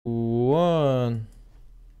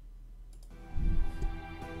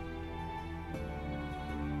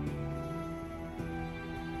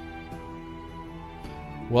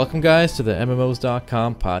Welcome, guys, to the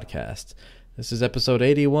MMOs.com podcast. This is episode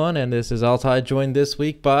 81, and this is Altai, joined this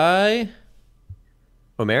week by...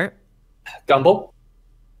 Omer? Gumbel?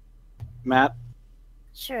 Matt?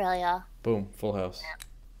 Shirelia. Boom, full house.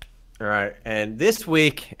 All right, and this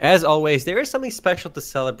week, as always, there is something special to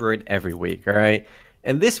celebrate every week, all right?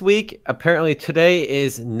 And this week, apparently today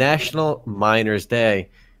is National Miners Day.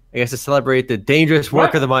 I guess to celebrate the dangerous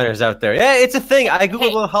work of the miners out there. Yeah, it's a thing. I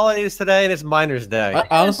googled what holiday it is today, and it's Miners Day.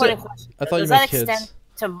 Honestly, I thought you meant kids.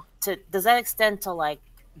 Does that extend to like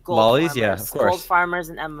gold Lollies? farmers? Yeah, of course. Gold farmers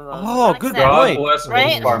and MMOs. Oh, good God point. bless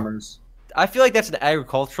Right? gold farmers. I feel like that's an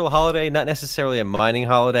agricultural holiday, not necessarily a mining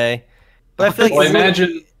holiday. But I feel like Well, it's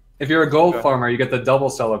imagine if you're a gold farmer, you get the double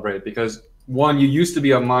celebrate because one, you used to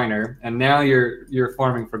be a miner, and now you're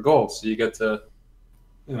farming for gold, so you get to,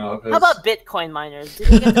 you know. How about Bitcoin miners? Do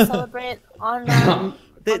they get to celebrate on?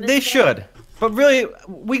 They should. But really,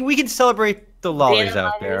 we can celebrate the lollies Data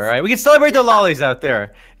out there, miners? all right? We can celebrate the lollies out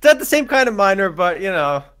there. It's not the same kind of miner, but, you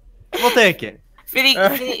know, we'll take it. Fitty Oh,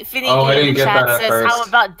 I in didn't the get chat that at says, first. "How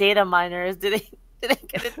about data miners? Do they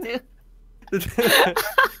get it too?"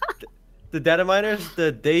 The data miners,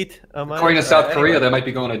 the date miners. According to South anyway. Korea, they might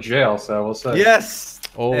be going to jail, so we'll see. Yes.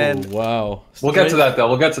 Oh, And- wow. We'll get to that, though.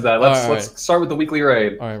 We'll get to that. All right. Let's start with the weekly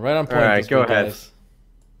raid. All right, right on point. All right, this go week, ahead. guys.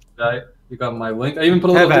 Right? You got my link. I even put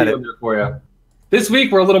a little Have at video it. in there for you. This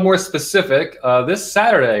week, we're a little more specific. This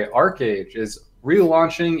Saturday, ArcAge is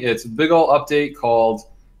relaunching its big ol' update called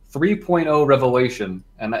 3.0 Revelation.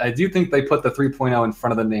 And I do think they put the 3.0 in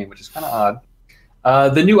front of the name, which is kind of odd.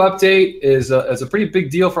 The new update is a pretty big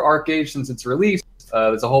deal for ArcAge since its release.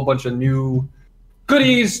 There's a whole bunch of new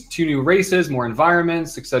goodies, 2 new races, more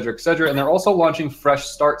environments, etc., etc. And they're also launching fresh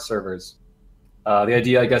start servers. The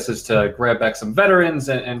idea, I guess, is to grab back some veterans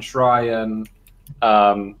and try and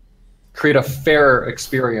create a fair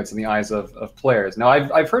experience in the eyes of players. Now,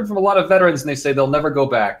 I've heard from a lot of veterans, and they say they'll never go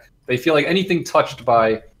back. They feel like anything touched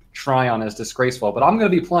by Tryon is disgraceful, but I'm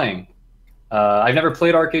going to be playing. I've never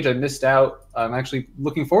played ArcAge. I missed out. I'm actually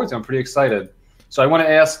looking forward to it. I'm pretty excited. So I want to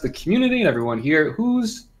ask the community and everyone here,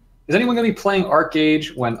 is anyone going to be playing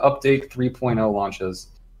ArcAge when Update 3.0 launches?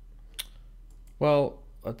 Well,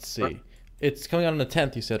 let's see. It's coming out on the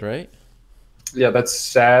 10th, you said, right? Yeah, that's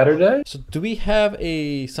Saturday. So do we have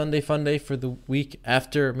a Sunday Fun Day for the week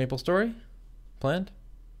after MapleStory planned?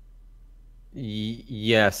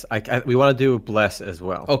 Yes, we want to do Bless as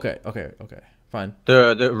well. Okay. Fine.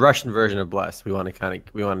 The Russian version of Bless. We want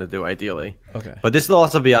to do ideally. Okay. But this will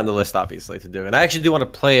also be on the list, obviously, to do. And I actually do want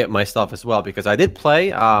to play it myself as well because I did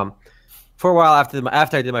play for a while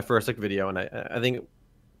after I did my first video, and I think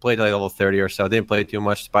played like level 30 or so. Didn't play too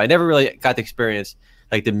much, but I never really got to experience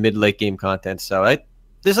like the mid-late game content. So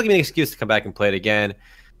this will give me an excuse to come back and play it again.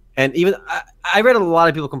 And even I read a lot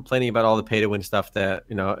of people complaining about all the pay-to-win stuff that,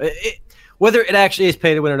 you know, whether it actually is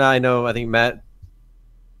pay-to-win or not. I think Matt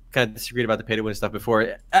kind of disagreed about the pay-to-win stuff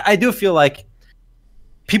before. I do feel like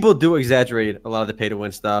people do exaggerate a lot of the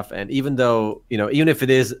pay-to-win stuff, and even though, you know, even if it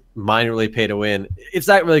is minorly pay-to-win, it's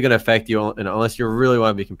not really going to affect you, unless you really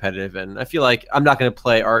want to be competitive. And I feel like I'm not going to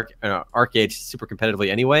play ArcAge super competitively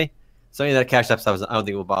anyway, so any of that cash up stuff, I don't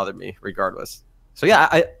think will bother me regardless. So yeah,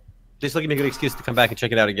 I just looking to make a good excuse to come back and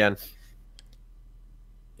check it out again.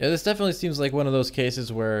 Yeah, this definitely seems like one of those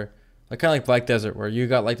cases where, like, kind of like Black Desert, where you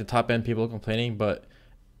got like the top end people complaining, but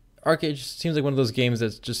ArcAge seems like one of those games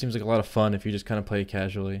that just seems like a lot of fun if you just kind of play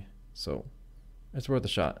casually. So it's worth a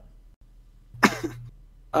shot.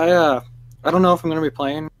 I don't know if I'm going to be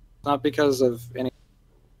playing. Not because of any.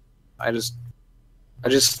 I just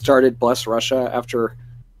started Bless Russia after,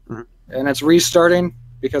 and it's restarting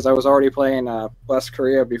because I was already playing Bless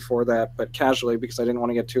Korea before that, but casually because I didn't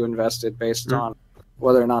want to get too invested based on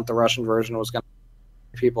whether or not the Russian version was going to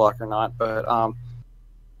be P-block or not. But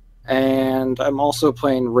and I'm also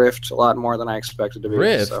playing Rift a lot more than I expected to be.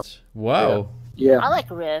 Rift? So, Wow. yeah. I like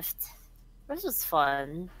Rift. Rift was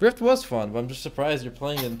fun. Rift was fun, but I'm just surprised you're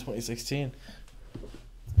playing it in 2016.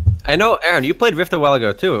 I know, Aaron, you played Rift a while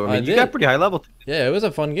ago too. I mean, you did. got pretty high level. Yeah, it was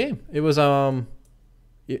a fun game. It was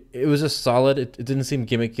it was just solid. It didn't seem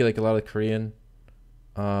gimmicky like a lot of Korean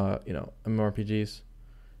MMORPGs.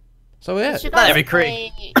 So yeah, Did you Not guys every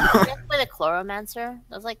play, did you guys play the Chloromancer?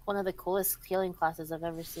 That was like one of the coolest healing classes I've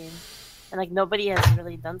ever seen. And like nobody has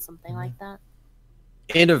really done something like that.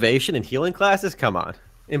 Innovation in healing classes? Come on.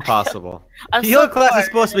 Impossible. I'm Healing so class is bored.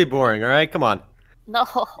 supposed to be boring, all right? Come on. No.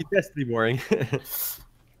 It has to be boring. All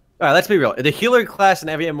right, let's be real. The healer class in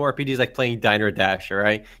every MMORPG is like playing Diner Dash, all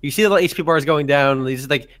right? You see the HP bars going down, you just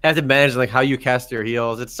like have to manage like how you cast your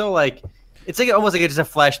heals. It's so like it's like almost like it's just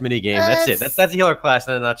a flash mini game. That's it. That's the healer class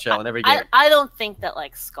in a nutshell in every game. I don't think that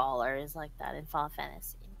like Scholar is like that in Final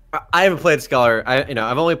Fantasy. I haven't played Scholar.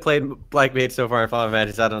 I've only played Black Mage so far in Final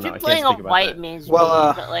Fantasy. So I don't know. You're I can't playing a speak about white that. mage,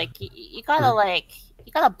 Well, but like you gotta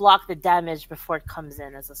you gotta block the damage before it comes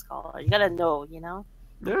in as a scholar. You gotta know, you know.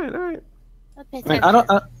 All right. Pay I mean, I don't.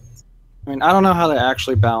 attention. I don't know how they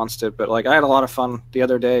actually balanced it, but like I had a lot of fun the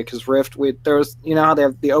other day because Rift. There was, you know how they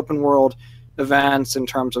have the open world events in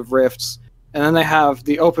terms of rifts, and then they have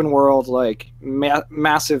the open world like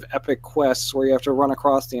massive epic quests where you have to run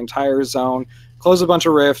across the entire zone, close a bunch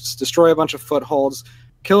of rifts, destroy a bunch of footholds,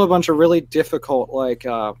 kill a bunch of really difficult like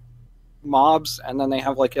mobs, and then they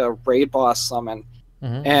have like a raid boss summon.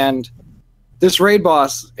 Mhm. And this raid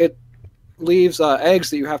boss, it leaves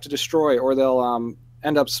eggs that you have to destroy, or they'll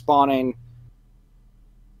end up spawning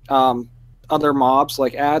other mobs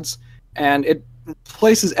like ads, and it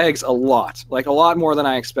places eggs a lot more than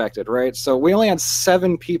I expected, right? So we only had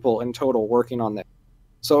 7 people in total working on this.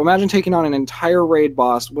 So imagine taking on an entire raid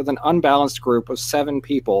boss with an unbalanced group of 7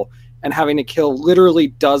 people and having to kill literally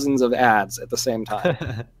dozens of ads at the same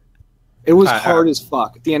time. It was hard as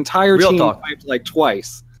fuck. The entire Real team talk. wiped like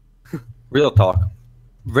twice. Real talk.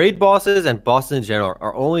 Raid bosses and bosses in general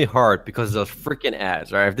are only hard because of those freaking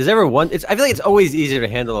ads, right? If there's ever one, I feel like it's always easier to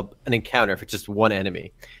handle an encounter if it's just one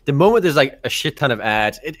enemy. The moment there's like a shit ton of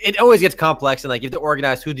ads, it always gets complex, and like you have to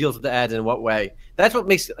organize who deals with the ads in what way. That's what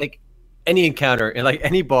makes like any encounter and like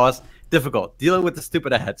any boss difficult. Dealing with the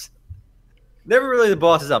stupid ads. Never really the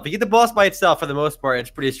boss is up. If you get the boss by itself, for the most part,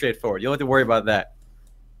 it's pretty straightforward. You don't have to worry about that.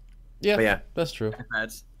 Yeah, But yeah. that's true.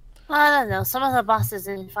 Ads. I don't know. Some of the bosses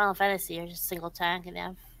in Final Fantasy are just single tank and they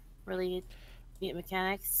have really neat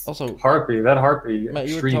mechanics. Also, That Harpy Matt,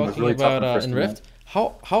 you were extreme was talking really about tough in in Rift.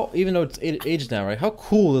 How even though it's aged now, right? How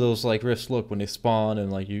cool do those like rifts look when they spawn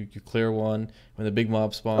and like you clear one when the big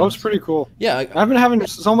mob spawns? That was pretty cool. Yeah, I've been having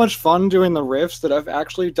so much fun doing the rifts that I've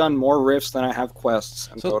actually done more rifts than I have quests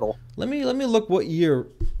in So- total. let me look what year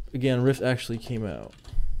again Rift actually came out.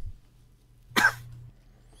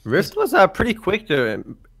 Rift was pretty quick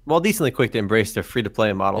decently quick to embrace their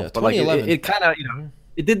free-to-play model. Yeah, but like 2011. it kind of,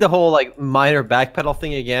 it did the whole like minor backpedal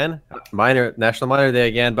thing again, national minor day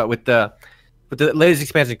again, but with the latest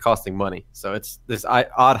expansion costing money. So it's this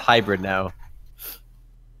odd hybrid now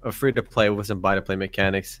of free-to-play with some buy-to-play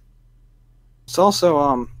mechanics. It's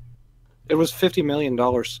also it was $50 million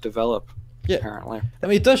to develop. Yeah. Apparently. I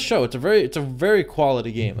mean, it does show. It's a very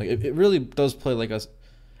quality game. Like it really does play like us.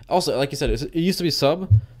 Also, like you said, it used to be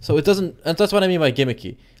sub, so it doesn't. And that's what I mean by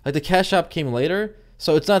gimmicky. Like the cash shop came later,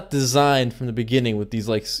 so it's not designed from the beginning with these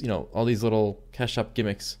like all these little cash shop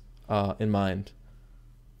gimmicks in mind.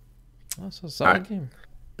 Oh, so solid Alright. game.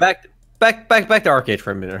 Back to Arcade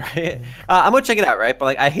for a minute, right? I'm gonna check it out, right? But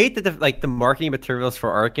like, I hate that the marketing materials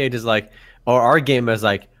for Arcade is like, our game has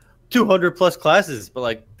like 200 plus classes, but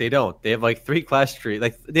like they don't. They have like 3 class trees.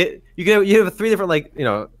 Like you have 3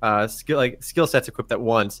 different skill sets equipped at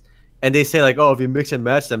once, and they say like, oh, if you mix and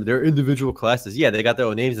match them, they're individual classes. Yeah, they got their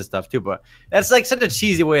own names and stuff too, but that's like such a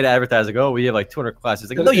cheesy way to advertise. Like, oh, we have like 200 classes.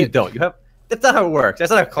 Like, no, you don't. You have. That's not how it works.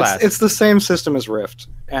 That's not a class. It's the same system as Rift,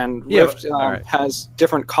 and Yeah, Rift alright. has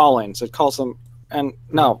different callings. It calls them, and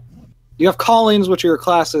no, you have callings, which are your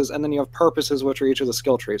classes, and then you have purposes, which are each of the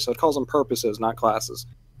skill trees. So it calls them purposes, not classes.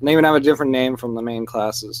 And they even have a different name from the main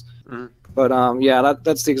classes. Mhm. But yeah,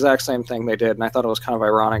 that's the exact same thing they did, and I thought it was kind of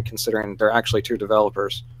ironic considering they're actually 2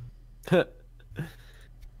 developers.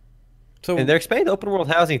 So And they're expanding open world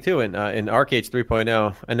housing too in Arcade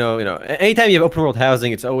 3.0. I know, anytime you have open world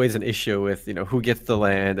housing, it's always an issue with, who gets the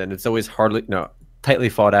land, and it's always tightly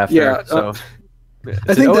fought after. Yeah, So I think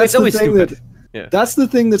that's it's the always thing stupid. Yeah. that's the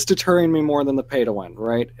thing that's deterring me more than the pay to win,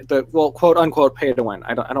 right? The quote unquote pay to win.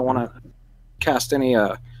 I don't want to cast any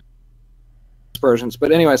aspersions,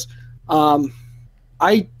 but anyways,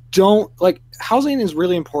 I don't like housing is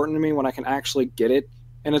really important to me when I can actually get it,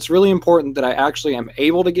 and it's really important that I actually am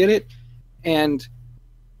able to get it, and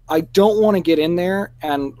I don't want to get in there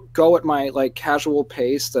and go at my like casual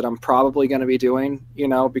pace that I'm probably going to be doing,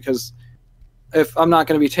 because if I'm not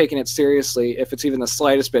going to be taking it seriously, if it's even the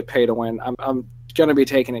slightest bit pay to win, I'm going to be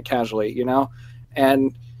taking it casually,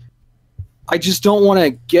 and I just don't want to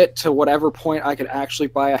get to whatever point I could actually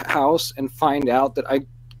buy a house and find out that I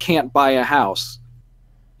can't buy a house.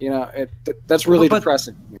 That's really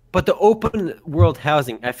depressing. But the open world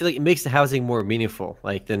housing, I feel like it makes the housing more meaningful,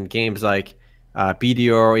 like than games like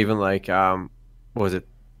BDO or even like what was it,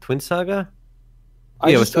 Twin Saga?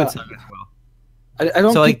 Yeah, it was Twin Saga as well. I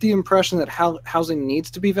don't So, get like- the impression that housing needs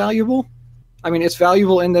to be valuable. I mean, it's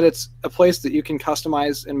valuable in that it's a place that you can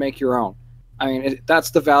customize and make your own. I mean,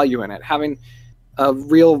 that's the value in it. Having a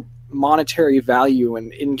real monetary value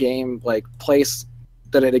and in-game like place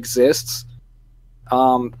that it exists.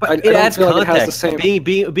 But I it don't adds feel like it has the context. same.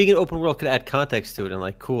 Being an open world could add context to it and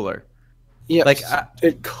like cooler. Yeah, like,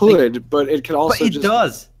 it could, but it could also But it just.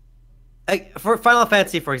 does. Like, for Final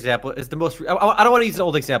Fantasy, for example, is the most. I don't want to use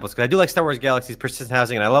old examples because I do like Star Wars Galaxy's persistent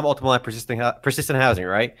housing, and I love Ultima Online persistent housing,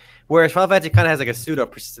 right? Whereas Final Fantasy kind of has like a pseudo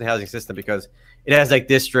persistent housing system because it has like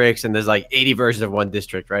districts and there's like 80 versions of one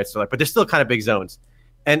district, right? So like, but there's still kind of big zones,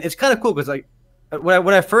 and it's kind of cool because like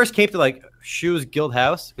when I first came to like Shu's guild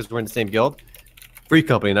house, because we're in the same guild, free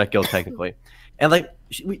company, not guild technically, and like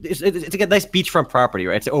it's like a nice beachfront property,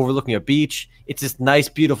 right? It's overlooking a beach. It's this nice,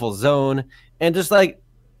 beautiful zone, and just like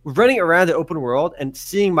running around the open world and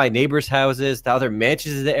seeing my neighbors' houses, the other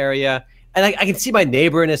mansions in the area, and I can see my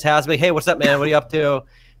neighbor in his house, like, hey, what's up, man? What are you up to?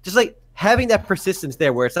 Just like having that persistence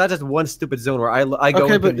there, where it's not just one stupid zone where I go.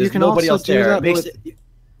 Okay, into, but you there's can nobody also else do there. that It makes with.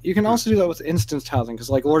 You can also do that with instanced housing because,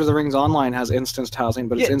 like, Lord of the Rings Online has instanced housing,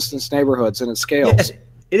 but it's Yeah. instanced neighborhoods and it scales. Yes,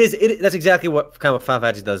 it is. That's exactly what kind of Final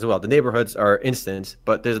Fantasy does as well. The neighborhoods are instant,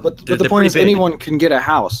 but there's. But they're the point is, pretty big. anyone can get a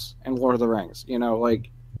house in Lord of the Rings. You know, like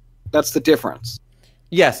that's the difference.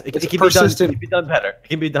 Yes, it It's can persistent. be done better. It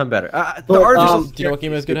can be done better. The But, artificial Do you know what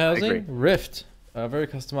game has good I agree. housing? Rift. Very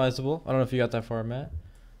customizable. I don't know if you got that far, Matt.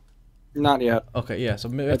 Not yet. Okay, yeah. So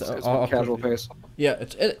maybe It's casual pace. Yeah,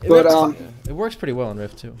 it But, works, it works pretty well in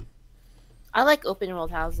Rift too. I like open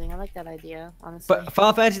world housing. I like that idea, honestly. But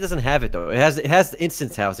Final Fantasy doesn't have it though. It has the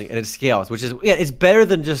instance housing and it scales, which is it's better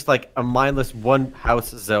than just like a mindless one house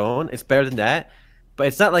zone. It's better than that, but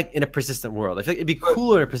it's not like in a persistent world. I feel like it'd be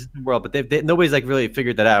cooler in a persistent world, but nobody's like really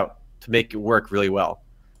figured that out to make it work really well.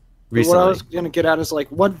 But Recently, what I was going to get at is like,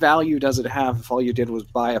 what value does it have if all you did was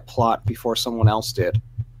buy a plot before someone else did?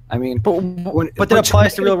 I mean, but that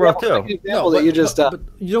applies to real world too. That you just but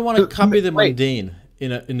you don't want to copy the wait. mundane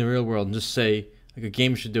in the real world and just say like a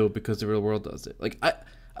game should do it because the real world does it. Like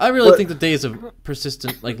I really But- think the days of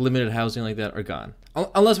persistent like limited housing like that are gone.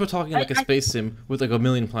 Unless we're talking like a space sim with like a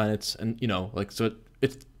million planets and like so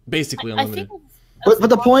it's basically I unlimited. think But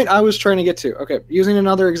the point I was trying to get to, okay, using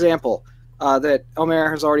another example that Omer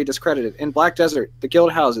has already discredited. In Black Desert, the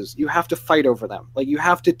guild houses, you have to fight over them. Like, you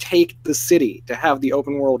have to take the city to have the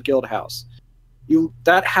open world guild house.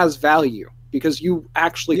 That has value because you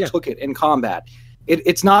actually took it in combat.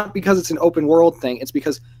 It's not because it's an open world thing. It's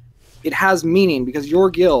because it has meaning because your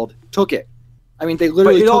guild took it. I mean, they But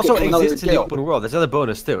literally it took also it from another exists in the guild. open world. That's another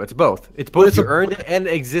bonus too. It's both. It's both it's you a- earned it and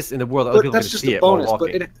it exists in the world. That other But people that's can just see a it while bonus. But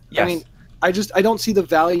walking. I Yes. mean, I don't see the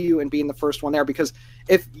value in being the first one there because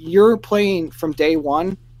if you're playing from day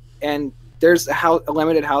one and there's a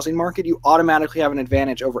limited housing market, you automatically have an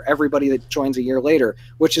advantage over everybody that joins a year later,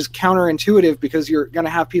 which is counterintuitive because you're going to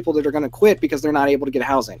have people that are going to quit because they're not able to get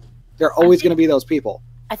housing. There are always going to be those people.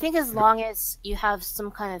 I think as long as you have some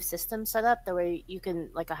kind of system set up the way you can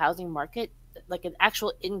like a housing market, like an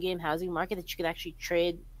actual in-game housing market that you can actually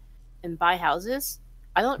trade and buy houses,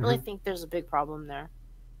 I don't really think there's a big problem there.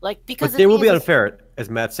 Like because But they will be thing is- unfair, as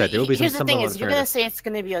Matt said. There will be Here's the some thing level is, of you're gonna unfairness. say it's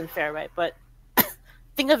gonna be unfair, right? But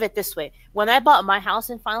think of it this way: when I bought my house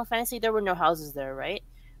in Final Fantasy, there were no houses there, right?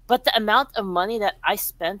 But the amount of money that I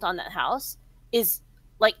spent on that house is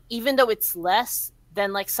like, even though it's less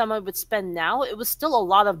than like someone would spend now, it was still a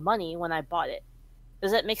lot of money when I bought it.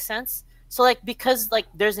 Does that make sense? So like, because like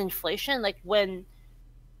there's inflation, like when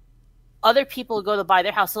other people go to buy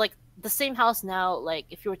their house, so like the same house now, like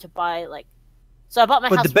if you were to buy like, so I bought my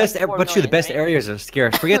But house. the best, for like $4 but sure, the million, best right? areas are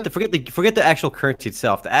scarce. Forget the actual currency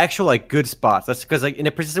itself. The actual like good spots. That's because like in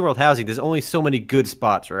a persistent world housing, there's only so many good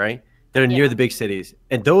spots, right? That are near Yeah. the big cities,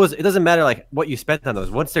 and those it doesn't matter like what you spent on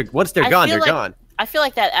those. Once they're I gone, feel they're like- gone. I feel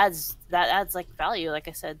like that adds like value, like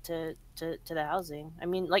I said, to the housing. I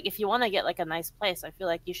mean, like if you want to get like a nice place, I feel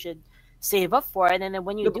like you should save up for it, and then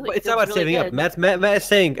when you No, do but it, it's not about feels really saving up. good. Matt is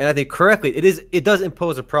saying, and I think correctly, it does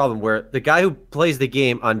impose a problem where the guy who plays the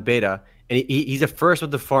game on beta and he's the first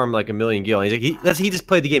with the farm like a million gil. And he's like he just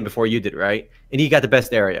played the game before you did, right? And he got the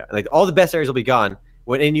best area. And like all the best areas will be gone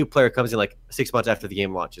when any new player comes in like 6 months after the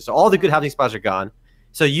game launches. So all the good housing spots are gone.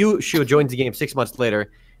 So you should join the game 6 months later.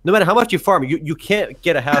 No matter how much you farm, you can't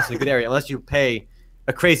get a house in a good area unless you pay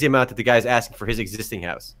a crazy amount that the guy's asking for his existing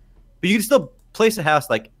house. But you can still place a house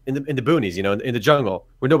like in the boonies, you know, in the jungle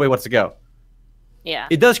where nobody wants to go. Yeah,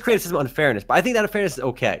 It does create a system of unfairness, but I think that unfairness is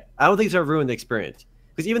okay. I don't think it's gonna ruin the experience.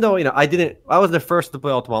 Because even though I wasn't the first to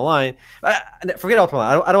play Ultima Online. Forget Ultima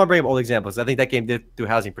Online. I don't want to bring up old examples. I think that game did do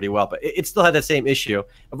housing pretty well, but it still had that same issue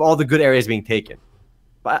of all the good areas being taken.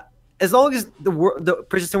 But as long as the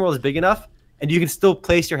persistent world is big enough and you can still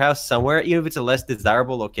place your house somewhere, even if it's a less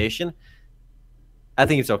desirable location, I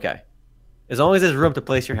think it's okay. As long as there's room to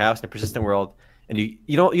place your house in a persistent world, and you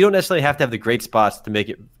don't necessarily have to have the great spots to make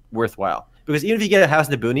it worthwhile. Because even if you get a house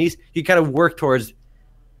in the boonies, you kind of work towards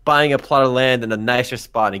buying a plot of land in a nicer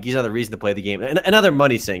spot, and it gives you another reason to play the game. Another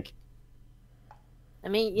money sink. I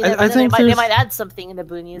mean, I they think might add something in the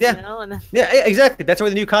boonies, Yeah. you know? And then, Yeah, exactly. That's where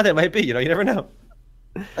the new content might be. You never know.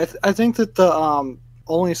 I think that the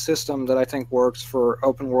only system that I think works for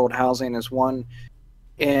open world housing is one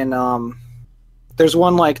in there's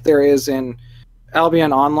one like there is in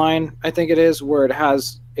Albion Online, I think it is, where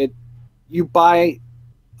you buy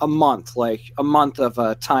a month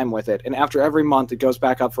of time with it, and after every month it goes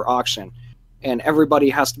back up for auction, and everybody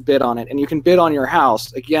has to bid on it, and you can bid on your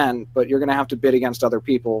house again, but you're going to have to bid against other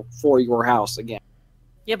people for your house again.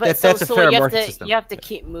 yeah, but That's a fair you have market to system. you have to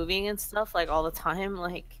keep moving and stuff like all the time.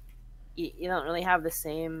 Like you don't really have the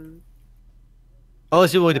same.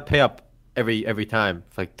 Unless you're willing to pay up every time,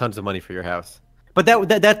 like tons of money for your house. But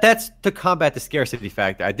that's to combat the scarcity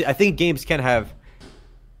factor. I think games can have,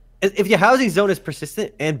 if your housing zone is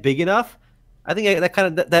persistent and big enough, I think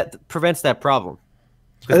that prevents that problem.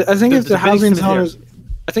 I think if the housing zone here. is,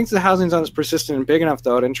 I think the housing zone is persistent and big enough,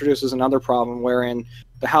 though, it introduces another problem wherein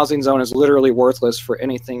the housing zone is literally worthless for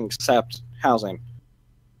anything except housing.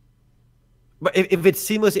 But if it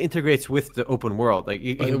seamlessly integrates with the open world, like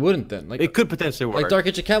It wouldn't then. Like it could potentially work. Like Dark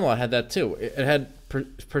Age of Camelot had that too. It had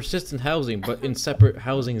persistent housing, but in separate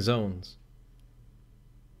housing zones.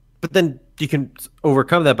 But then you can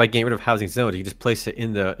overcome that by getting rid of housing zones. You can just place it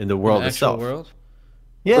in the world In the actual itself. world.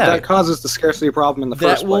 Yeah, But that causes the scarcity problem in the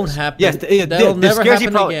That first won't place. happen. yes, That'll the never scarcity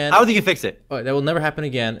happen problem. again. I don't think you fix it. Oh, that will never happen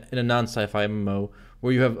again in a non-sci-fi MMO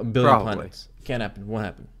where you have a billion Probably. planets. Can't happen. Won't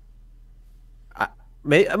happen.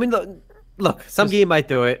 I mean, look, some game might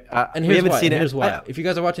do it. And we here's haven't why. seen Here's it. why. If you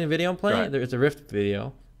guys are watching the video I'm playing, Right. there's a Rift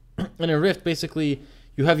video. And in Rift, basically,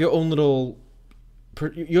 you have your own little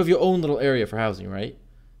area for housing, right?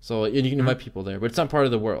 So and you can invite people there, but it's not part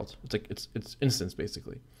of the world. It's like it's instance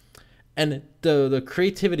basically. And the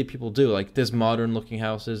creativity people do, like there's modern looking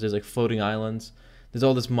houses, there's like floating islands, there's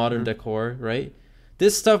all this modern decor, right?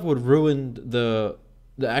 This stuff would ruin the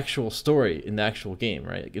actual story in the actual game,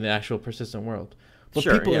 right? Like in the actual persistent world. But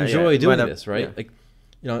Sure, people yeah, enjoy yeah. doing Might have- this, right?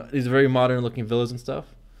 yeah. Like, these very modern looking villas and stuff.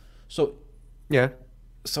 So Yeah.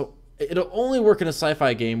 it'll only work in a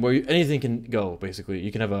sci-fi game where anything can go. Basically,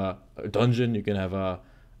 you can have a dungeon, you can have a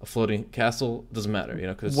floating castle. It doesn't matter,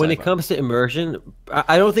 because When it comes to immersion,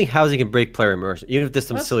 I don't think housing can break player immersion, even if there's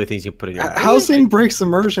some silly things you put in your house. Housing breaks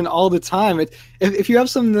immersion all the time. If you have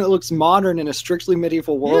something that looks modern in a strictly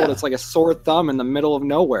medieval world, Yeah. it's like a sore thumb in the middle of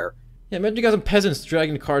nowhere. Yeah, imagine you got some peasants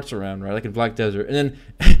dragging carts around, right, like in Black Desert, and then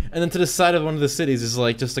and then to the side of one of the cities is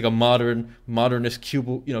like just like a modernist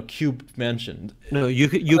cube mansion. No, you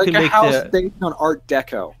can Like a make house the. based on Art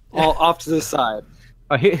Deco, all off to the side.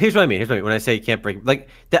 Here's what I mean. When I say you can't break, like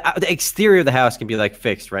the exterior of the house can be like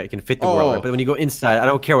fixed, right? It can fit the world. Right? But when you go inside, I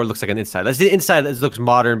don't care what it looks like on the inside. Let's say the inside looks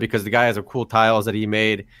modern because the guy has cool tiles that he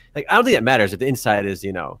made. Like I don't think that matters if the inside is,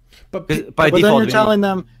 But by But then default. you're telling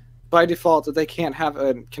them by default that they can't have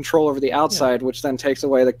a control over the outside, which then takes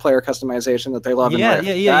away the player customization that they love. Yeah, and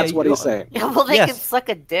yeah, That's what he's saying. Yeah, well, they Yes. can suck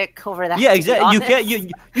a dick over that. Yeah, to be exactly.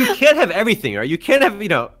 honest. You can't have everything, right? You can't have there's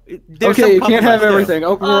Okay, some you can't have compromise there. everything.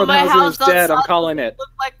 Open Oh, world my housing house is dead. I'm outside calling it. Look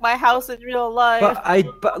like my house in real life.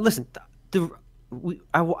 But listen,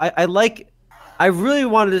 I really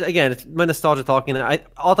wanted to, again, it's my nostalgia talking.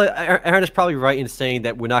 Aaron is probably right in saying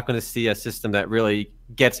that we're not going to see a system that really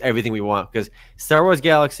gets everything we want, because Star Wars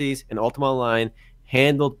Galaxies and Ultima Online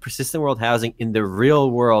handled persistent world housing in the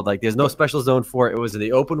real world. Like there's no special zone for it. It was in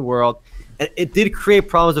the open world. And it did create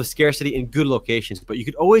problems of scarcity in good locations, but you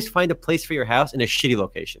could always find a place for your house in a shitty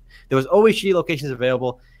location. There was always shitty locations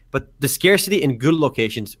available, but the scarcity in good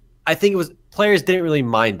locations, I think players didn't really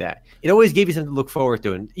mind that. It always gave you something to look forward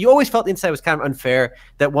to. And you always felt inside was kind of unfair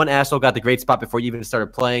that one asshole got the great spot before you even started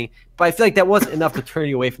playing. But I feel like that wasn't enough to turn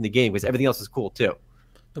you away from the game because everything else was cool too.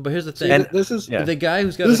 No, but here's the See, thing. this is yeah. The guy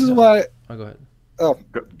who's got this is why. Oh, go ahead. Oh,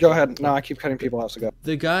 go ahead. No, I keep cutting people off. So go.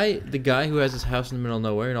 The guy who has his house in the middle of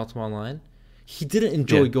nowhere in Ultima Online, he didn't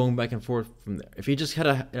enjoy going back and forth from there. If he just had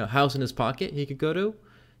a house in his pocket he could go to,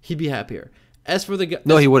 he'd be happier. As for the guy,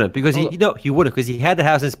 No, he wouldn't, because he wouldn't, because he had the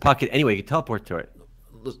house in his pocket anyway. He could teleport to it.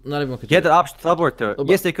 not everyone could. He had do the option to teleport to it. But-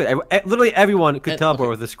 Yes, they could. Literally everyone could And- teleport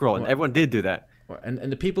okay. with a scroll, and Well- everyone did do that. that.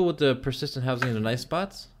 And the people with the persistent housing in the nice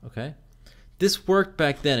spots, okay, this worked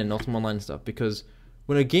back then in Ultima Online stuff, because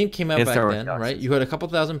when a game came out And back Star Wars then, Galaxies. right, you had a couple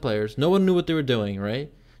thousand players. No one knew what they were doing,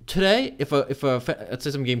 right? Today, if let's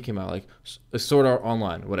say some game came out like a Sword Art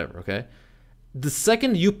Online, whatever, okay. The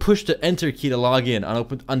second you push the enter key to log in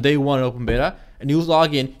on day one in open beta, and you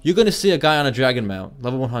log in, you're gonna see a guy on a dragon mount,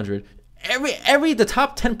 level 100. The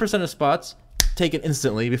top 10% of spots taken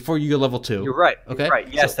instantly before you go level 2. You're right. Okay. You're right.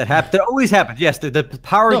 Yes, So- that happens. That always happens. Yes, the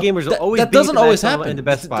power gamers will always. That be doesn't the always maximum happen. in the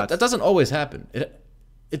best spots. That doesn't always happen.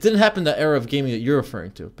 It didn't happen in the era of gaming that you're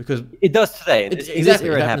referring to because It does today. it's In this exactly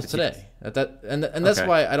era, it it happens happens today. And that's Okay.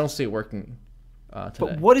 why I don't see it working today.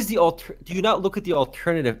 But what is the do you not look at the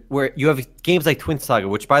alternative where you have games like Twin Saga,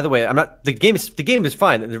 which by the way, the game is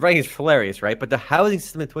fine and the writing is hilarious, right? But the housing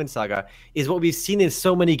system in Twin Saga is what we've seen in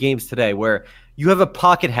so many games today, where you have a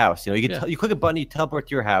pocket house. You know, you click a button, you teleport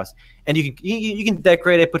to your house, and you can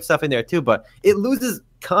decorate it, put stuff in there too. But it loses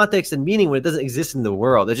context and meaning when it doesn't exist in the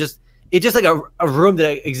world. It's just like a room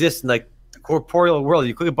that exists in like the corporeal world.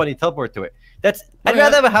 You click a button, you teleport to it. I'd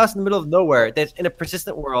rather have a house in the middle of nowhere that's in a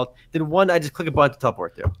persistent world than one I just click a button to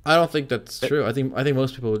teleport to. I don't think that's true. I think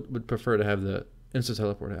most people would prefer to have the instant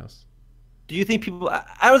teleport house. Do you think people?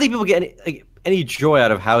 I don't think people get any joy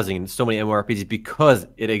out of housing in so many MMORPGs because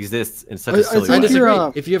it exists in such a silly I way.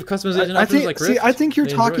 disagree. If you have customization options like Rift, I think you're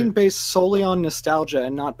they enjoy talking it. based solely on nostalgia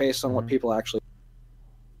and not based on what people actually.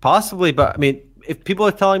 Possibly, but I mean, if people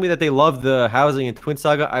are telling me that they love the housing in Twin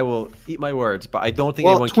Saga, I will eat my words. But I don't think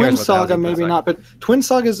Well, anyone Twin cares about the Saga housing in Twin maybe Saga. not, but Twin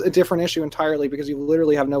Saga is a different issue entirely because you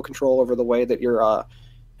literally have no control over the way that your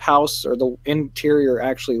house or the interior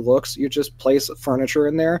actually looks. You just place furniture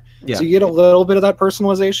in there, Yeah. so you get a little bit of that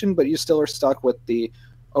personalization, but you still are stuck with the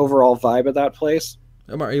overall vibe of that place.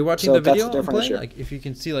 Omar, are you watching So the that's video a I'm different playing? issue. Like, if you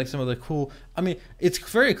can see like some of the cool. I mean, it's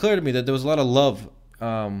very clear to me that there was a lot of love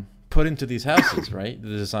put into these houses, right? The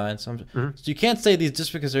design. So you can't say these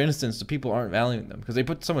just because they're instants. The people aren't valuing them because they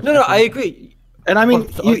put so much. No, effort I into agree. And I mean,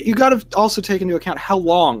 Well, you got to also take into account how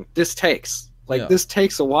long this takes. Like, Yeah. this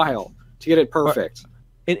takes a while to get it perfect.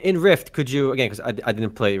 In Rift, could you again? Because I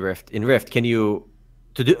didn't play Rift. In Rift, can you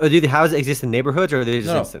do the houses exist in neighborhoods or are they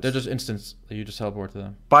just No, instants? they're just instants that you just teleport to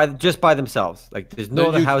them. just by themselves. Like there's no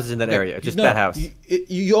other houses in that area. Just that house.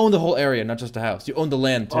 You own the whole area, not just the house. You own the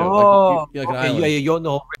land too. Oh, like an okay. island. Yeah, you own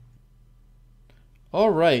the whole. All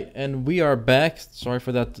right, and we are back. Sorry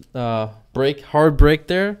for that hard break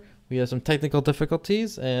there. We had some technical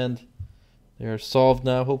difficulties, and they are solved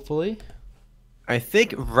now, hopefully. I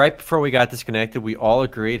think right before we got disconnected, we all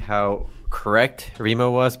agreed how correct Remo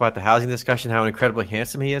was about the housing discussion, how incredibly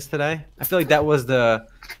handsome he is today. I feel like that was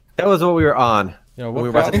what we were on. You know, when we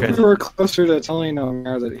what were I about to think we transition. were closer to telling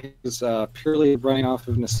Omar that he was purely running off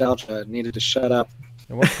of nostalgia and needed to shut up.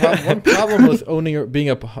 And one problem with owning or being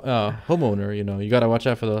a homeowner, you know, you got to watch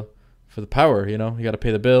out for the power. You know, you got to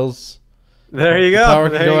pay the bills. There you The go. power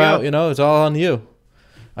There can you go go. out. You know, it's all on you.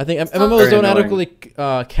 I think not MMOs very don't annoying. adequately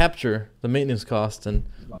capture the maintenance cost, and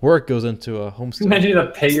work goes into a homestead. Imagine you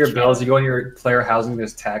have to pay your bills. You go in your player housing.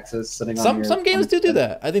 There's taxes sitting on your. Some games do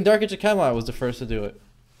that. I think Dark Age of Camelot was the first to do it.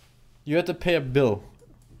 You had to pay a bill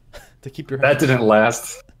to keep your. That didn't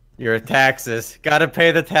last. Your taxes. Gotta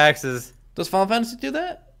pay the taxes. Does Final Fantasy do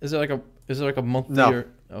that? Is it like a monthly? No. Or,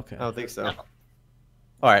 okay. I don't think so. All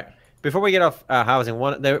right. Before we get off housing,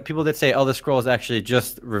 people did say Elder Scrolls actually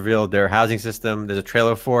just revealed their housing system. There's a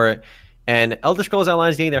trailer for it. And Elder Scrolls Online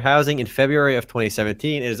is getting their housing in February of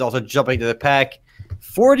 2017. It is also jumping to the pack.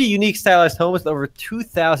 40 unique stylized homes with over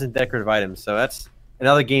 2,000 decorative items. So that's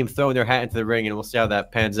another game throwing their hat into the ring, and we'll see how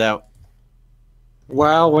that pans out.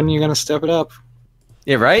 Wow, when are you going to step it up?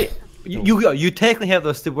 Yeah, right? You technically have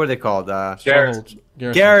those two, what are they called? Garrison.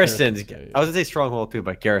 Garrisons. Yeah, yeah. I was going to say Stronghold too,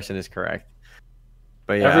 but Garrison is correct.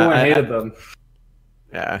 But yeah, Everyone hated them.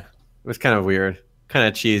 Yeah, it was kind of weird, kind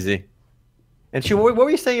of cheesy. And what were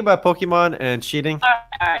you saying about Pokemon and cheating? All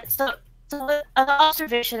right. So an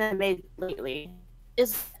observation I made lately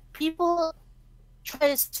is people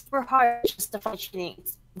try super hard to justify cheating.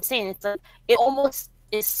 It's insane. It's like it almost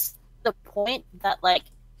is the point that like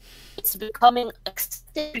it's becoming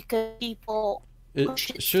accepted because people.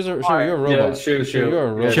 Sure, you're a robot. Yeah, sure. You're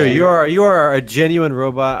a robot. Sure, you are a genuine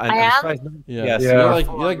robot. I am? surprised- Yeah. Yes, Yeah. You're like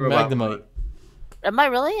robot. Magnemite. Am I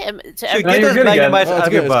really? Sure, No, get you're those good again. Magnemites Oh, out it's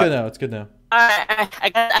of your good. It's butt. good now. It's good now.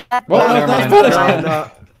 I got. Well, Oh, no, never it's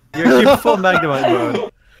mind. finished. You're full Magnemite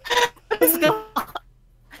mode. All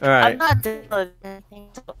I'm right. not doing anything.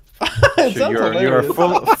 It Sure, sounds you're hilarious.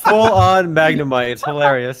 full on Magnemite. It's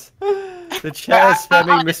hilarious. The chat is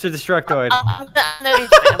spamming Mr. Destructoid. I'm not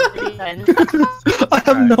I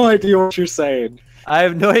have no idea what you're saying. I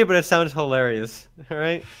have no idea, but it sounds hilarious. All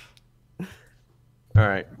right. All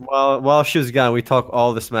right. While she was gone, we talk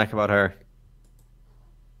all the smack about her.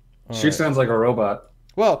 All She right. sounds like a robot.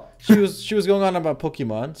 Well, she was going on about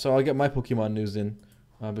Pokemon, so I'll get my Pokemon news in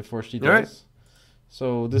before she does. All right.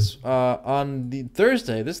 So this on this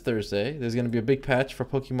Thursday, there's gonna be a big patch for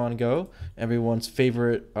Pokemon Go, everyone's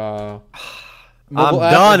favorite I'm mobile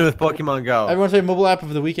app done of- with Pokemon Go. everyone's favorite mobile app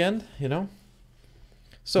of the weekend. You know.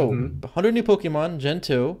 So, Mhm. 100 new Pokemon, Gen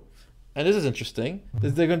 2, and this is interesting.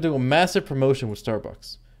 They're going to do a massive promotion with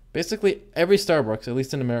Starbucks. Basically, every Starbucks, at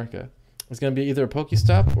least in America, is going to be either a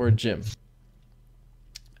Pokestop or a gym.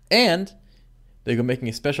 And they're making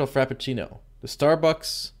a special Frappuccino, the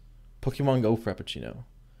Starbucks Pokemon Go Frappuccino.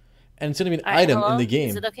 And it's going to be an All right, item hello? in the game.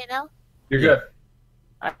 Is it okay now? You're good.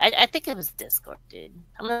 I think it was Discord, dude.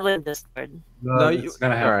 I'm gonna leave Discord. No, It's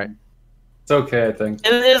gonna happen. all right. It's okay, I think.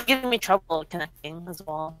 It was giving me trouble connecting as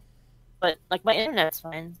well, but like my internet's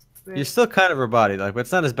fine. You're still kind of robotic, like, but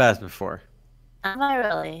it's not as bad as before. Am I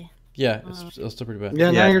really? Yeah, it's still pretty bad.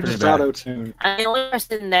 Yeah, Yeah, now it's you're pretty just bad. auto-tuned. The only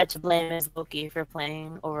person there to blame is Loki for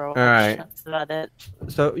playing Overwatch. All right. That's about it.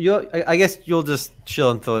 So I guess you'll just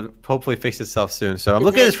chill until it hopefully fixes itself soon. So I'm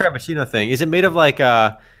looking at this Frappuccino thing. Is it made of like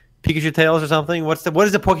Pikachu tails or something? What is the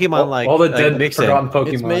Pokemon like? All the like, dead mixing? forgotten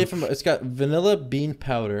Pokemon. It's made from. It's got vanilla bean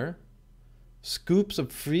powder, scoops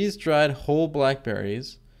of freeze-dried whole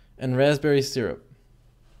blackberries, and raspberry syrup.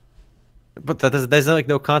 But there's like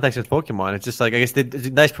no context with Pokemon. It's just like I guess it's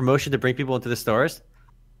a nice promotion to bring people into the stores.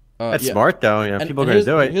 That's Yeah. smart though. You know, And- people are and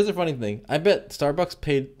gonna do it. Here's the funny thing. I bet Starbucks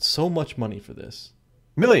paid so much money for this.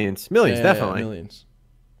 Millions, Yeah, definitely. millions.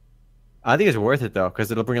 I think it's worth it though,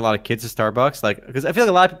 because it'll bring a lot of kids to Starbucks. Like, because I feel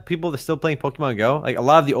like a lot of people are still playing Pokemon Go. Like a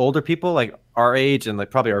lot of the older people, like our age and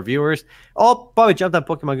like probably our viewers, all probably jumped on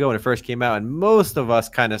Pokemon Go when it first came out, and most of us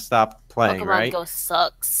kind of stopped playing. Pokemon right Go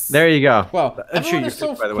sucks. there, you go. Wow, I'm sure everyone you're is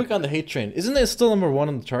so by the way. quick on the hate train. Isn't it still number one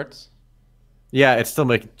on the charts? Yeah, it's still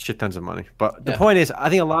making shit tons of money. But the Yeah. point is, I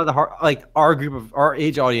think a lot of like our group of our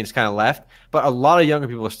age audience kind of left, but a lot of younger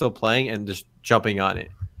people are still playing and just jumping on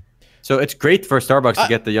it. So it's great for Starbucks to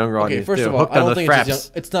get the younger Okay, audience. first too, of all, hooked I on don't those think it's,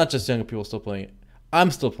 fraps. it's not just younger people still playing it. I'm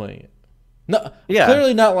still playing it. No, Yeah.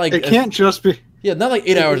 clearly not like It can't just be. yeah, not like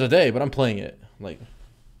 8 hours a day, but I'm playing it. Like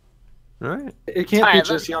All right, It can't Alright, be let-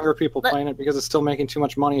 just younger people let- playing it because it's still making too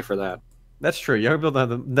much money for that. that's true. Younger people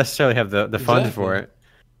don't necessarily have the funds Exactly. for it.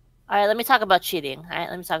 All right, let me talk about cheating. All right,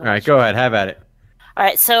 let me talk about. All right, go ahead, have at it. All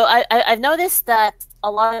right, so I've noticed that a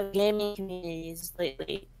lot of gaming communities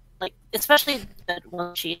lately, like especially that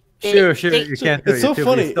one cheat. Sure, you can't do it's it. so You feel-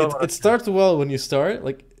 funny. you still- It starts well when you start,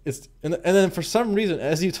 like it's and then for some reason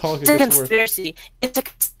as you talk, it It's a gets worse. conspiracy. It's a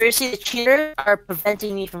conspiracy. The cheaters are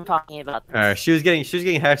preventing me from talking about this. All right, she was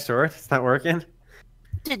getting hacked to Earth. It's not working.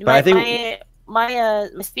 Dude, but my, I think- my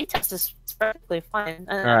speed test is perfectly fine.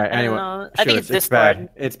 All right, I anyway, don't know. I think sure, it's it's Discord. bad.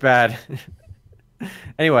 It's bad.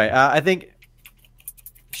 Anyway, I think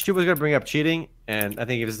she was gonna bring up cheating, and I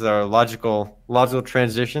think it is a logical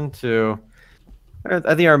transition to.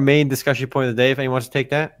 I think our main discussion point of the day. If anyone wants to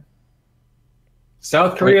take that,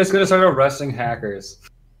 South Korea is going to start arresting hackers.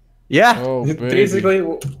 yeah. Oh, baby. Basically,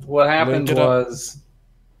 what happened Link it up. was,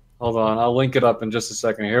 hold on, I'll link it up in just a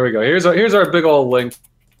second. Here we go. Here's our big old link.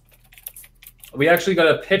 We actually got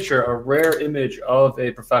a picture, a rare image of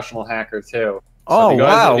a professional hacker too. Oh, if you guys,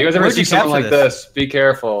 wow. If you guys ever Where'd see you something like capture this, be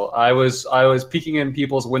careful. I was peeking in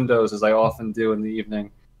people's windows as I often do in the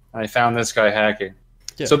evening, and I found this guy hacking.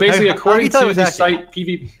 Yeah. So basically, How do you according tell he to was the hacking? site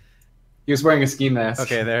PvP, he was wearing a ski mask.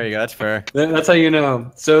 Okay, there you go. That's fair. That's how you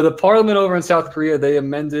know. So the parliament over in South Korea, they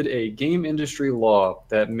amended a game industry law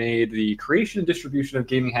that made the creation and distribution of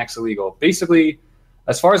gaming hacks illegal. Basically,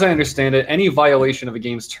 as far as I understand it, any violation of a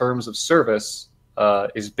game's terms of service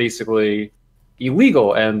is basically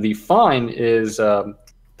illegal, and the fine is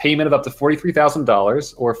payment of up to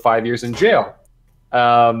 $43,000 or 5 years in jail.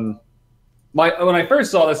 When I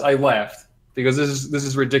first saw this, I laughed because this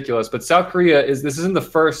is ridiculous. But South Korea this isn't the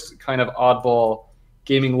first kind of oddball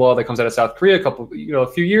gaming law that comes out of South Korea. A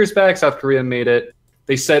few years back, South Korea made it.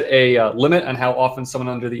 They set a limit on how often someone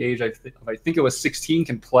under the age, I think it was 16,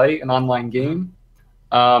 can play an online game.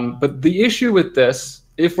 But the issue with this,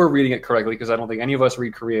 if we're reading it correctly, because I don't think any of us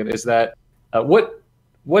read Korean, is that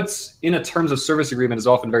what's in a terms of service agreement is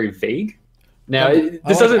often very vague. Now,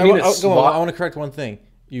 this doesn't mean it's I want to correct one thing.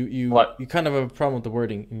 You What? you kind of have a problem with the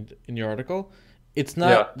wording in your article. It's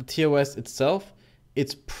not the TOS itself.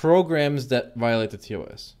 It's programs that violate the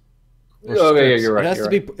TOS. Or Okay, yeah, scripts. you're right.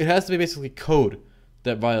 It has to be basically code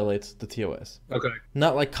that violates the TOS. Okay.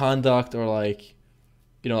 Not like conduct or like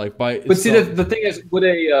like by. But see, the thing is, would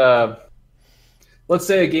let's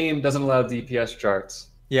say a game doesn't allow DPS charts.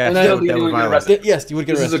 Yeah, And that I don't would think anyone violate. arrested. Yes, you would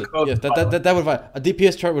get This is a arrested. code Yes, violation. that would violate a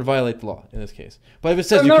DPS chart would violate the law in this case. But if it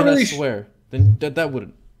says I'm you not cannot really swear, then that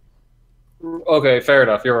wouldn't. Okay, fair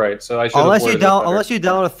enough. You're right. So I should Unless you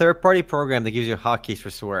download a third-party program that gives you hotkeys for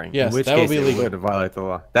swearing. Yes, in which that would case be it illegal. would violate the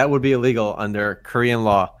law. That would be illegal under Korean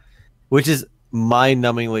law, which is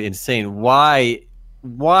mind-numbingly insane. Why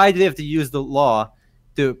do they have to use the law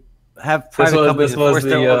to have private companies this was enforce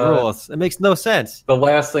their own rules. It makes no sense. The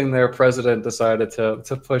last thing their president decided to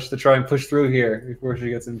try and push through here before she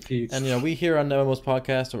gets impeached. And we here on MMO's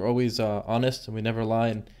podcast are always honest and we never lie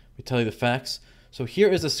and we tell you the facts. So here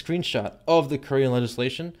is a screenshot of the Korean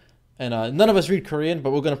legislation, and none of us read Korean,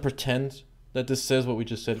 but we're gonna pretend that this says what we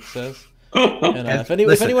just said it says. And if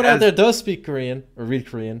anyone out there does speak Korean or read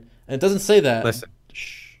Korean and it doesn't say that, listen.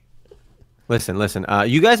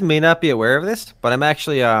 You guys may not be aware of this, but I'm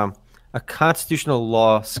actually a constitutional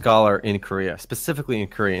law scholar in Korea, specifically in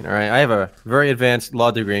Korean. All right, I have a very advanced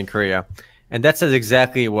law degree in Korea, and that says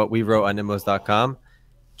exactly what we wrote on MMOs.com.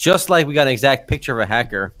 Just like we got an exact picture of a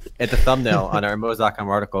hacker at the thumbnail on our MMOs.com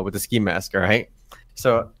article with the ski mask. All right,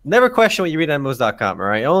 so never question what you read on MMOs.com. All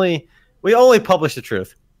right, we only publish the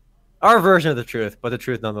truth, our version of the truth, but the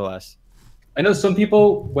truth nonetheless. I know some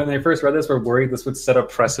people, when they first read this, were worried this would set a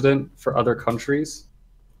precedent for other countries.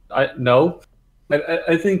 I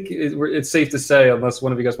think it's safe to say, unless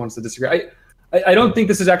one of you guys wants to disagree, I don't think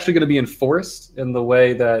this is actually going to be enforced in the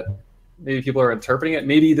way that maybe people are interpreting it.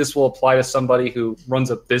 Maybe this will apply to somebody who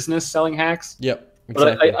runs a business selling hacks. Yep.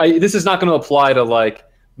 Exactly. But this is not going to apply to like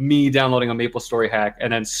me downloading a MapleStory hack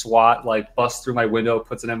and then SWAT like busts through my window,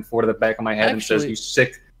 puts an M4 to the back of my head and says, "You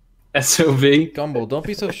sick SOV." Gumball, don't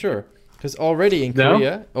be so sure. Because already in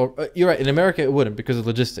Korea, you're right, in America it wouldn't because of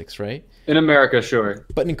logistics, right? In America, sure.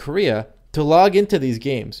 But in Korea, to log into these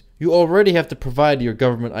games, you already have to provide your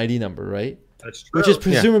government ID number, right? That's true. Which is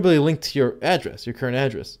presumably linked to your address, your current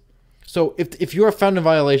address. So if you are found in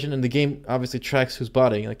violation and the game obviously tracks who's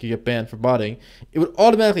botting, like you get banned for botting, it would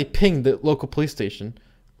automatically ping the local police station,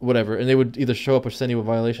 whatever, and they would either show up or send you a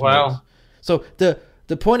violation notice. So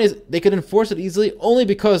the point is they could enforce it easily only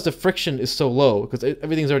because the friction is so low because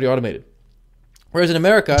everything's already automated. Whereas in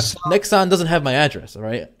America, Nexon doesn't have my address, all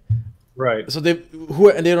right? Right. So they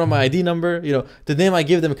don't know my ID number. The name I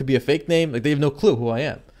give them could be a fake name. Like they have no clue who I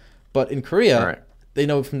am. But in Korea, they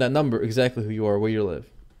know from that number exactly who you are, where you live.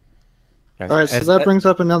 All right, so that brings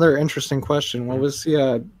up another interesting question. What was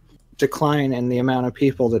the decline in the amount of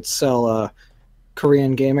people that sell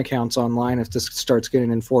Korean game accounts online if this starts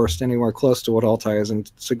getting enforced anywhere close to what Altai is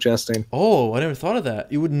suggesting? Oh, I never thought of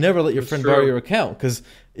that. You would never let your friend borrow your account because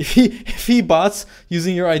if he bots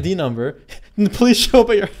using your ID number, and the police show up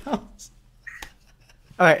at your house.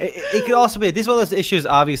 All right, it could also be this is one of those issues,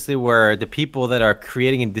 obviously, where the people that are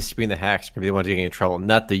creating and distributing the hacks are going to be the ones getting in trouble,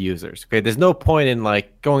 not the users. Okay, there's no point in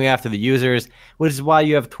like going after the users, which is why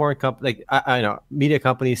you have torrent companies, like I know media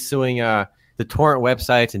companies suing the torrent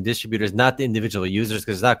websites and distributors, not the individual users,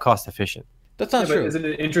 because it's not cost efficient. That's not true. Isn't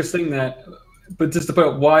it interesting that? But just to point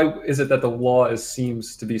out, why is it that the law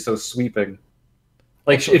seems to be so sweeping?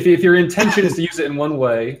 Like, if your intention is to use it in one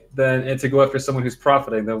way, and to go after someone who's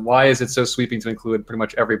profiting, then why is it so sweeping to include pretty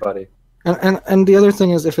much everybody? And the other thing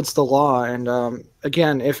is, if it's the law, and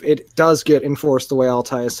again, if it does get enforced the way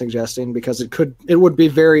Altai is suggesting, because it would be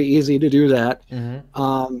very easy to do that.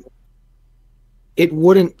 Mm-hmm. It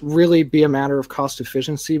wouldn't really be a matter of cost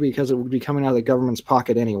efficiency because it would be coming out of the government's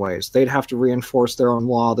pocket anyways. They'd have to reinforce their own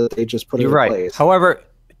law that they just put in place. However,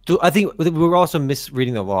 I think we're also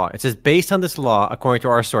misreading the law. It says, based on this law, according to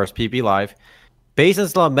our source, PP Live, based on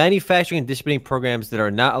this law, manufacturing and distributing programs that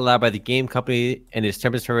are not allowed by the game company and its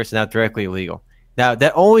terms of service are not directly illegal. Now,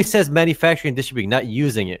 that only says manufacturing and distributing, not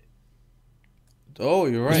using it. Oh,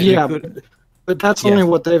 you're right. Yeah, but that's only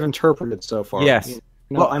what they've interpreted so far. Yes.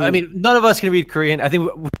 I mean, none of us can read Korean. I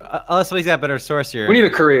think, unless somebody's got a better source here. We need a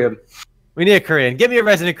Korean. We need a Korean. Get me a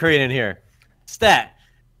resident Korean in here. Stat.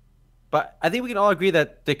 But I think we can all agree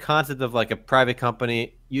that the concept of like a private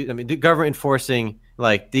company, the government enforcing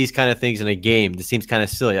like these kind of things in a game, this seems kind of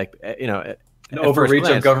silly. Like an overreach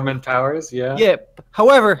of government powers. Yeah. Yeah.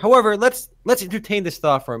 However, let's entertain this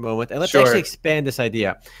thought for a moment and let's actually expand this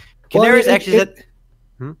idea. Canaris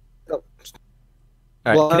All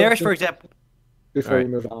right, Canaris, for example. Before we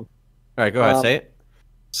move on. All right, go ahead. Say it.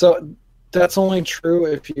 So that's only true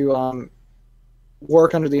if you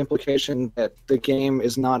work under the implication that the game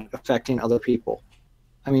is not affecting other people.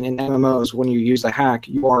 I mean, in MMOs, when you use a hack,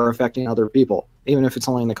 you are affecting other people, even if it's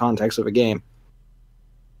only in the context of a game.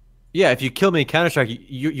 Yeah, if you kill me in Counter-Strike,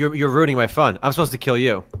 you're ruining my fun. I'm supposed to kill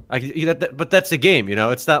you. But that's the game,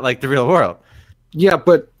 It's not like the real world. Yeah,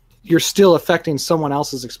 but you're still affecting someone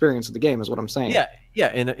else's experience of the game, is what I'm saying.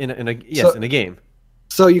 Yeah, in a game.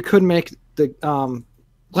 So you could make the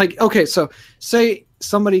so say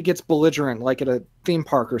somebody gets belligerent, like at a theme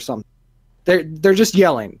park or something. They're just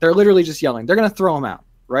yelling. They're literally just yelling. They're gonna throw them out,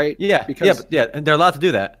 right? Yeah, and they're allowed to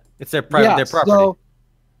do that. It's their their property.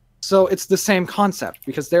 So it's the same concept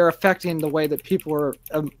because they're affecting the way that people are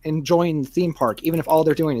enjoying the theme park, even if all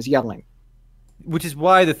they're doing is yelling. which is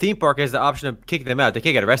why the theme park has the option of kicking them out. They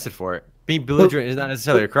can't get arrested for it. Being belligerent is not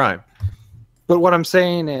necessarily a crime. But what I'm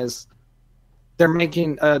saying is, they're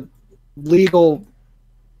making a legal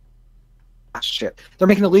They're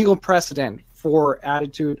making a legal precedent for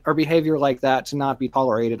attitude or behavior like that to not be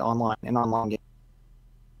tolerated online in online games.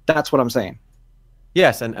 That's what I'm saying.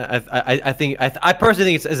 Yes, and I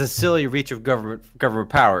personally think it's a silly reach of government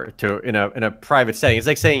power to in a private setting. It's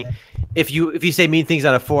like saying if you say mean things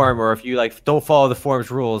on a forum, or if you like don't follow the forum's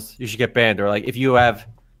rules, you should get banned. Or like if you have,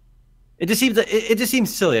 it just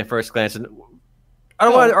seems silly at first glance, and I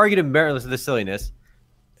don't want to argue the meritless of the silliness,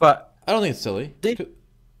 but I don't think it's silly.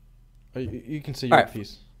 You can say your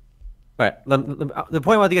piece. All right. The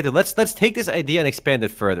point I want to get to, let's take this idea and expand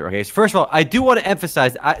it further. Okay. So first of all, I do want to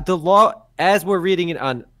emphasize the law as we're reading it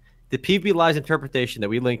on the PvP Live's interpretation that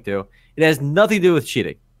we linked to. It has nothing to do with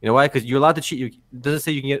cheating. You know why? Because you're allowed to cheat. It doesn't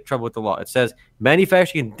say you can get in trouble with the law. It says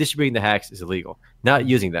manufacturing and distributing the hacks is illegal, not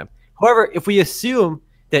using them. However, if we assume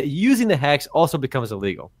that using the hacks also becomes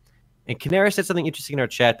illegal, and Canary said something interesting in our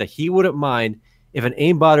chat that he wouldn't mind if an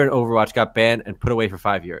aimbotter in Overwatch got banned and put away for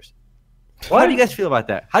 5 years. How do you guys feel about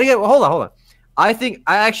that? Hold on. I think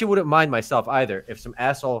I actually wouldn't mind myself either if some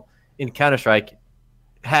asshole in Counter-Strike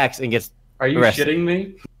hacks and gets Are you arrested. shitting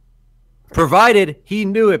me? Provided he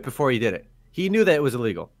knew it before he did it. He knew that it was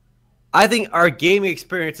illegal. I think our gaming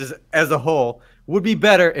experiences as a whole would be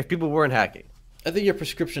better if people weren't hacking. I think your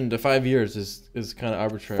prescription to 5 years is kind of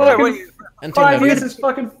arbitrary. And 5 years is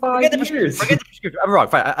fucking 5 years. Forget the prescription. I'm wrong.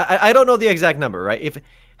 Fine. I don't know the exact number, right?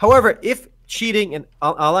 However, if cheating in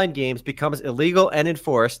online games becomes illegal and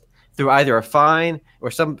enforced through either a fine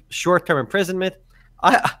or some short-term imprisonment,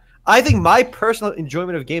 I think my personal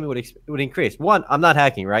enjoyment of gaming would increase. One, I'm not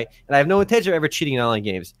hacking, right? And I have no intention of ever cheating in online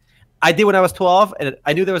games. I did when I was 12, and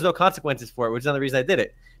I knew there was no consequences for it, which is another reason I did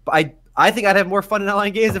it. But I think I'd have more fun in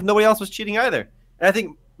online games if nobody else was cheating either. And I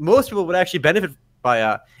think most people would actually benefit by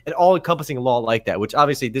an all-encompassing law like that, which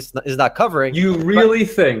obviously this is not covering. You really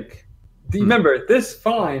think? Remember, this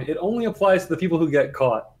fine, it only applies to the people who get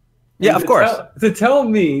caught. Yeah, of course. To tell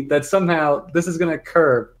me that somehow this is going to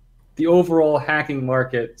curb the overall hacking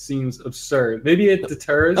market seems absurd. Maybe it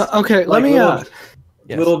deters. Okay, let me.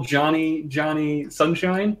 Little Johnny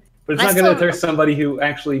Sunshine, but it's not going to deter somebody who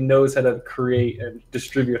actually knows how to create and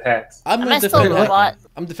distribute hacks. I'm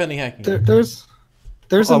defending hacking.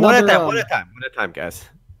 There's another. One at a time, guys.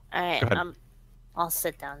 All right, I'll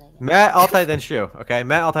sit down again. Matt, Altai, then Shu. Okay,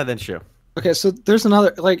 Matt, Altai, then Shu. Okay, so there's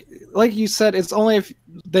another, like you said, it's only if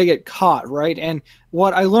they get caught, right? And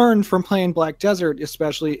what I learned from playing Black Desert,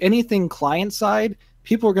 especially, anything client side,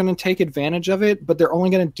 people are going to take advantage of it, but they're only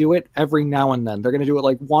going to do it every now and then. They're going to do it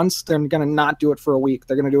like once, they're going to not do it for a week.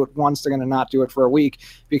 They're going to do it once, they're going to not do it for a week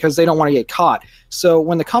because they don't want to get caught. So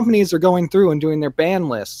when the companies are going through and doing their ban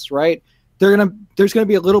lists, right, there's going to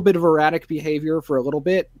be a little bit of erratic behavior for a little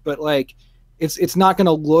bit, but like, it's not going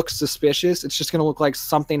to look suspicious. It's just going to look like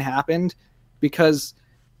something happened because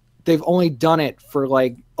they've only done it for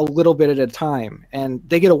like a little bit at a time, and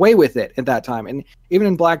they get away with it at that time. And even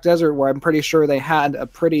in Black Desert, where I'm pretty sure they had a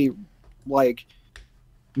pretty like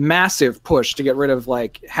massive push to get rid of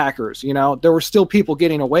like hackers, you know, there were still people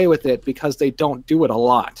getting away with it because they don't do it a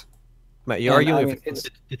lot. Matt, you're arguing it's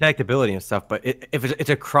detectability and stuff, but if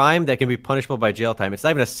it's a crime that can be punishable by jail time, it's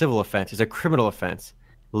not even a civil offense; it's a criminal offense.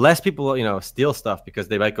 Less people, steal stuff because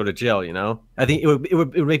they might go to jail. I think it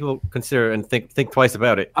would make people consider and think twice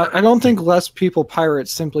about it. I don't think less people pirate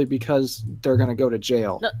simply because they're going to go to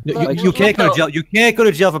jail. No, you can't go to jail. You can't go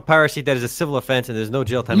to jail for piracy. That is a civil offense, and there's no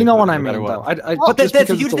jail time. You know what I mean, though. But that's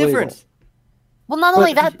a huge difference. Well, not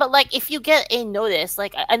only that, but like if you get a notice,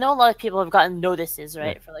 like I know a lot of people have gotten notices,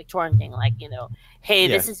 right, for like torrenting, like hey,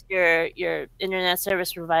 this is your internet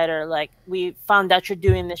service provider. Like we found out you're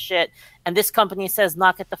doing this shit, and this company says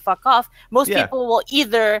knock it the fuck off. Most people will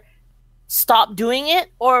either stop doing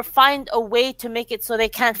it or find a way to make it so they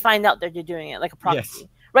can't find out that you're doing it, like a proxy.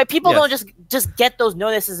 Right? People don't just get those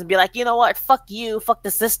notices and be like, you know what, fuck you, fuck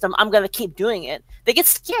the system, I'm gonna keep doing it. They get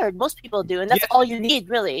scared. Most people do, and that's all you need,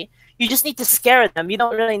 really. You just need to scare them. You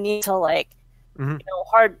don't really need to like,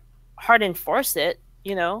 hard enforce it.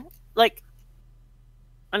 Like,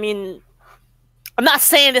 I mean, I'm not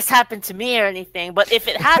saying this happened to me or anything, but if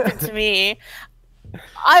it happened to me,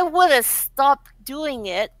 I would have stopped doing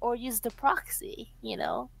it or used the proxy.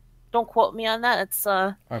 Don't quote me on that. It's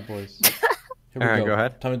All right, boys. Here we go. Go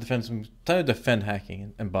ahead. Time to defend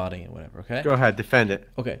hacking and botting and whatever. Okay. Go ahead, defend it.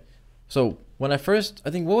 Okay. So when I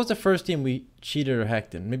think what was the first team we cheated or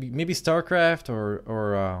hacked in? Maybe StarCraft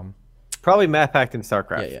or probably Math hacked in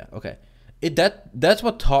StarCraft. Yeah. Okay. That's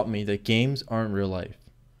what taught me that games aren't real life.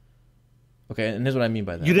 Okay, and here's what I mean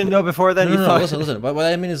by that. You didn't know before then? No, You no, no, thought... listen. But what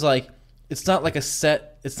I mean is like, it's not like a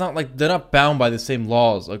set. It's not like they're not bound by the same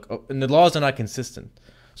laws. Like, and the laws are not consistent.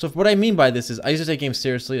 So what I mean by this is, I used to take games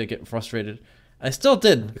seriously. I get frustrated. I still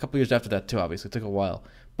did a couple years after that too. Obviously, it took a while,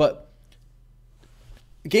 but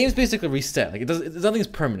games basically reset. Like nothing's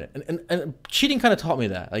permanent. And cheating kind of taught me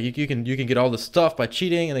that. Like you can get all the stuff by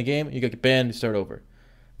cheating in the game. You get banned. You start over.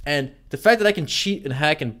 And the fact that I can cheat and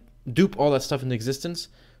hack and dupe all that stuff into existence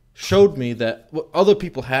showed me that what other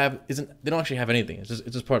people have isn't. They don't actually have anything. It's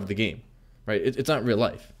just part of the game, right? It's not real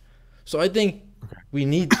life. So I think we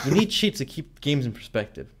need cheats to keep games in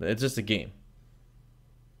perspective. It's just a game.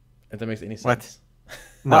 If that makes any sense. What?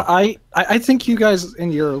 No. I think you guys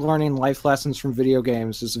in your learning life lessons from video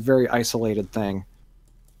games is a very isolated thing.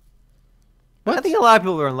 I think a lot of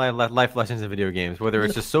people learn life lessons in video games, whether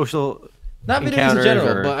it's just social Not video games in encounters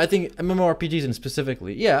general, or... but I think MMORPGs and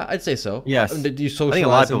specifically. Yeah, I'd say so. Yes. I mean, you I think a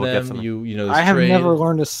lot socialize of in people get them. something. You know. I have trade. never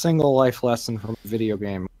learned a single life lesson from a video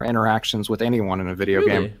game or interactions with anyone in a video Really?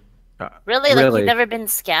 game. Really? Like Really? you've never been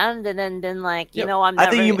scammed and then been like, you Yep. know, I'm I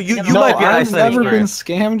never. think you never- No, might be an I've isolated never been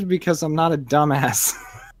experience. scammed because I'm not a dumbass.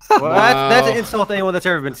 Well, Wow. that's an insult to anyone that's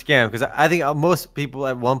ever been scammed, because I think most people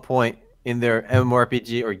at one point in their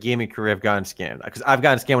MMORPG or gaming career have gotten scammed. Because I've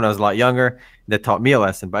gotten scammed when I was a lot younger. That taught me a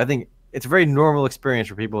lesson. But I think it's a very normal experience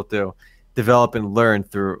for people to develop and learn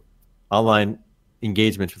through online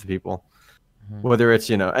engagements with people. Whether it's,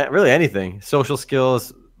 really anything. Social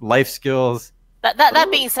skills, life skills. That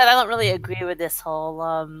being said, I don't really agree with this whole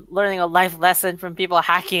learning a life lesson from people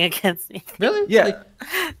hacking against me. Really? Yeah. Like,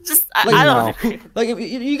 Just Like, I don't no. agree. like if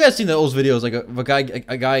you guys seen those videos, like of a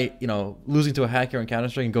guy, losing to a hacker in Counter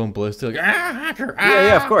Strike and going ballistic, like hacker.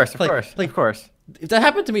 Yeah, of course, Like- of course. If that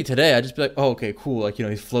happened to me today, I'd just be like, oh, okay, cool. Like,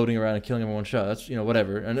 he's floating around and killing him in one shot. That's,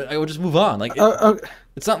 whatever. And I would just move on. Like,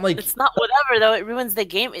 it's not like, It's not whatever though. It ruins the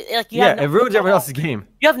game. Like you Yeah, have no it ruins control. everyone else's game.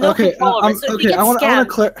 You have no Okay, control over it. So if you get I want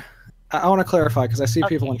scammed, to clarify because I see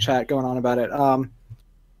people Okay. in chat going on about it.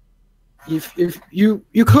 If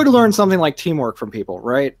you could learn something like teamwork from people,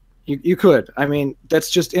 right? You could. I mean, that's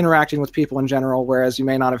just interacting with people in general. Whereas you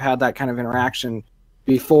may not have had that kind of interaction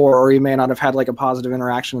before, or you may not have had like a positive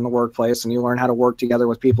interaction in the workplace, and you learn how to work together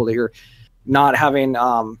with people that you're not having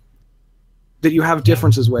that you have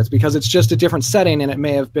differences with, because it's just a different setting, and it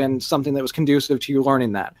may have been something that was conducive to you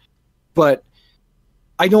learning that. But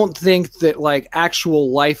I don't think that like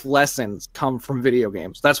actual life lessons come from video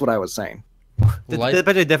games. That's what I was saying. life. Depends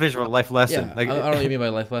on the definition of a life lesson. Yeah, Like, I don't know what you mean by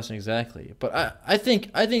life lesson exactly, but I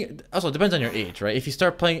think also it depends on your age, right? If you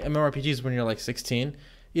start playing MMORPGs when you're like 16,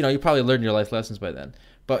 you probably learned your life lessons by then.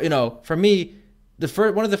 But for me,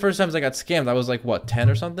 one of the first times I got scammed, I was like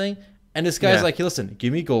 10 or something, and this guy's Yeah. like, hey, listen,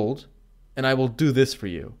 give me gold, and I will do this for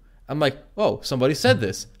you. I'm like, oh, somebody said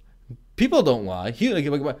this. People don't lie. The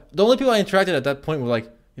only people I interacted at that point were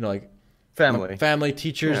like family.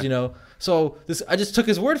 teachers, Yeah. So I just took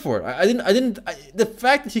his word for it. The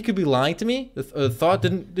fact that he could be lying to me, the thought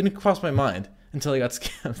didn't cross my mind until I got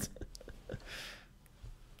scammed.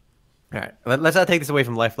 All right, let's not take this away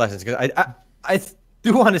from life lessons, because I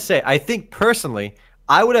do want to say, I think personally,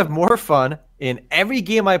 I would have more fun in every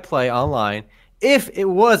game I play online if it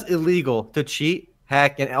was illegal to cheat,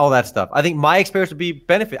 hack, and all that stuff. I think my experience would be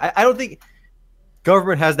benefit. I don't think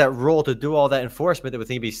government has that role to do all that enforcement. That would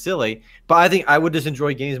think it'd be silly, but I think I would just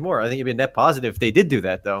enjoy games more. I think it'd be a net positive if they did do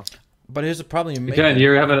that, though. But here's the problem you make. Again,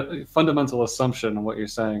 you have a fundamental assumption on what you're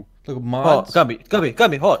saying. Look, Oh, mods.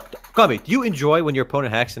 Gumby, hold on. Gumby, do you enjoy when your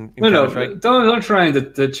opponent hacks in No, Counter-Strike? don't try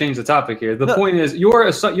to change the topic here. The No. point is,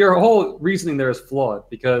 your whole reasoning there is flawed,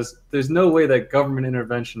 because there's no way that government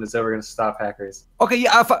intervention is ever going to stop hackers. Okay,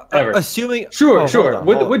 yeah, Ever. assuming... Sure, Oh, sure.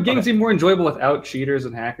 hold on, Would games okay. be more enjoyable without cheaters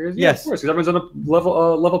and hackers? Yeah, Yes. of course, because everyone's on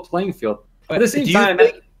a level playing field. At the same Do time,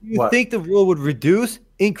 you what? think the rule would reduce,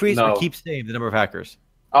 increase, No. or keep same the number of hackers?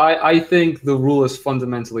 I think the rule is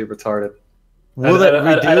fundamentally retarded. Will it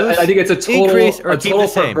reduce, I think it's a total, increase, or keep the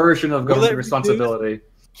same? perversion of Will government it responsibility.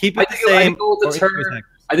 keep I it the think same, it will or deter. increase hackers?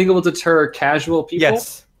 I think it will deter casual people.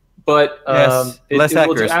 Yes. But Yes. it Less will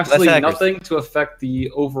do hackers. absolutely Less hackers. nothing to affect the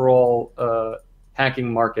overall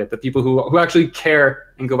hacking market. The people who actually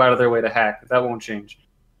care and go out of their way to hack, that won't change.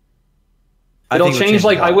 I It'll think it would change. change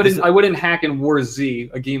Like a lot. I wouldn't hack in War Z,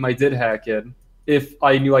 a game I did hack in, if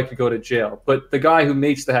I knew I could go to jail. But the guy who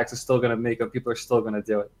makes the hacks is still going to make them. People are still going to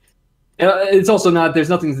do it. It's also not. There's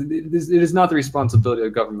nothing. It is not the responsibility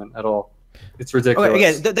of government at all. It's ridiculous. Okay,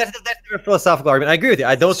 again, that's a philosophical argument. I agree with you.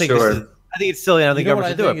 I don't think Sure. this is... I think it's silly. I don't think You know what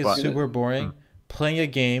government I should think do it. is But super boring? Playing a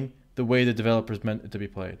game the way the developers meant it to be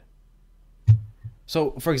played.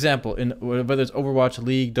 So, for example, in whether it's Overwatch,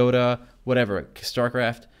 League, Dota, whatever,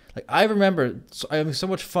 StarCraft, Like I remember having so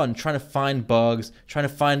much fun trying to find bugs, trying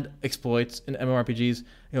to find exploits in MMORPGs.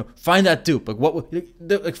 Find that dupe.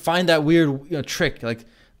 Like find that weird trick. Like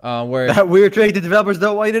where that weird trick the developers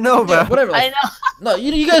don't want you to know about. Whatever. Like, I know. No,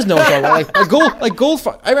 you guys know what I'm talking about. Like gold.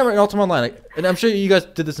 I remember in Ultima Online, and I'm sure you guys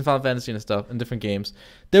did this in Final Fantasy and stuff in different games.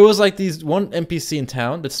 There was like these one NPC in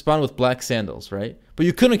town that spawned with black sandals, right? But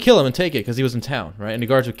you couldn't kill him and take it because he was in town, right? And the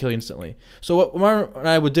guards would kill you instantly. So what Omar and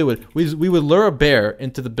I would do we would lure a bear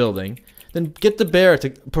into the building, then get the bear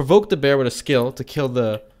to provoke the bear with a skill to kill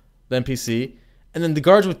the NPC, and then the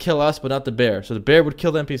guards would kill us, but not the bear. So the bear would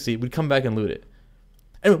kill the NPC. We'd come back and loot it.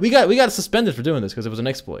 And we got suspended for doing this because it was an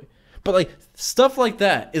exploit. But like stuff like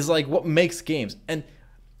that is like what makes games. And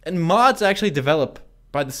mods actually develop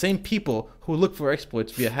by the same people who look for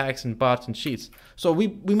exploits via hacks and bots and cheats. So we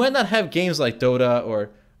might not have games like Dota or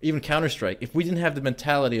even Counter-Strike if we didn't have the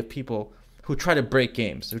mentality of people who try to break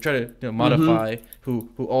games, who try to modify, who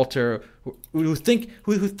alter, who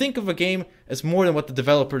think of a game as more than what the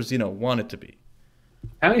developers want it to be.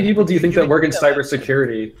 How many people do you think that work in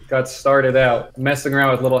cybersecurity got started out messing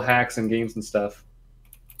around with little hacks and games and stuff?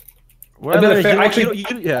 Every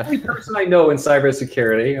person I know in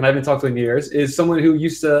cybersecurity, and I've been talking to him years, is someone who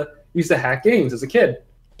used to hack games as a kid.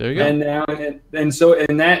 There you go. And now,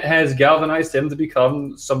 and that has galvanized him to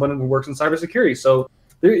become someone who works in cybersecurity. So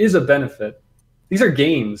there is a benefit. These are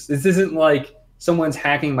games. This isn't like someone's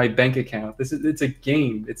hacking my bank account. It's a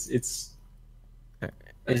game.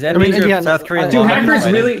 Is that South Korean? Do hackers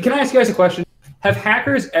really? Can I ask you guys a question? Have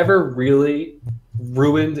hackers ever really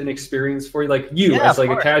ruined an experience for you, like you as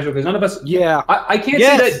like a casual? Because none of us. Yeah. I can't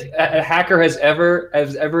say that a hacker has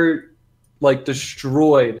ever like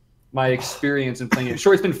destroyed my experience in playing it.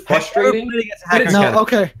 Sure, it's been frustrating.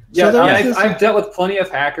 Okay. Yeah, so I've dealt with plenty of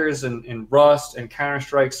hackers in Rust and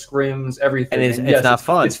Counter-Strike, scrims, everything. And it's not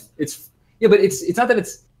fun. It's but it's not that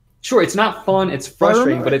it's. Sure, it's not fun. It's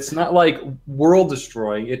frustrating, but it's not like world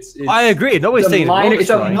destroying. It's I agree. Nobody's saying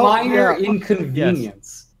it's a minor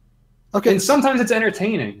inconvenience. Yes. Okay, and sometimes it's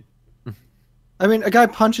entertaining. I mean, a guy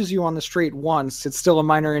punches you on the street once; it's still a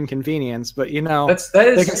minor inconvenience. But that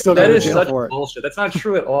is such bullshit. That's not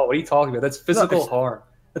true at all. What are you talking about? That's physical harm.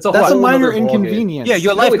 That's a minor inconvenience. Yeah,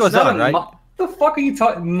 your life goes on, right? The fuck are you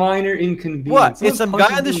talking? Minor inconvenience. What? It's some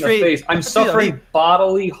guy on the street. I'm suffering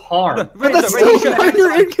bodily harm. That's still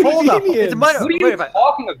minor inconvenience. What are you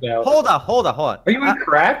talking about? Hold on. Are you on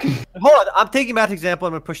crack? Hold on. I'm taking Matt's example.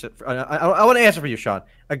 I'm gonna push it. I want to answer for you, Sean.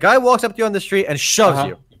 A guy walks up to you on the street and shoves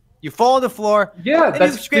you. You fall on the floor. Yeah,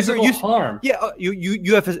 that's physical harm. Yeah,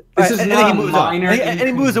 you have. This is not minor. And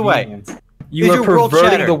he moves away. You are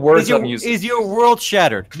perverting the words I'm using. Is your world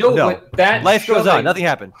shattered? No. But that life goes on. Nothing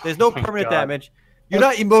happened. There's no permanent damage. You're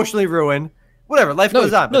not emotionally ruined. Whatever. Life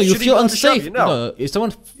goes on. No, you feel unsafe. No, if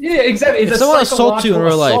someone. Yeah, exactly. If someone assaults you in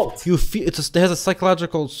real life, you feel it has a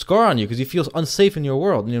psychological scar on you because you feel unsafe in your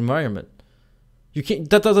world, in your environment. You can't.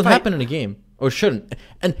 That doesn't happen in a game, or shouldn't.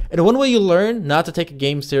 And one way you learn not to take a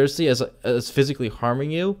game seriously as physically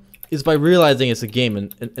harming you is by realizing it's a game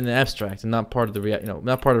in an abstract and not part of the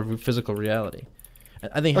not part of physical reality. And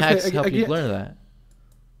I think hacks help you learn that.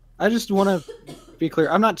 I just want to be clear.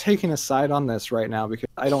 I'm not taking a side on this right now because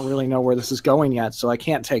I don't really know where this is going yet, so I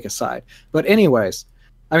can't take a side. But anyways,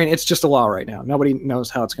 I mean, it's just a law right now. Nobody knows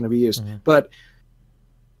how it's going to be used. Mm-hmm. But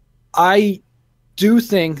I do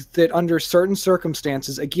think that under certain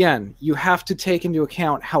circumstances, again, you have to take into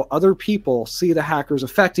account how other people see the hackers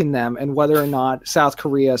affecting them and whether or not South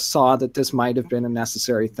Korea saw that this might have been a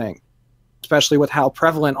necessary thing, especially with how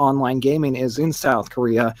prevalent online gaming is in South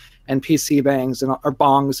Korea and PC bangs or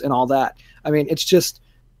bongs and all that. I mean,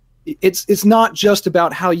 it's not just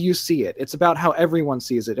about how you see it. It's about how everyone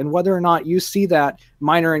sees it. And whether or not you see that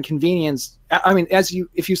minor inconvenience, I mean,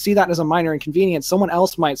 if you see that as a minor inconvenience, someone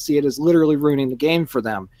else might see it as literally ruining the game for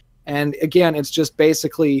them. And again, it's just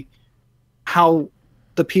basically how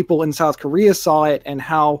the people in South Korea saw it and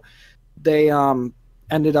how they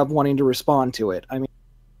ended up wanting to respond to it. I mean,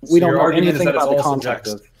 we don't know anything about the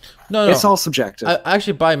context. No, it's all subjective. I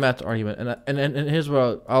actually buy Matt's argument, and here's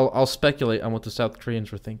where I'll speculate on what the South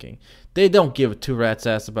Koreans were thinking. They don't give a two rats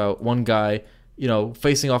ass about one guy,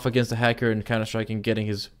 facing off against a hacker in Counter-Strike and getting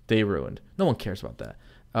his day ruined. No one cares about that.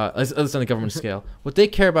 At least on the government scale. What they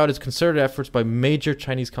care about is concerted efforts by major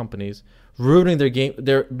Chinese companies ruining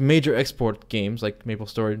their major export games like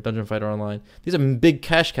MapleStory, Dungeon Fighter Online. These are big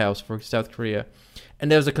cash cows for South Korea. And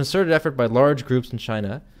there's a concerted effort by large groups in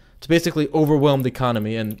China to basically overwhelm the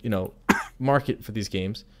economy and market for these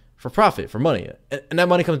games for profit, for money, and that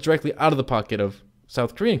money comes directly out of the pocket of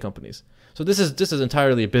South Korean companies. So this is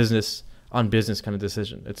entirely a business on business kind of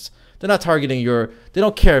decision. They're not targeting they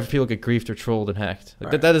don't care if people get griefed or trolled and hacked.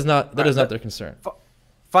 Like, Right. that is not their concern.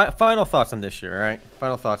 Final thoughts on this year, all right?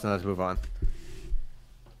 Final thoughts, and let's move on.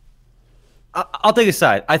 I'll take a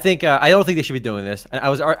side. I think I don't think they should be doing this, and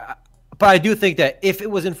but I do think that if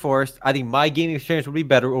it was enforced, I think my gaming experience would be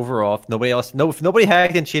better overall. If nobody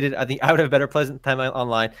hacked and cheated, I think I would have a better pleasant time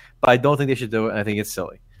online. But I don't think they should do it, and I think it's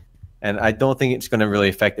silly, and I don't think it's going to really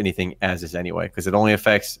affect anything as is anyway, because it only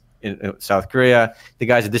affects in South Korea. The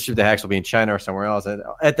guys that distribute the hacks will be in China or somewhere else, and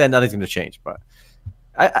at the end, nothing's going to change. But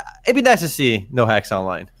it'd be nice to see no hacks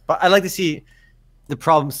online. But I'd like to see the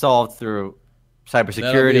problem solved through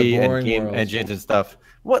cybersecurity and game engines and stuff.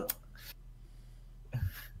 What?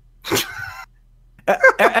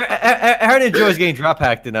 Aaron enjoys getting drop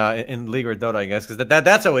hacked in League or Dota, I guess, because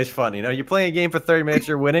that's always fun. You know, you're playing a game for 30 minutes,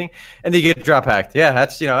 you're winning, and you get drop hacked. Yeah,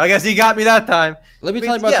 that's I guess he got me that time. Let me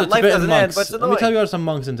tell you about the Tibetan monks. Let me tell you about some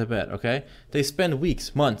monks in Tibet. Okay, they spend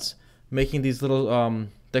weeks, months making these little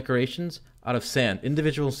decorations out of sand,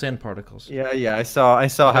 individual sand particles. Yeah. I saw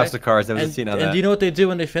House of Cards. There was a scene on that. And do you know what they do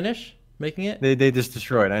when they finish making it? They just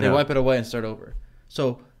destroy it. I know. They wipe it away and start over.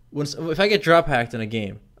 So if I get drop hacked in a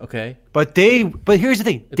game, okay. But here's the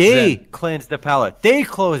thing. They cleanse the palette. They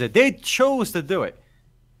close it. They chose to do it.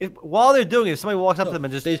 While they're doing it, somebody walks up to them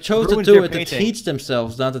and just they chose to do it to teach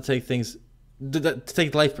themselves not to take things, to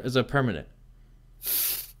take life as a permanent.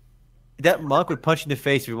 That monk would punch you in the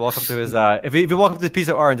face if you walk up to his if you walk up to this piece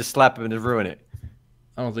of art and just slap him and just ruin it.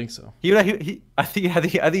 I don't think so. I think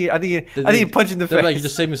he punched in the face. Like, you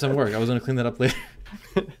just saved me some work. I was gonna clean that up later.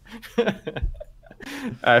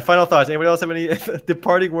 All right, final thoughts. Anybody else have any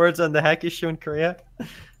departing words on the hack issue in Korea?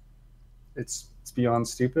 It's beyond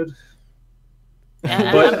stupid.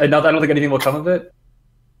 Yeah, But I don't think anything will come of it.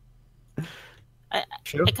 I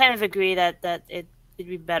kind of agree that it'd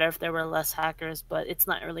be better if there were less hackers, but it's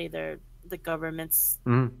not really the government's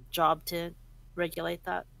job to regulate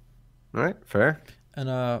that. All right, fair.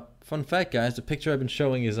 And fun fact, guys, the picture I've been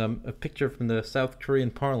showing is a picture from the South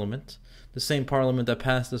Korean parliament, the same parliament that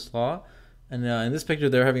passed this law. And in this picture,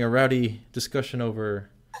 they're having a rowdy discussion over.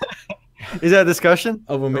 Is that a discussion?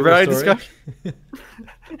 Over a rowdy story?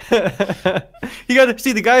 Discussion.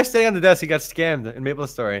 See the guy standing on the desk. He got scammed in Maple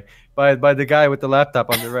Story by the guy with the laptop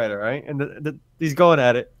on the right. All right, and he's going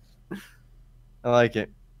at it. I like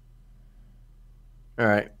it. All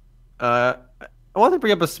right. I want to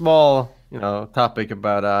bring up a small, topic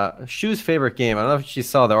about Shu's favorite game. I don't know if she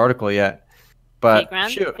saw the article yet. But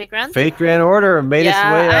Fate Grand Order made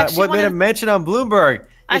its way. Made a mention on Bloomberg?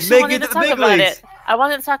 It's making it to the big leagues. I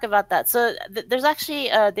wanted to talk about that. So there's actually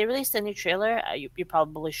they released a new trailer. You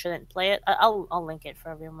probably shouldn't play it. I'll link it for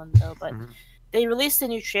everyone though. But they released a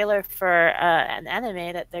new trailer for an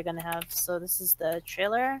anime that they're gonna have. So this is the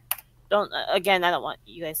trailer. I don't want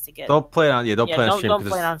you guys to get. Don't play it on. Don't play on stream. Don't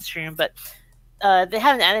play it on stream. But they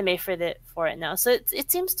have an anime for it now. So it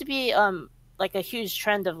seems to be like a huge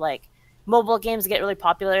trend of like. Mobile games get really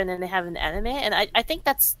popular and then they have an anime, and I think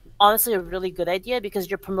that's honestly a really good idea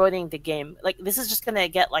because you're promoting the game. Like this is just gonna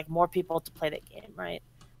get like more people to play the game, right?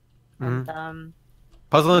 And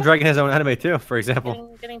Puzzle and Dragon has their own anime too, for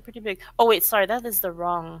example. Getting pretty big. Oh wait, sorry, that is the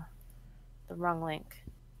wrong link.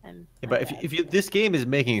 But if this game is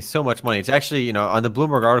making so much money, it's actually on the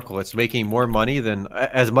Bloomberg article, it's making more money than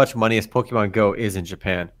as much money as Pokemon Go is in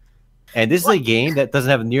Japan. And this is a game that doesn't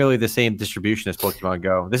have nearly the same distribution as Pokemon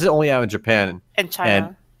Go. This is only out in Japan and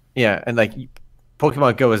China. And like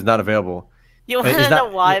Pokemon Go is not available. You want to know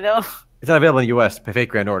why though? It's not available in the U.S. Fate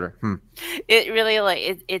Grand Order. It really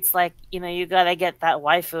it's like you gotta get that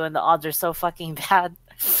waifu, and the odds are so fucking bad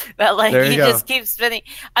that like you just keep spinning.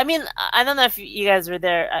 I mean, I don't know if you guys were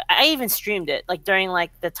there. I even streamed it like during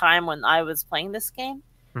like the time when I was playing this game.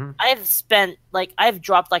 I've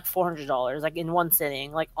dropped like $400 like in one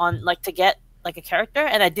sitting like on like to get like a character,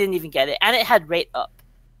 and I didn't even get it, and it had rate up.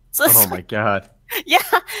 So my god. Yeah,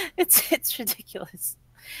 it's ridiculous.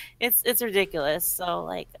 It's ridiculous. So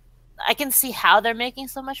like I can see how they're making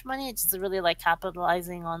so much money. It's just really like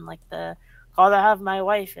capitalizing on like the gotta have my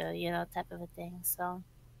wife, type of a thing. So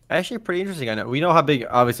actually pretty interesting. I know we know how big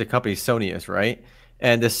obviously the company Sony is, right?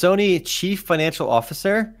 And the Sony chief financial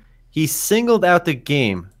officer, he singled out the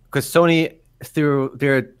game because Sony, through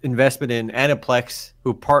their investment in Aniplex,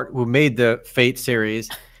 who made the Fate series,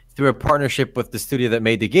 through a partnership with the studio that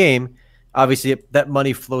made the game, obviously that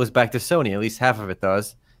money flows back to Sony. At least half of it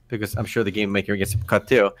does, because I'm sure the game maker gets a cut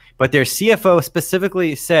too. But their CFO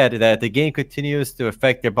specifically said that the game continues to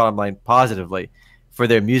affect their bottom line positively for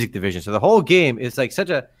their music division. So the whole game is like such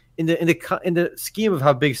a in the scheme of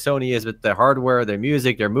how big Sony is with the hardware, their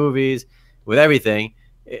music, their movies, with everything.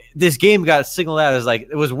 this game got signaled out as like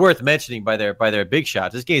it was worth mentioning by their big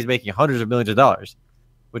shots. This game is making hundreds of millions of dollars,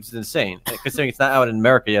 which is insane considering it's not out in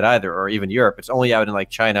America yet either, or even Europe. It's only out in like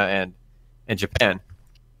China and Japan.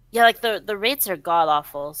 Yeah, like the rates are god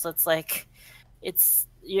awful. So it's like, it's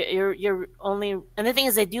you're only, and the thing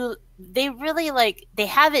is they really like they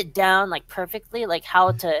have it down like perfectly, like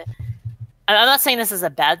how to. I'm not saying this is a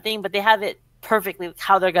bad thing, but they have it perfectly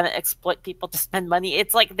how they're gonna exploit people to spend money.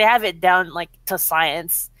 It's like they have it down like to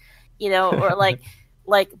science, or like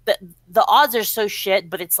the odds are so shit,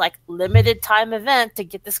 but it's like limited time event to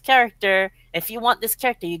get this character. If you want this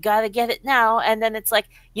character, you gotta get it now. And then it's like,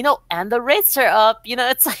 and the rates are up.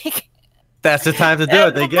 It's like that's the time to do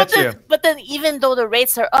it. They get you. But then even though the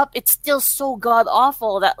rates are up, it's still so god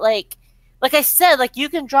awful that like I said, like you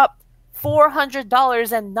can drop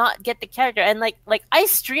 $400 and not get the character. And like I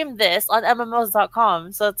streamed this on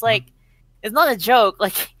mmos.com, so it's like it's not a joke.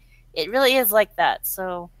 Like it really is like that.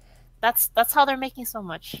 So that's how they're making so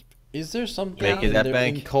much. Is there something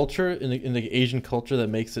in culture, in the Asian culture, that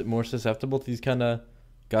makes it more susceptible to these kind of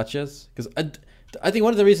gotchas? Because I think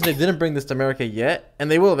one of the reasons they didn't bring this to America yet, and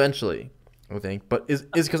they will eventually, I think, but is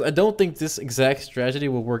because I don't think this exact strategy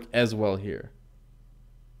will work as well here.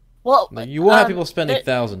 Well, like, you will have people spending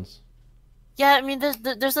thousands. Yeah, I mean,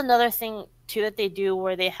 there's another thing too that they do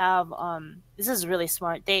where they have this is really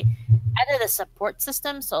smart. They added a support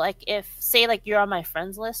system, so like if say like you're on my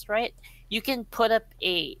friends list, right? You can put up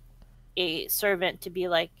a servant to be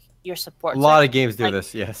like your support. A lot of games do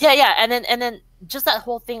this, yes. Yeah, and then just that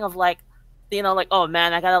whole thing of like, like, oh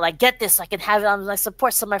man, I gotta like get this so I can have it on my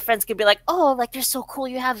support, so my friends can be like, oh, like you're so cool,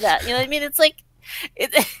 you have that. You know what I mean? It's like,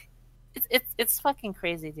 it's fucking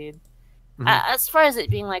crazy, dude. Mm-hmm. As far as it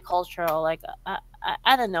being like cultural, like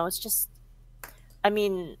I don't know. It's just, I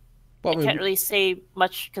mean, I can't really say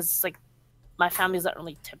much because like my family's not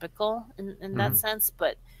really typical in that sense.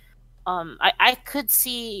 But I could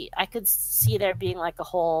see there being like a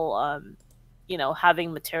whole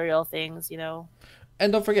having material things,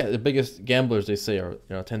 And don't forget, the biggest gamblers they say are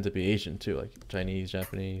tend to be Asian too, like Chinese,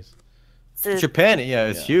 Japanese. Japan,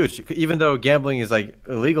 it's huge. Even though gambling is like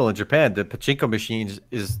illegal in Japan, the pachinko machines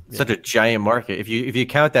is such a giant market. If you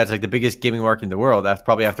count that, it's like the biggest gaming market in the world. That's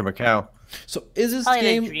probably after Macau. So is this probably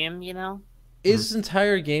game? A dream, Is this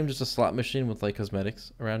entire game just a slot machine with like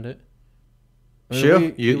cosmetics around it? I mean, sure,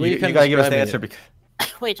 you gotta give us the answer. Because...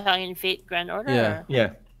 Wait, talking Fate Grand Order? Yeah,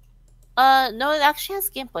 yeah. No, it actually has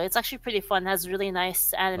gameplay. It's actually pretty fun. It has really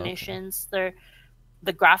nice animations. The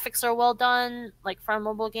graphics are well done, like for a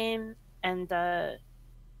mobile game. And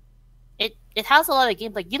it has a lot of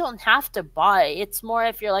games. Like you don't have to buy. It's more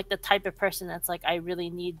if you're like the type of person that's like, I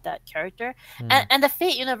really need that character. And the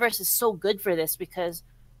Fate universe is so good for this because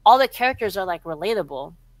all the characters are like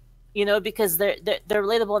relatable, because they're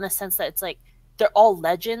relatable in the sense that it's like they're all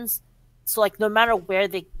legends. So like no matter where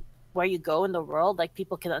you go in the world, like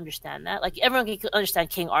people can understand that. Like everyone can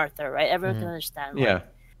understand King Arthur, right? Everyone can understand. Like,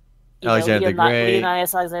 Alexander the Great.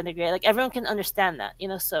 Alexander the Great. Like everyone can understand that,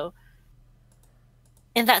 So.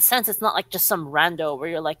 In that sense, it's not like just some rando where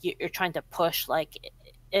you're like you're trying to push like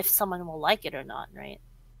if someone will like it or not, right?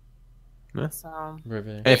 Yeah. So,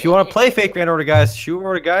 and if you want to play Fate Grand Order, guys, shoot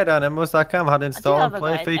over a guide on mmos.com how to install and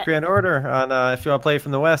play Fate Grand Order on if you want to play it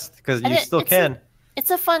from the West because you still can.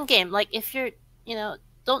 It's a fun game. Like if you're,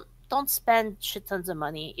 don't spend shit tons of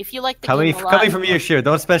money. If you like the game a lot, coming from you, sure.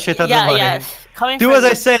 Don't spend shit tons of money. Yeah. Do as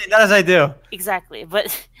I say, not as I do. Exactly,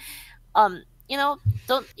 but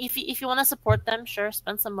don't if you want to support them, sure,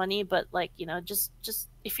 spend some money, but like just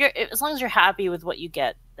if you're as long as you're happy with what you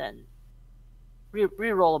get, then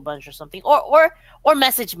re-roll a bunch or something, or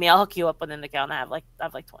message me. I'll hook you up with an account. I have like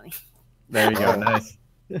 20. There you go, nice.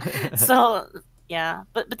 So yeah,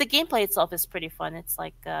 but the gameplay itself is pretty fun. It's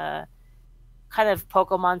like kind of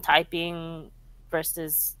Pokemon typing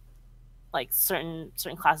versus like certain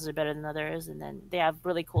classes are better than others, and then they have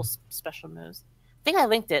really cool special moves. I think I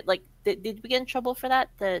linked it. Like, did we get in trouble for that?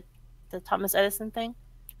 The Thomas Edison thing?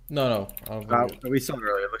 No. We saw it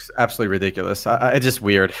earlier. It looks absolutely ridiculous. It's just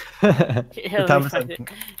weird.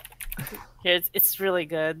 It's really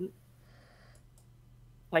good.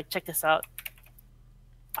 Like, check this out.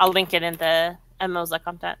 I'll link it in the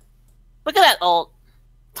mmos.com chat. Look at that ult.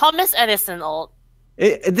 Thomas Edison ult.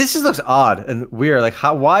 This just looks odd and weird. Like,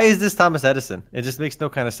 why is this Thomas Edison? It just makes no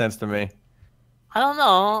kind of sense to me. I don't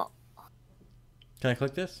know. Can I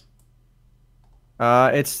click this?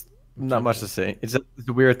 It's not much to say. It's a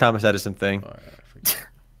weird Thomas Edison thing.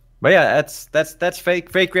 But yeah, that's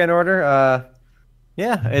fake Grand Order.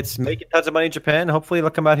 Yeah, it's making tons of money in Japan. Hopefully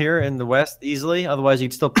it'll come out here in the West easily. Otherwise, you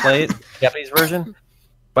can still play it, Japanese version.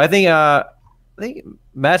 But I think think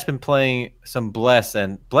Matt's been playing some Bless,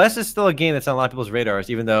 and Bless is still a game that's on a lot of people's radars,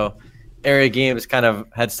 even though Area Games kind of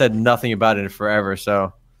had said nothing about it in forever.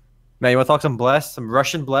 So, Matt, you want to talk some Bless, some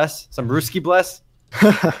Russian Bless, some Ruski Bless?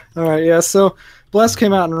 All right, yeah. So Bless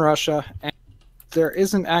came out in Russia, and there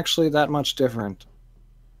isn't actually that much different.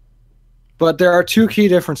 But there are two key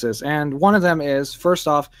differences, and one of them is, first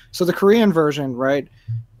off, so the Korean version, right?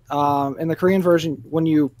 In the Korean version, when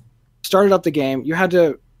you started up the game, you had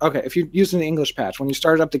to, if you used an English patch, when you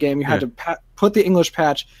started up the game, you had to put the English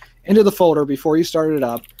patch into the folder before you started it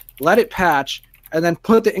up, let it patch, and then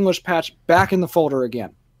put the English patch back in the folder again.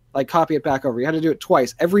 Like, copy it back over. You had to do it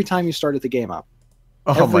twice, every time you started the game up.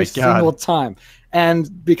 Oh my God. Every single time.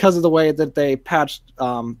 And because of the way that they patched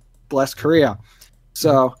Bless Korea.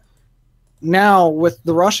 So now with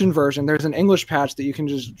the Russian version, there's an English patch that you can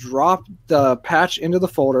just drop the patch into the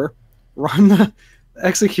folder, run the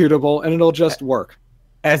executable, and it'll just work.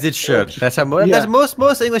 As it should. That's how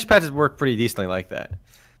most English patches work pretty decently like that.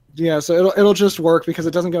 Yeah, so it'll just work because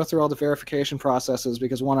it doesn't go through all the verification processes,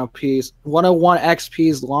 because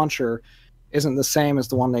 101XP's launcher isn't the same as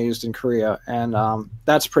the one they used in Korea, and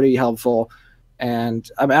that's pretty helpful. And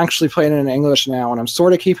I'm actually playing it in English now, and I'm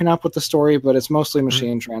sort of keeping up with the story, but it's mostly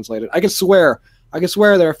machine translated. I can swear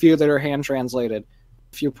there are a few that are hand translated,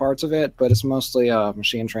 a few parts of it, but it's mostly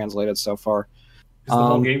machine translated so far. Is the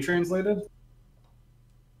whole game translated?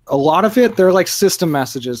 A lot of it, they're like system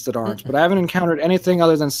messages that aren't, but I haven't encountered anything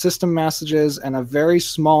other than system messages and a very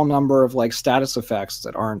small number of like status effects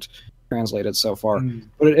that aren't translated so far.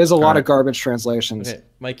 But it is a lot of garbage translations. Okay,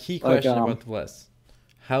 my key question about the Bless.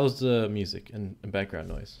 How's the music and background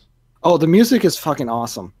noise? Oh, the music is fucking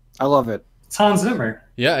awesome. I love it. It's Hans Zimmer.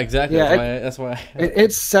 Yeah, exactly. Yeah, that's why.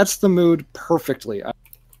 It sets the mood perfectly.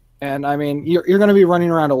 And I mean, you're going to be running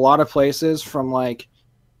around a lot of places, from like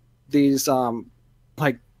these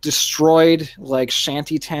like destroyed like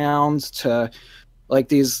shanty towns to like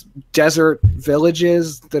these desert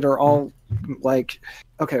villages that are all like,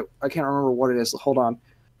 okay, I can't remember what it is. Hold on.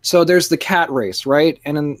 So there's the cat race, right?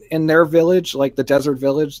 And in their village, like the desert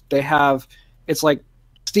village, they have, it's like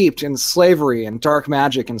steeped in slavery and dark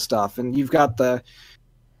magic and stuff. And you've got I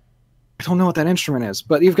don't know what that instrument is,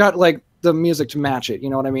 but you've got like the music to match it. You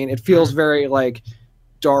know what I mean? It feels very like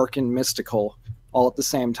dark and mystical all at the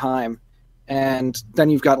same time. And then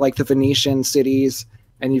you've got like the Venetian cities,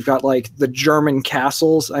 and you've got like the German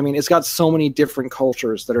castles. I mean, it's got so many different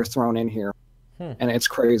cultures that are thrown in here, and it's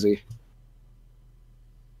crazy.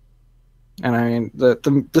 And I mean, the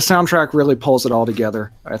soundtrack really pulls it all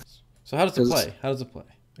together. So how does it play?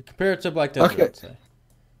 Compare it to Black Desert, okay. I'd say.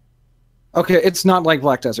 Okay, it's not like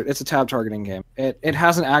Black Desert. It's a tab targeting game. It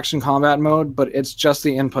has an action combat mode, but it's just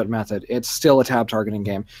the input method. It's still a tab targeting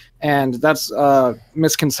game. And that's a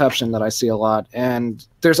misconception that I see a lot. And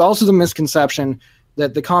there's also the misconception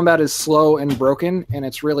that the combat is slow and broken, and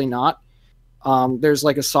it's really not. There's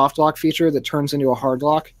like a soft lock feature that turns into a hard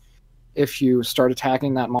lock if you start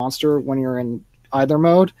attacking that monster when you're in either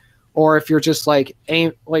mode, or if you're just like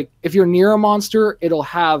if you're near a monster, it'll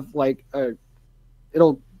have like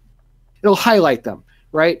it'll highlight them,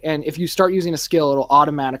 right? And if you start using a skill, it'll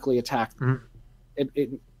automatically attack them. It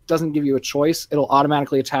doesn't give you a choice. It'll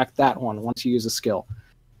automatically attack that one once you use a skill.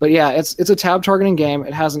 But yeah, it's a tab targeting game.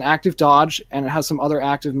 It has an active dodge, and it has some other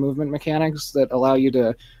active movement mechanics that allow you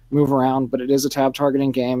to move around, but it is a tab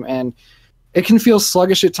targeting game, and it can feel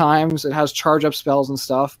sluggish at times. It has charge up spells and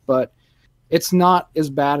stuff, but it's not as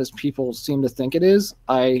bad as people seem to think it is.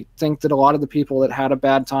 I think that a lot of the people that had a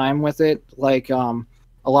bad time with it, like a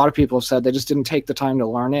lot of people have said, they just didn't take the time to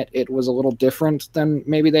learn it. It was a little different than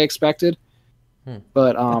maybe they expected.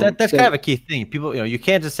 But that's kind of a key thing. People, you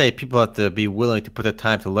can't just say people have to be willing to put the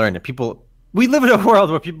time to learn it. We live in a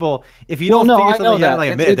world where people, if you don't figure something out in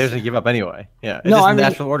like a minute, they're going to give up anyway. Yeah, it's just the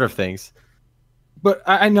natural order of things. But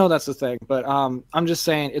I know that's the thing. But I'm just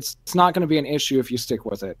saying it's not going to be an issue if you stick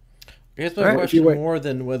with it. I guess my question more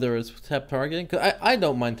than whether it's tap targeting, because I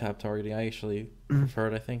don't mind tap targeting. I actually prefer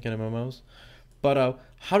it, I think, in MMOs. But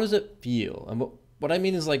how does it feel? And what I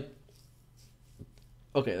mean is like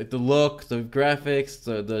the look, the graphics,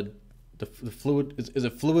 the fluid. Is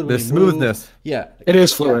it fluid? The smoothness. Move? Yeah, it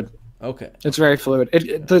is fluid. Okay, it's very fluid.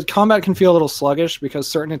 The combat can feel a little sluggish because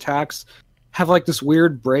certain attacks have like this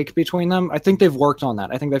weird break between them. I think they've worked on that.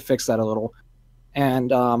 I think they fixed that a little,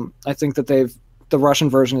 and I think that the Russian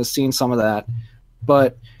version has seen some of that,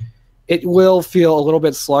 but it will feel a little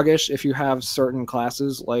bit sluggish if you have certain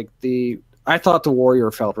classes like I thought the warrior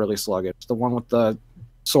felt really sluggish, the one with the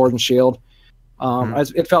sword and shield.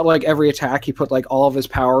 It felt like every attack he put like all of his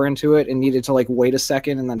power into it and needed to like wait a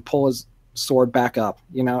second and then pull his sword back up.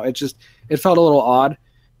 It felt a little odd.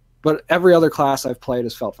 But every other class I've played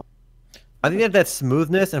has felt fine. I think that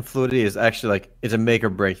smoothness and fluidity is actually like it's a make or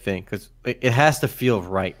break thing because it has to feel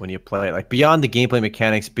right when you play it. Like beyond the gameplay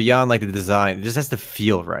mechanics, beyond like the design, it just has to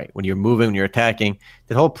feel right when you're moving, when you're attacking.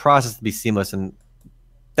 The whole process to be seamless, and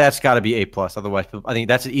that's got to be A+. Otherwise, I think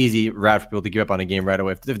that's an easy route for people to give up on a game right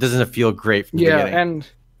away if it doesn't feel great from the beginning. And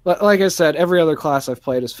like I said, every other class I've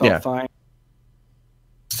played has felt fine.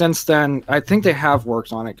 Since then, I think they have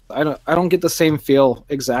worked on it. I don't get the same feel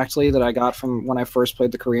exactly that I got from when I first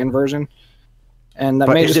played the Korean version. And that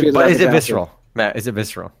may just be is it visceral, Matt? Is it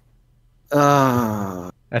visceral?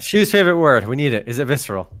 That's Shu's favorite word. We need it. Is it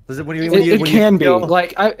visceral? Does it? It can be.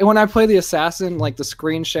 Like when I play the assassin, like the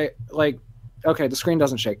screen shake. Like, okay, the screen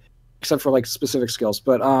doesn't shake, except for like specific skills.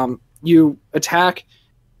 But you attack,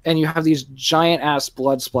 and you have these giant ass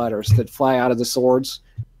blood splatters that fly out of the swords,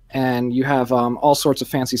 and you have all sorts of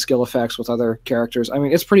fancy skill effects with other characters. I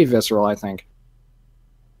mean, it's pretty visceral, I think.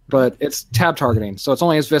 But it's tab targeting, so it's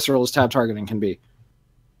only as visceral as tab targeting can be.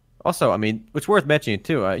 Also, I mean, it's worth mentioning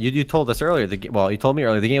too. You told us earlier. You told me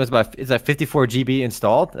earlier the game is at 54 GB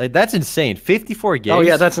installed. Like, that's insane. 54 games. Oh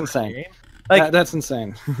yeah, that's insane. Like that's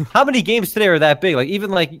insane. How many games today are that big? Like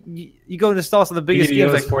even like you go and install some of the biggest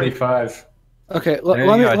games. Like 45. Okay,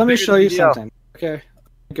 let me show you something. Okay,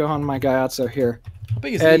 go on my Gaiatsu here. How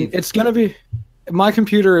big is and it's gonna be. My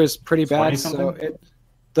computer is pretty bad, so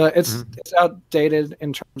it's outdated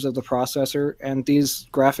in terms of the processor, and these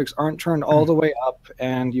graphics aren't turned all the way up,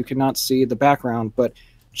 and you cannot see the background. But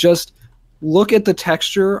just look at the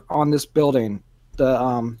texture on this building,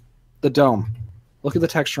 the dome. Look at the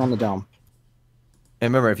texture on the dome.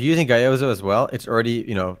 And remember, if you're using Gyozo as well, it's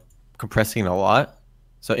already compressing a lot.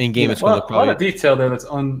 So in game, it's going to look probably a lot of detail there that's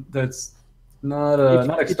not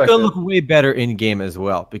expected. It's going to look way better in game as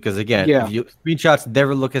well because again, screenshots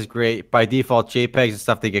never look as great by default. JPEGs and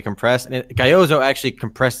stuff they get compressed, and Gyozo actually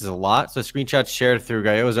compresses a lot. So screenshots shared through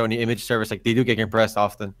Gyozo and the image service, like they do get compressed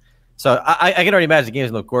often. So I can already imagine the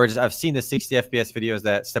games look gorgeous. I've seen the 60 FPS videos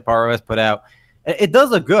that Steparo has put out. It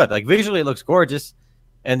does look good. Like visually, it looks gorgeous,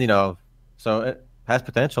 and so it has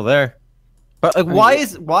potential there. But like,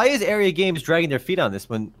 why is Area Games dragging their feet on this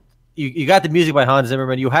when you got the music by Hans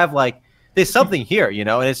Zimmerman? You have like there's something here, and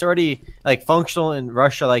it's already like functional in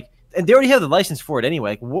Russia, like, and they already have the license for it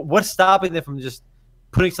anyway. Like, what's stopping them from just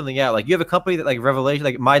putting something out? Like, you have a company that like Revelation,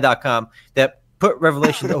 like My.com, that put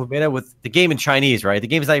Revelation open beta with the game in Chinese, right? The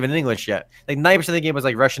game is not even in English yet. Like 90% of the game was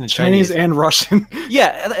like Russian and Chinese and Russian.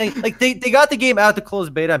 Yeah, like they got the game out to close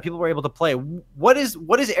beta, and people were able to play. What is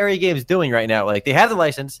Area Games doing right now? Like, they have the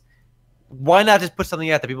license. Why not just put something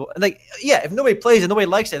out that people like? Yeah, if nobody plays and nobody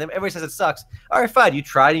likes it, and everybody says it sucks. All right, fine. You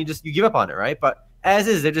tried and you give up on it, right? But as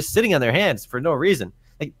is, they're just sitting on their hands for no reason.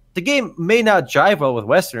 Like the game may not jive well with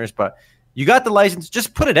Westerners, but you got the license.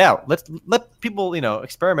 Just put it out. Let people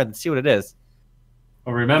experiment and see what it is.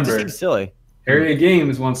 Well, remember, it just seems silly. Area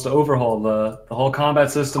Games wants to overhaul the whole combat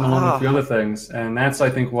system along with a few other things, and that's I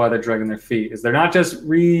think why they're dragging their feet. Is they're not just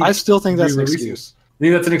I still think that's an excuse.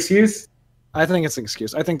 You think that's an excuse? I think it's an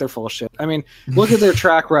excuse. I think they're full of shit. I mean, look at their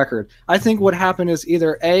track record. I think what happened is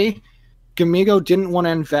either A, Gamigo didn't want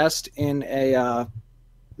to invest in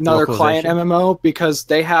another client MMO because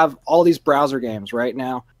they have all these browser games right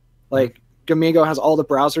now. Like Gamigo has all the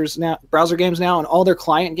browser games now, and all their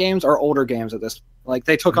client games are older games at this. Like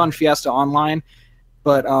they took on Fiesta Online,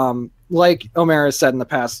 but like Omer has said in the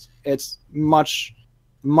past, it's much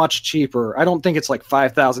cheaper. I don't think it's like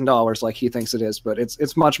 $5,000 like he thinks it is, but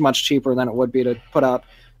it's much cheaper than it would be to put out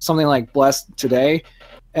something like Blessed today.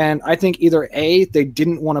 And I think either A, they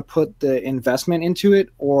didn't want to put the investment into it,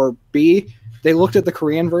 or B, they looked at the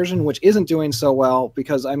Korean version, which isn't doing so well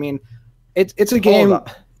because I mean, it's a game.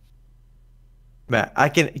 Matt,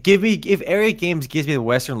 if Area Games gives me the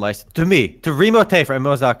Western license to Remote for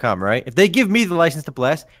MMOs.com, right? If they give me the license to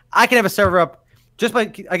Bless, I can have a server up. I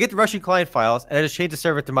get the Russian client files, and I just change the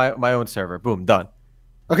server to my own server. Boom, done.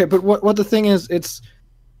 Okay, but what the thing is, it's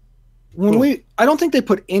I don't think they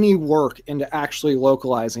put any work into actually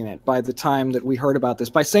localizing it by the time that we heard about this.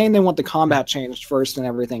 By saying they want the combat changed first and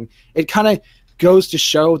everything, it kind of goes to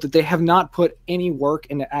show that they have not put any work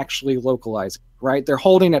into actually localizing, right? They're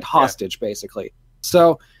holding it hostage, basically.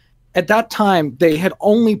 So at that time, they had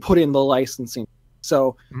only put in the licensing.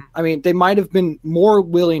 So, I mean, they might have been more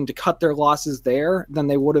willing to cut their losses there than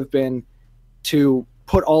they would have been to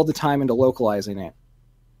put all the time into localizing it.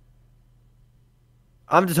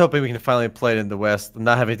 I'm just hoping we can finally play it in the West,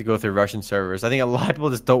 not having to go through Russian servers. I think a lot of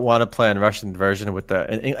people just don't want to play on Russian version with the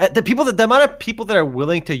amount of people that are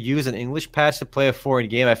willing to use an English patch to play a foreign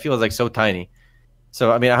game, I feel is like so tiny.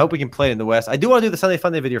 So, I mean, I hope we can play it in the West. I do want to do the Sunday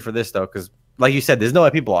Funday video for this, though, because like you said, there's no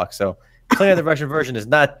IP block, so playing the Russian version is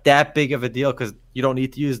not that big of a deal because you don't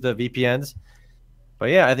need to use the VPNs. But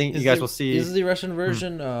yeah, I think you guys will see. Is the Russian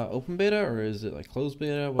version open beta or is it like closed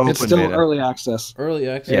beta? Open It's still beta. early access. Early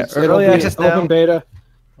access. Yeah, It'll early be access now. open beta.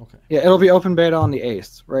 Okay. Yeah, it'll be open beta on the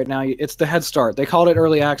 8th. Right now, it's the head start. They called it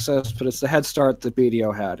early access, but it's the head start that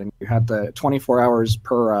BDO had, and you had the 24 hours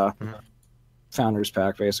per Founders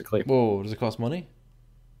Pack, basically. Whoa, does it cost money?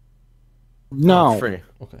 No, Free.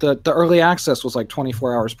 Okay. the early access was like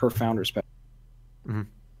 24 hours per Founders Pack.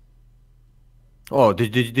 Oh,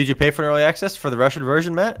 did you pay for early access for the Russian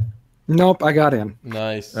version, Matt? Nope, I got in.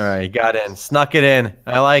 Nice. All right, you got in, snuck it in.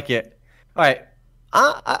 I like it. All right,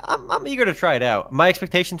 I'm eager to try it out. My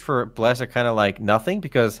expectations for Bless are kind of like nothing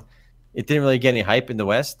because it didn't really get any hype in the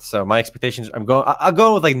West. So my expectations, I'll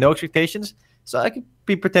go with like no expectations, so I could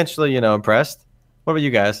be potentially impressed. What about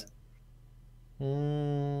you guys?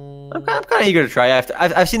 I'm kind of eager to try it.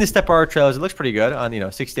 I've seen the Step Art trailers. It looks pretty good on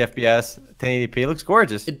 60 FPS, 1080p. It looks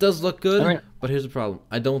gorgeous. It does look good, I mean- but here's the problem.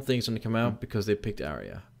 I don't think it's going to come out because they picked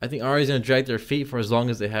Aria. I think Aria's going to drag their feet for as long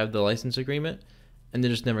as they have the license agreement, and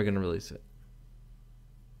they're just never going to release it.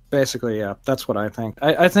 Basically, yeah, that's what I think.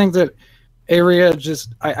 I think that Aria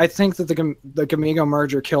I think that the Gamigo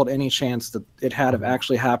merger killed any chance that it had of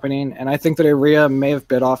actually happening, and I think that Aria may have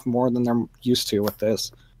bit off more than they're used to with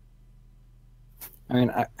this. I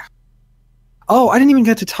mean, I didn't even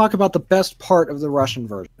get to talk about the best part of the Russian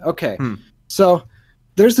version. Okay, so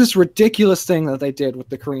there's this ridiculous thing that they did with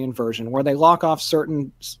the Korean version where they lock off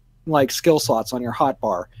certain like skill slots on your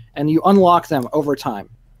hotbar, and you unlock them over time,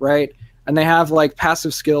 right? And they have like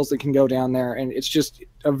passive skills that can go down there, and it's just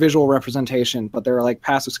a visual representation, but they're like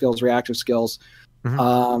passive skills, reactive skills,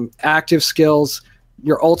 active skills,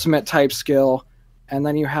 your ultimate type skill, and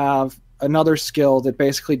then you have another skill that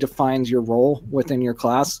basically defines your role within your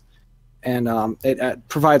class, and it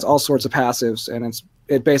provides all sorts of passives, and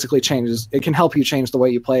it basically changes. It can help you change the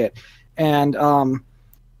way you play it, and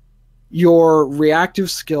your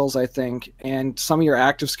reactive skills, I think, and some of your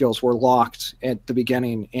active skills were locked at the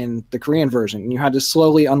beginning in the Korean version, and you had to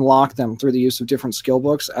slowly unlock them through the use of different skill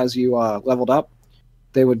books as you leveled up.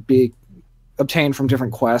 They would be obtained from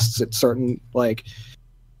different quests at certain like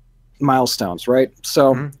milestones, right?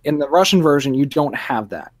 So in the Russian version, you don't have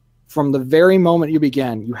that. From the very moment you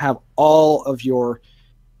begin, you have all of your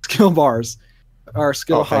skill bars or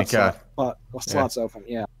skill slots open.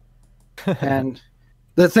 Yeah. And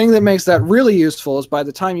the thing that makes that really useful is by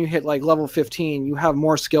the time you hit like level 15, you have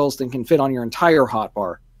more skills than can fit on your entire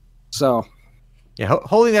hotbar. So yeah,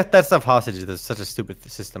 holding that stuff hostage is such a stupid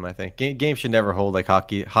system. I think games should never hold like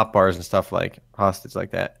hotbars and stuff like hostage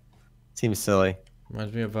like that. Seems silly.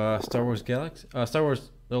 Reminds me of Star Wars Galaxy, Star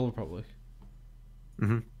Wars: The Old Republic.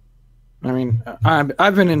 I mean,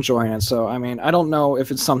 I've been enjoying it. So I mean, I don't know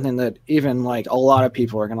if it's something that even like a lot of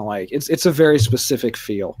people are gonna like. It's a very specific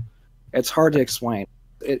feel. It's hard to explain.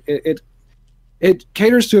 It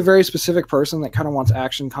caters to a very specific person that kind of wants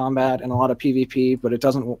action combat and a lot of PvP, but it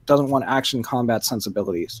doesn't want action combat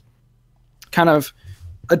sensibilities. Kind of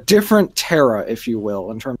a different Terra, if you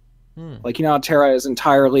will, in terms like how Terra is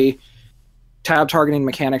entirely tab targeting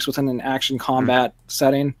mechanics within an action combat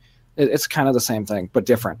setting. It's kind of the same thing, but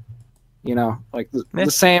different. Like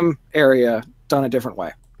the same area done a different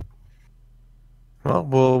way. Well,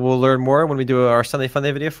 we'll learn more when we do our Sunday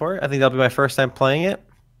Funday video for it. I think that'll be my first time playing it.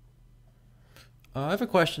 I have a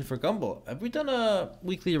question for Gumball. Have we done a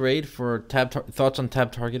weekly raid for thoughts on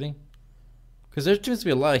tab targeting? Because there seems to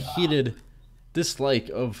be a lot of heated dislike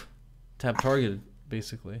of tab targeted,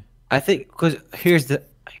 basically. I think because here's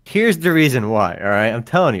the reason why. All right, I'm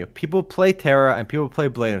telling you, people play Terra and people play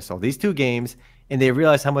Blade and Soul. These two games, and they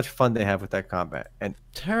realize how much fun they have with that combat, and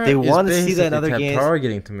Terra they want to see that in other tab games.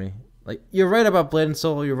 Targeting to me, like you're right about Blade and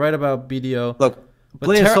Soul. You're right about BDO. Look, but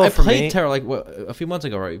Blade and Terra, Soul I for played me. Terra like a few months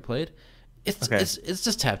ago, right? You played. It's Okay. it's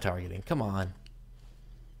just tab targeting. Come on.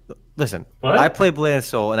 Listen, What? I play Blade and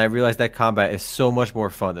Soul, and I realized that combat is so much more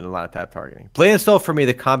fun than a lot of tab targeting. Blade and Soul for me,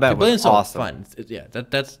 the combat Blade and was Soul, awesome. fine. Yeah,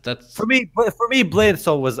 that's For me, Blade and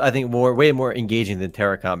Soul was I think way more engaging than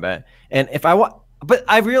Terra combat. And if but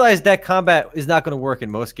I realized that combat is not going to work in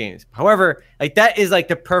most games. However, like that is like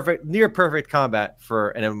the near perfect combat for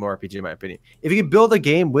an MMORPG in my opinion. If you can build a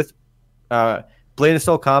game with Blade and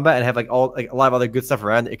Soul combat and have like a lot of other good stuff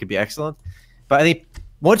around it, it could be excellent. But I think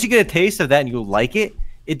once you get a taste of that and you like it,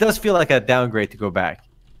 it does feel like a downgrade to go back.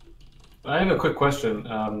 I have a quick question.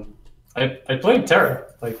 I played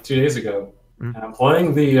Terra like 2 days ago, and I'm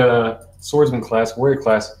playing the swordsman class, warrior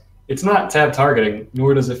class. It's not tab targeting,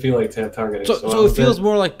 nor does it feel like tab targeting. so it feels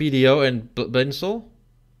more like BDO and Blade and Soul.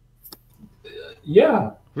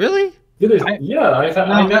 Yeah. Really? I never got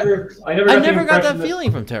I the never got that impression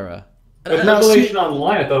feeling from Terra. With Now, Revelation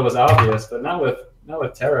Online, I thought it was obvious, but not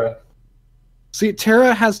with Terra. See,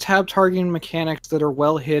 Terra has tab targeting mechanics that are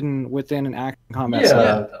well hidden within an action combat. Yeah,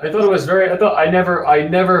 setting. I thought it was very. I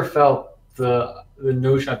never felt the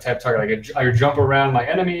notion of tab target. I jump around my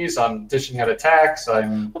enemies. I'm dishing out attacks.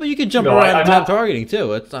 Well, but you can jump You know, around I'm tab not- targeting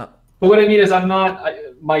too. It's not. But what I mean is, I'm not.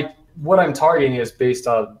 What I'm targeting is based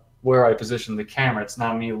on where I position the camera. It's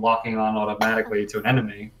not me locking on automatically to an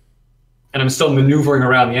enemy, and I'm still maneuvering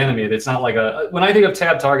around the enemy. It's not like a. When I think of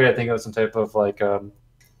tab target, I think of some type of like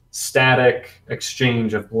static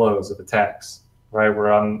exchange of blows of attacks, right?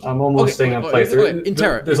 Where I'm almost Okay, staying in wait, place. wait, in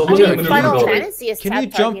Terra, There's a I little mean, bit of Final maneuverability. Fantasy is Can tab you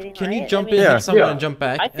jump? targeting, Can you right? jump I mean, in, Yeah. hit someone, Yeah. and jump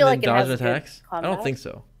back, I and feel then like it dodge has good attacks? I don't combat. think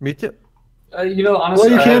so. Me too. Honestly, Well,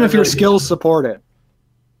 you I can haven't if your really- skills support it.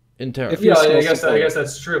 In Terra. If Yeah, your I skills guess support it.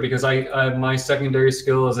 that's true because my secondary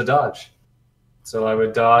skill is a dodge, so I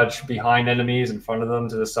would dodge behind enemies, in front of them,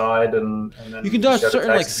 to the side, and then You can dodge shout certain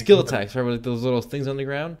like attacks as you skill can. attacks, right? With like those little things on the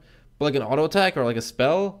ground. But like an auto attack or like a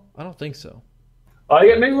spell, I don't think so.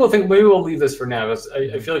 Maybe we'll leave this for now. 'Cause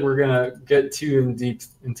I feel like we're gonna get too in deep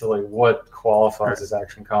into like what qualifies as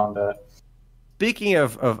action combat. Speaking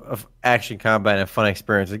of action combat and fun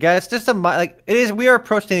experiences, guys, just like it is. We are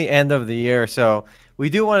approaching the end of the year, so we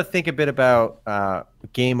do want to think a bit about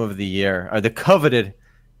Game of the Year, the coveted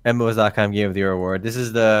MMOs.com Game of the Year award. This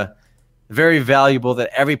is the very valuable that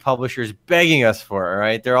every publisher is begging us for. All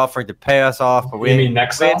right, they're offering to pay us off, but we You mean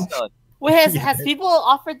ain't Nexon? selling. Wait, has people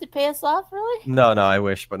offered to pay us off? Really? No, I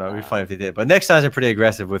wish, but no, it'd be fun if they did. But Nexons are pretty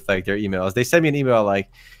aggressive with like their emails. They send me an email like,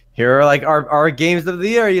 "Here are like our games of the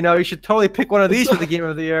year. You know, you should totally pick one of these for the game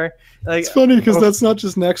of the year." Like, It's funny because that's not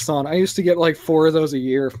just Nexon. I used to get like 4 of those a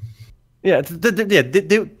year. yeah,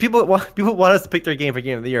 people want us to pick their game for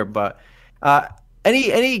game of the year. But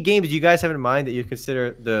any games you guys have in mind that you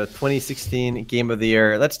consider the 2016 game of the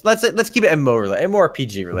year? Let's keep it MMO related,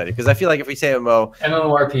 MMORPG related, because I feel like if we say MMO,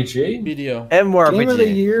 MMORPG. BDO. MMORPG. Game of the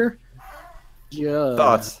year. Yeah.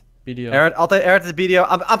 Thoughts? BDO. Aaron, I'll tell Aaron to the BDO.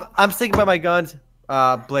 I'm sticking by my guns.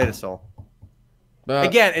 Blade of Soul.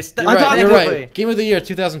 Again, it's You're right. You're technically- right. Game of the year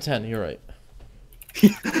 2010. You're right.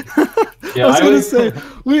 Yeah, I was I gonna would- say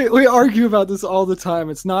we argue about this all the time.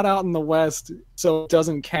 It's not out in the West, so it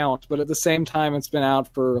doesn't count. But at the same time, it's been out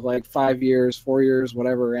for like 5 years, 4 years,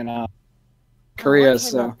 whatever, in Korea. What came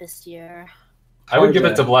So out this year. I would give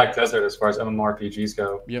it to Black Desert as far as MMORPGs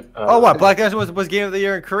go. Yep. Oh, what? Black Desert was game of the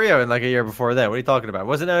year in Korea in like a year before that. What are you talking about?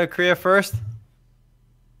 Wasn't it in Korea first?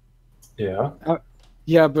 Yeah.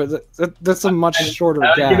 yeah, but that's a much shorter I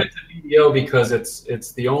would give gap. it to BDO because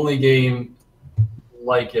it's the only game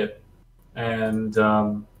like it, and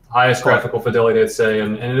highest graphical fidelity, I'd say,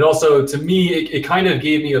 and it also, to me, it kind of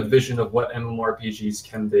gave me a vision of what MMORPGs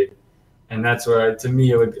can be, and that's where, to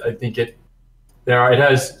me, I think it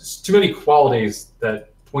has too many qualities that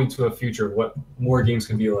point to a future of what more games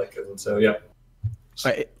can be like, and so yeah.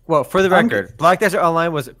 Right. Well, for the record, Black Desert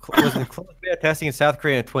Online was in closed beta testing in South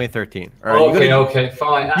Korea in 2013. All right, Okay,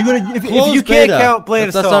 fine. if Closed you can't beta. count Blade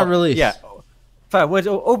of That's Soul, not released. Yeah, fine. When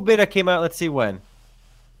open beta came out, let's see when.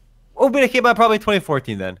 Open beta came out probably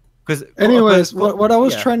 2014 then. Anyways, what I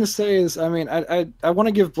was yeah. trying to say is, I mean, I want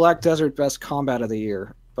to give Black Desert best combat of the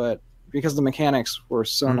year, but because the mechanics were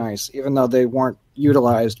so nice, even though they weren't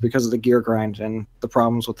utilized because of the gear grind and the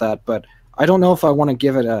problems with that. But I don't know if I want to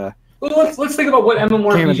give it a. Well, let's think about what Game of the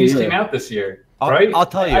MMORPGs year. came out this year, right? I'll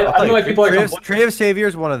tell you. I know why people are Tree of Savior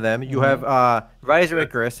is one of them. You have Rise of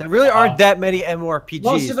Icarus. There really aren't that many MMORPGs.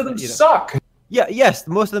 Most of them you know. suck. Yeah, yes,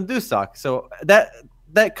 most of them do suck. So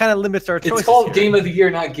that kind of limits our choices. It's called here. Game of the Year,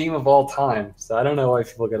 not Game of All Time. So I don't know why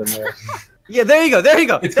people get in there. Yeah, there you go.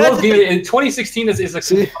 It's That's called the Game. thing. In 2016 is a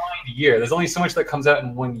See? combined year. There's only so much that comes out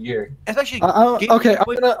in one year. Especially Okay, I'm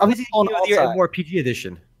gonna this is pull an Game of the Year Altai. MMORPG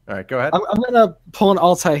edition. All right, go ahead. I'm gonna pull an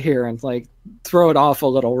Altai here and like throw it off a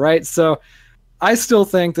little, right? So I still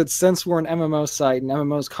think that since we're an MMO site and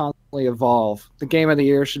MMOs constantly evolve, the game of the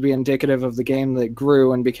year should be indicative of the game that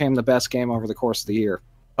grew and became the best game over the course of the year.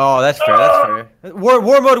 Oh, that's fair. That's fair. War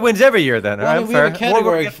mode wins every year then. Well, all I right, mean, we have a fair.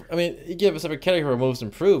 category. I mean, you give us a category for most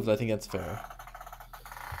improved. I think that's fair.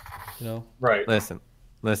 You know. Right. Listen.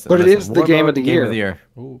 But it is the game of the year.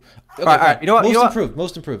 Ooh. All Okay, right. You know what? Most You know what? improved.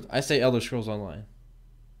 Most improved. I say Elder Scrolls Online.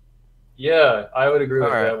 Yeah, I would agree with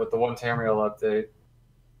All right. that with the one Tamriel update.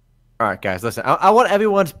 All right, guys, listen. I want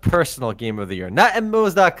everyone's personal game of the year, not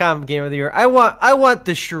MMOs.com game of the year. I want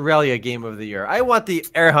the Shrelia game of the year. I want the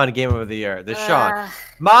Erhan game of the year. The Sean.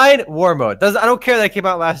 Mine, War Mode. I don't care that it came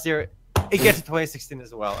out last year. It gets it 2016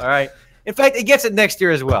 as well. All right. In fact, it gets it next year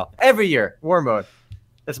as well. Every year, War Mode.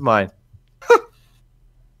 That's mine. All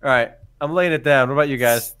right. I'm laying it down. What about you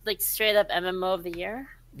guys? Like straight up MMO of the year.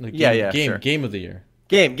 Like Yeah, yeah, Game sure. Game of the year.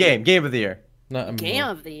 Game of the year. Not MMO. Game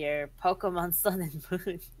of the year, Pokemon Sun and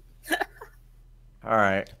Moon. All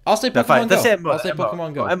right. I'll say That's fine. Pokemon Go. Let's say MMO. I'll say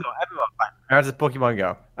Pokemon Go. MMO, fine. I'll say Pokemon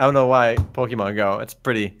Go. I don't know why Pokemon Go. It's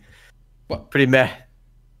pretty meh.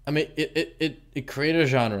 I mean, it created a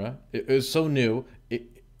genre. It was so new.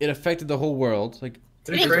 It affected the whole world. Like,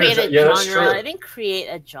 It didn't create a that's genre. true. It didn't create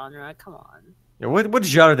a genre. Come on. Yeah, what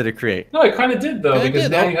genre did it create? No, it kind of did though, Yeah, it because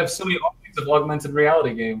did. now you have so many options of augmented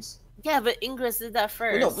reality games. Yeah, but Ingress did that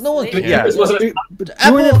first. no one They- cares. Yeah. This wasn't Dude, but doing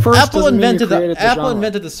Apple, it first Apple doesn't mean you invented created the Apple genre.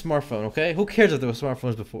 invented the smartphone. Okay, who cares if there were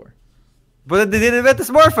smartphones before? But they didn't invent the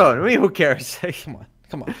smartphone. I mean, who cares?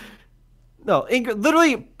 Come on. No,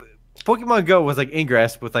 literally, Pokemon Go was like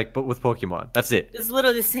Ingress but with Pokemon. That's it. It's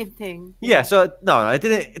literally the same thing. Yeah. So no, it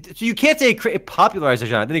didn't. So you can't say it popularized a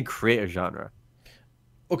genre. It didn't create a genre.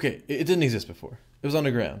 Okay, it didn't exist before. It was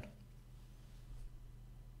underground.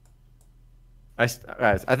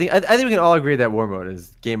 Guys, I think we can all agree that War Mode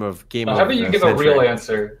is game of. How about you give a century. real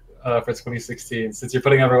answer for 2016, since you're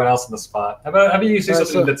putting everyone else on the spot? How about you say Alright,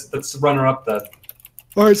 something so- that's runner up then?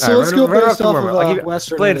 All right, so All right, let's go run based up off to of War Mode. I'll give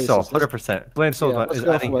Western Blade and Soul, releases. 100%. Blade and Soul Yeah, let's is,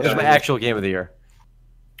 go I off think, Western is my releases. actual game of the year.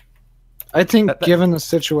 I think, That- given the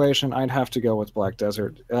situation, I'd have to go with Black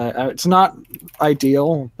Desert. It's not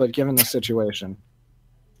ideal, but given the situation,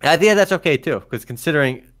 I think that's okay too, because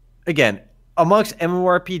considering, again, amongst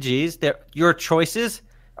MMORPGs, your choices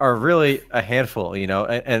are really a handful, you know,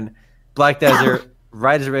 and Black Desert,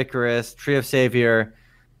 Riders of Icarus, Tree of Savior,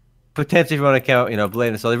 potentially if you want to count, you know, Blade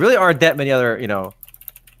and Soul. There really aren't that many other, you know,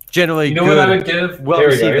 generally You know what I would good, give? well There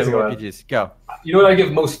we go, received here's a good one. MMORPGs. Go. You know what I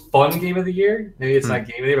give most fun game of the year? Maybe it's not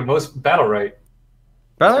game of the year, but most Battle Right.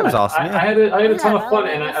 Battle was awesome. I Yeah. had a Yeah, ton of fun, Battle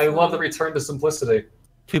and Royale I was love fun. the return to simplicity.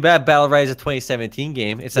 Too bad Battle Rise is a 2017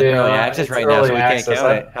 game. It's an Yeah, early access it's right now, so early we access.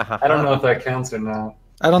 can't count it. I don't know if that counts or not.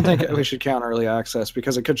 I don't think we should count early access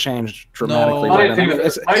because it could change dramatically. No. by My then. I mean, opinion-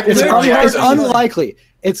 it's, my it's, opinion- un- early it's access is- unlikely.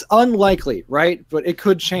 It's unlikely, right? But it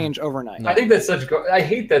could change overnight. No. I think that's I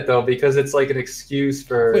hate that though, because it's like an excuse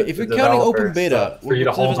for Wait, if the you're counting open developers beta, for you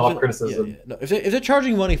to what's hold the off difference- criticism. yeah. No, if they're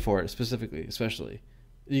charging money for it specifically, especially,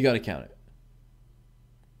 you got to count it.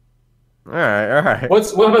 All right.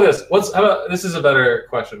 What about this? How about this is a better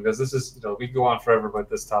question, because this is, we can go on forever about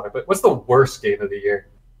this topic. But what's the worst game of the year?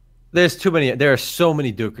 There's too many. There are so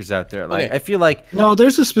many Dukers out there. Like Okay. I feel like No,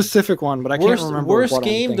 there's a specific one, but I can't remember. Worst what I'm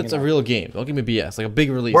game thinking that's a of. real game. Don't give me BS. Like a big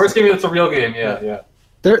release. Worst game that's a real game. Yeah.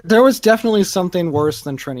 There was definitely something worse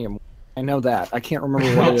than Trinium. I know that. I can't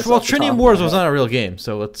remember what it is. Well, off the top Trinium of Wars my was head. not a real game,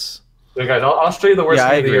 so let's. So guys, I'll show you the worst Yeah, I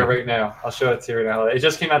game of the year agree. right now. I'll show it to you right now. It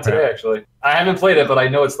just came out today, actually. I haven't played it, but I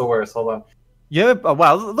know it's the worst. Hold on. yeah.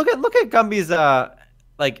 Wow. Look at Gumby's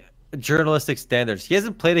like journalistic standards. He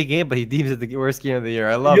hasn't played a game, but he deems it the worst game of the year.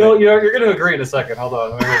 I love it. You're going to agree in a second. Hold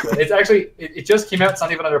on. It's actually it just came out. It's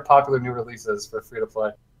not even under popular new releases for free to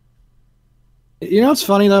play. You know what's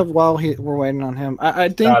funny though? While we're waiting on him, I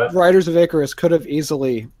think Got it. Riders of Icarus could have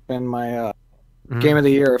easily been my game of the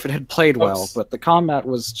year if it had played well, Oops. but the combat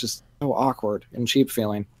was just so awkward and cheap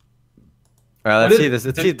feeling. All right. Let's see this.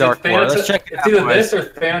 Let's see Dark War. Let's check it It's out. either boys. this or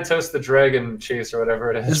Thanatos the Dragon Chase or whatever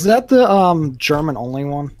it Is is. that the German only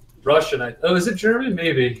one? Russian. Is it German?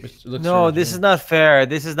 Maybe. No, this is not fair.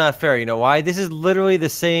 This is not fair. You know why? This is literally the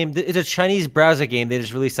same. It's a Chinese browser game they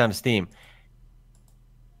just released on Steam.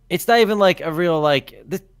 It's not even like a real like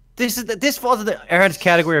this falls in the Aaron's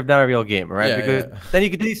category of not a real game, right? Yeah, because yeah. then you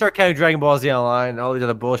can start counting Dragon Ball Z Online and all these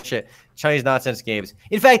other bullshit Chinese nonsense games.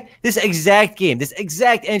 In fact, this exact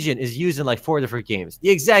engine is used in like 4 different games. The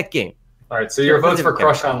exact game. All right. So your Yeah, vote's for okay.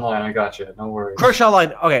 Crush Online. I got you. No worries. Crush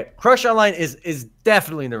Online. Okay, Crush Online is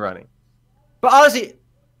definitely in the running. But honestly,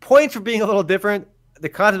 points for being a little different. The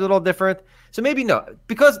concept's a little different. So maybe no,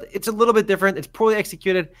 because it's a little bit different. It's poorly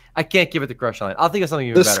executed. I can't give it to Crush Online. I'll think of something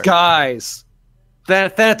even The better. Skies.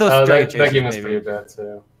 Thanatos Dragon That Chase, game was maybe. pretty bad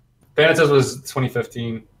too. Thanatos was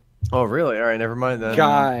 2015. Oh really? All right, never mind then.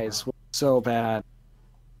 Guys, was so bad.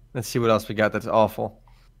 Let's see what else we got. That's awful.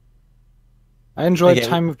 I enjoyed Again,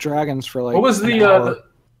 Time of Dragons for like. What was an the? hour.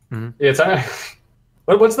 Mhm. Yeah,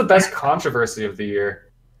 what's the best controversy of the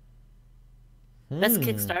year? Best Hmm.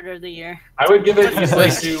 Kickstarter of the year. I would give it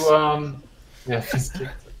easily to yeah.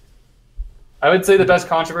 I would say the best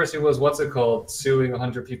controversy was what's it called? Suing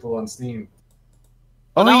 100 people on Steam.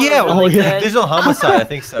 Oh That was yeah, really good. Digital Homicide. I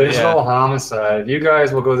think so. Digital Yeah. Homicide. You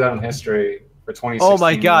guys will go down in history for 2016. Oh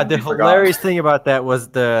my god, the You forgot. hilarious thing about that was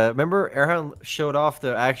remember Erhan showed off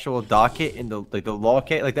the actual docket in the law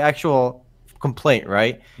case, like the actual complaint,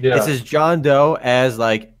 right? Yeah. It says John Doe as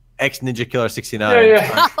like ex Ninja Killer 69.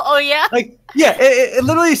 Yeah. Oh yeah. Like yeah, it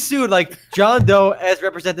literally sued like John Doe as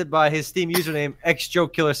represented by his Steam username ex Joe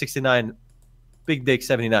Killer 69. Big Dick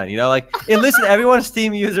 79. You know, like it listed everyone's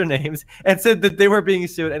Steam usernames and said that they were being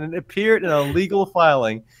sued, and it appeared in a legal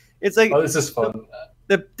filing. It's like, Oh, this is fun.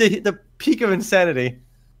 the peak of insanity.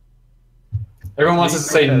 Everyone wants us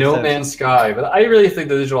to say No Man's Sky, but I really think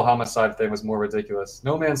the digital homicide thing was more ridiculous.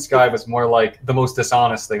 No Man's Sky was more like the most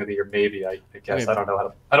dishonest thing of the year, maybe. I guess Okay. I don't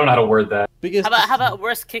know how to word that. Biggest How about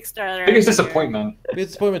worst Kickstarter? Biggest disappointment. biggest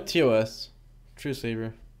disappointment TOS. True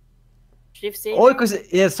Saver. Chief Saber? Only because it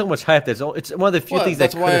has so much hype. It's one of the few Well, things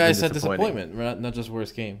that's that could have why I been said disappointing. disappointment, not just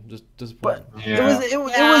worst game, just disappointment. Yeah. It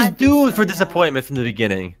was Yeah, I think doomed so, for yeah. disappointment from the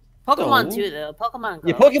beginning. Pokemon No. too, though. Pokemon Go.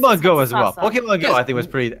 Yeah, Pokemon It's Go as well. awesome. Pokemon Go, Yes. I think, was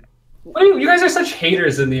pretty. What are you guys are such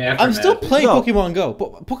haters in the aftermath. I'm still playing No. Pokemon Go.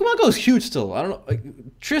 Pokemon Go is huge still. I don't know. Like,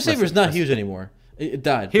 True Saver is not listen. huge anymore. It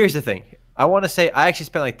died. Here's the thing. I want to say I actually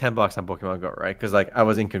spent like $10 on Pokemon Go, right? Because like I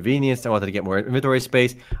was inconvenienced. I wanted to get more inventory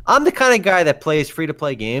space. I'm the kind of guy that plays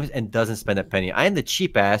free-to-play games and doesn't spend a penny. I am the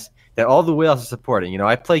cheap ass that all the whales are supporting. You know,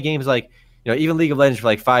 I play games like, you know, even League of Legends for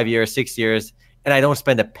like 5 years, 6 years, and I don't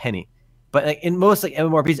spend a penny. But like in most like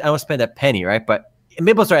MMORPGs, I don't spend a penny, right? But in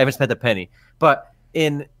MapleStory, I haven't spent a penny. But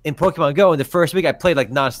in Pokemon Go, in the first week, I played like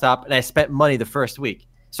nonstop, and I spent money the first week.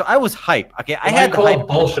 So I was hype. Okay, I had the call hype.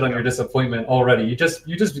 bullshit on your disappointment already. You just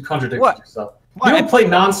contradicted What? yourself. What? You I don't play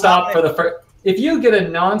played nonstop for the first. If you get a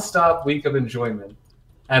nonstop week of enjoyment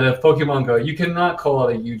out of Pokemon Go, you cannot call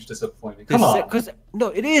it a huge disappointment. Come on. Because no,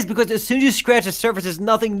 it is because as soon as you scratch the surface, there's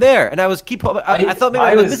nothing there, and I thought maybe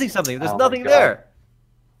I was missing something. There's oh my nothing God. there.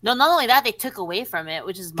 No, not only that, they took away from it,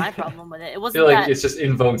 which is my problem with it. It I wasn't feel like that. it's just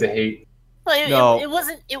in vogue to hate. Well, it, No. it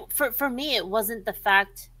wasn't. For me, it wasn't the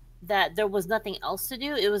fact that there was nothing else to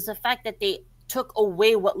do. It was the fact that they took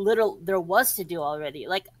away what little there was to do already.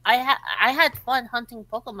 Like I had fun hunting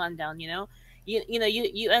Pokemon down.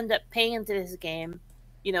 You end up paying into this game,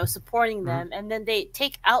 supporting them, and then they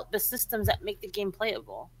take out the systems that make the game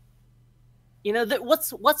playable.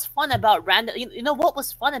 What's fun about random? What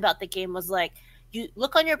was fun about the game was like you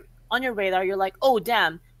look on your radar, you're like, oh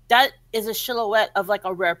damn, that is a silhouette of like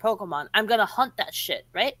a rare Pokemon. I'm gonna hunt that shit,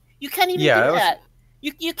 right? You can't even do that.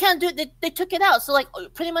 You can't do it. They took it out. So like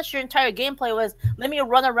pretty much your entire gameplay was let me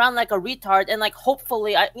run around like a retard and like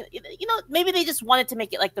hopefully maybe they just wanted to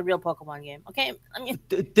make it like the real Pokemon game. Okay, I mean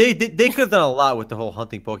They could have done a lot with the whole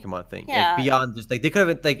hunting Pokemon thing. Yeah. Like, beyond just like they could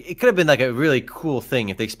have it could have been like a really cool thing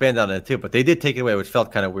if they expanded on it too. But they did take it away, which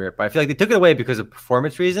felt kind of weird. But I feel like they took it away because of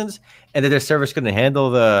performance reasons and that their servers couldn't handle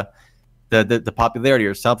the popularity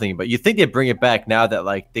or something. But you think they'd bring it back now that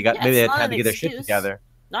like they it's maybe they had not time an to get their shit excuse. together.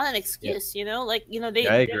 not an excuse, I they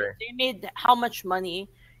agree. they made how much money,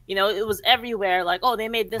 it was everywhere. Like, oh, they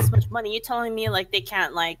made this much money. You're telling me like they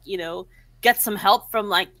can't like, get some help from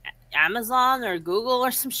like Amazon or Google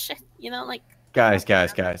or some shit, like. Guys,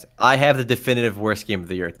 I have the definitive worst game of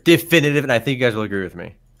the year. Definitive, and I think you guys will agree with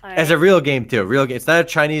me. All As a real game too. Real game. It's not a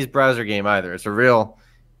Chinese browser game either. It's a real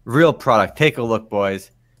product. Take a look,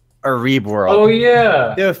 boys. Aribe World. Oh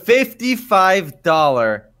yeah. The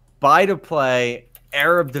 $55 buy-to-play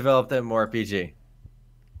Arab-developed MMORPG.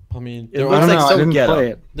 I mean, It their, looks I don't like know. so I didn't ghetto. play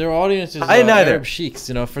it. their audience is I neither. Arab sheiks.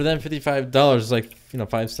 For them, $55 is like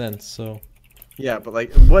 5 cents. So Yeah, but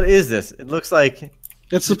like, what is this? It looks like,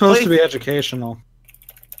 It's supposed to be educational.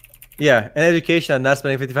 yeah, an education on not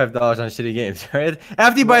spending $55 on shitty games, right?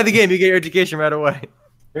 After you buy the game, you get your education right away.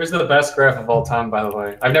 Here's the best graph of all time, by the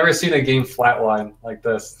way. I've never seen a game flatline like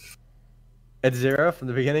this. At 0 from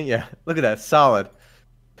the beginning? Yeah. Look at that. Solid.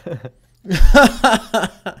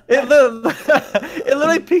 It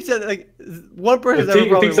literally peaks at like one person's ever It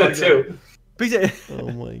probably peaks at won it. 2. Peaks at,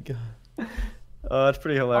 oh my god. oh, that's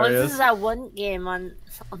pretty Oh, hilarious. this is that one game on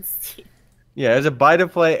Steam. Yeah, it's a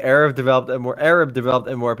buy-to-play Arab-developed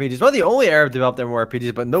MMORPG. It's one of the only Arab-developed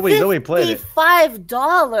MMORPGs, but nobody played it.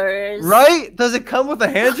 $55. Right? Does it come with a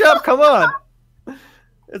hand job? Come on.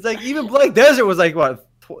 It's like even Black Desert was like what,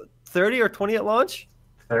 30 or 20 at launch?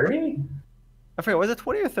 30? I forget. Was it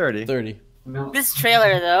 20 or 30? 30, No. This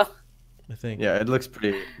trailer though. I think. Yeah, it looks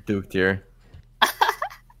pretty duked here.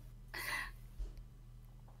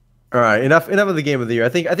 All right, enough of the game of the year. I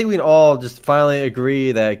think we can all just finally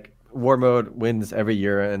agree that War Mode wins every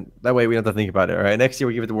year, and that way we don't have to think about it. All right, next year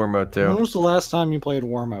we give it to War Mode When too. was the last time you played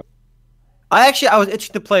War Mode? I was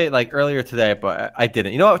itching to play it like earlier today, but I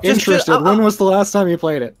didn't. You know what? Interested. When was the last time you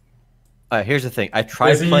played it? Here's the thing. I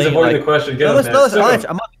tried He's playing. avoiding Like, the question. Get no, him, listen, man. listen, Stick I'll him. answer.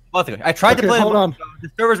 A month ago. I tried to Okay, play. hold it, on. The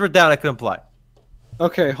servers were down. I couldn't play.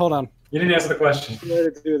 Okay, hold on. You didn't answer the question. Way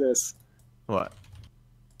to do this. What?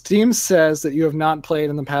 Steam says that you have not played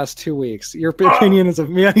in the past 2 weeks. Your opinion is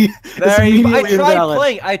immediately I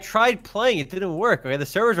invalid. tried playing. It didn't work. Okay, the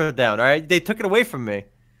servers were down. All right, they took it away from me.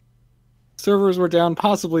 servers were down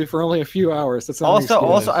possibly for only a few hours. That's not an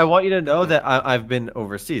Also, excuse. I want you to know that I've been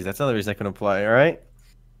overseas. That's another reason I couldn't play. All right.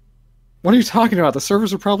 What are you talking about? The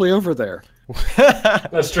servers are probably over there.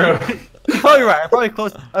 That's true. You're probably right.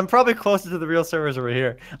 I'm probably closer to the real servers over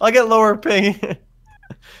here. I'll get lower ping.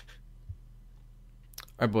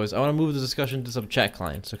 All right, boys. I want to move the discussion to some chat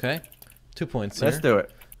clients. Okay, 2 points here. Let's do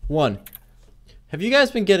it. 1. Have you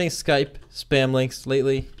guys been getting Skype spam links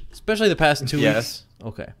lately, especially the past 2 Yes. weeks?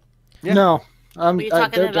 Okay. Yeah. No, Were you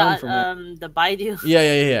talking they're done about from it. the Baidu?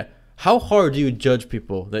 Yeah. How hard do you judge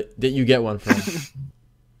people that you get one from?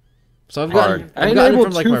 So I've Hard. gotten, I I've gotten enabled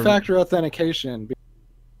from like my. two-factor authentication.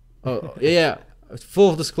 Oh yeah.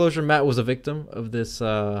 Full disclosure: Matt was a victim of this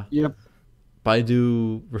Yep.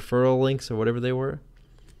 Baidu referral links or whatever they were.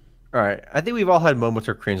 All right. I think we've all had moments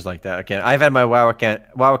of cringe like that. Again, I've had my WoW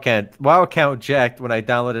account jacked when I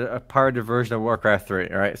downloaded a pirated version of Warcraft 3.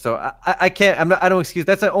 All right. So I can't. I don't excuse.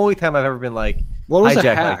 That's the only time I've ever been like What was a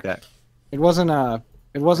hijacked hack? like that. It wasn't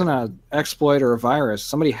a exploit or a virus.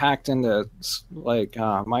 Somebody hacked into like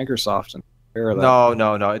Microsoft and that.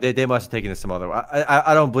 No. They must have taken this some other way.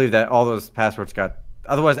 I don't believe that all those passwords got.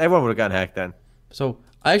 Otherwise, everyone would have gotten hacked then. So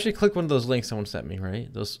I actually clicked one of those links someone sent me,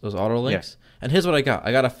 right? Those auto links. And here's what I got.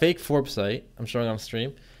 I got a fake Forbes site. I'm showing on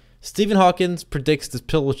stream. Stephen Hawkins predicts this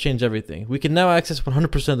pill will change everything. We can now access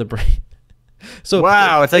 100% of the brain. So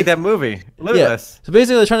Wow, it's like that movie. Limitless. So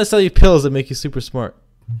basically, they're trying to sell you pills that make you super smart.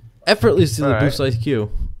 Effortlessly All right. boost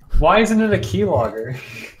IQ. Why isn't it a keylogger?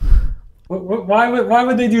 Why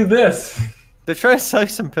would they do this? They're trying to sell you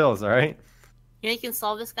some pills. All right. You know, you can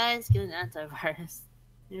solve this, guys. Get an antivirus.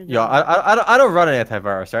 You're Yo, done. I don't run an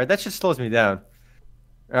antivirus. All right, that shit slows me down.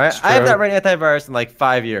 All right, It's I have true. not run antivirus in like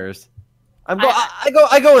 5 years.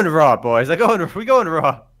 I go in raw, boys. We go in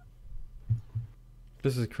raw.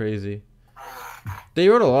 This is crazy. They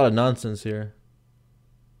wrote a lot of nonsense here.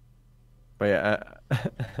 But yeah,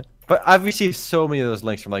 but I've received so many of those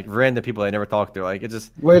links from like random people I never talked to. Like it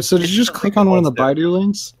just Wait, so did you just click on one of the Baidu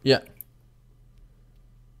links? Yeah.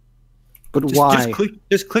 But just, why?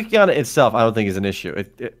 just clicking on it itself. I don't think is an issue.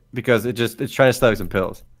 Because it's trying to sell you some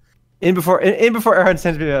pills. In before Aaron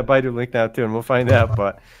sends me a Baidu link now too, and we'll find out.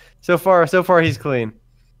 But so far he's clean.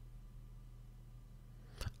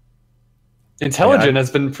 Intelligent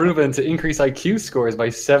has been proven to increase IQ scores by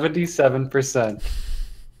 77%.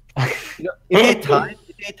 If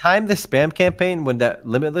they timed the spam campaign when that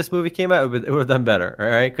Limitless movie came out, it would have done better, all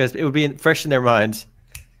right? Because it would be fresh in their minds.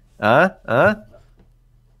 Well,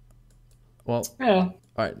 Yeah. all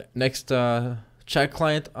right. Next chat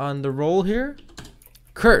client on the roll here.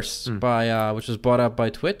 Curse by which was bought out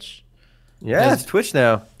by Twitch. Yeah, it's Twitch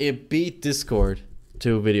now. It beat Discord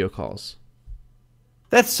to video calls.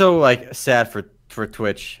 That's so like sad for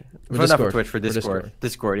Twitch. For Not for Discord. Twitch, for For Discord.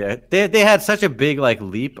 Discord, yeah. They had such a big like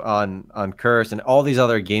leap on Curse and all these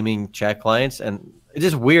other gaming chat clients, and it's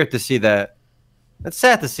just weird to see that. It's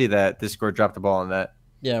sad to see that Discord dropped the ball on that.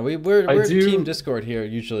 Yeah, we're I do- Team Discord here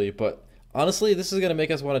usually, but honestly, this is gonna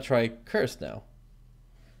make us want to try Curse now.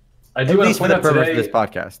 I At do want least to for point the out purpose today, of this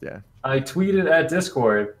podcast, yeah. I tweeted at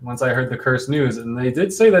Discord once I heard the curse news, and they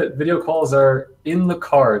did say that video calls are in the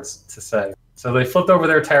cards to say. So they flipped over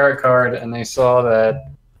their tarot card, and they saw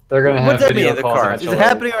that they're going to have What's that mean video in the calls. cards? Is it eventually.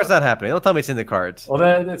 happening or it's not happening? Don't tell me it's in the cards. Well,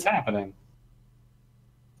 that it's happening.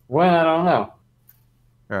 When? I don't know.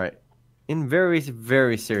 All right. In very,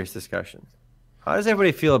 very serious discussion, how does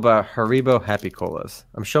everybody feel about Haribo Happy Colas?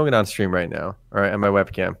 I'm showing it on stream right now. All right, on my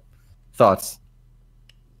webcam. Thoughts?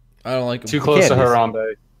 I don't like them. Too close to candies.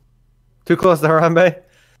 Harambe. Too close to Harambe? I Have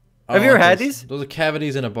don't you ever like had those. these? Those are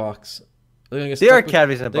cavities in a box. They're gonna get They stuck are with-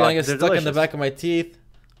 cavities in a They're gonna box. get They're stuck in the delicious. back of my teeth.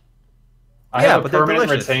 I Yeah, have a but they're permanent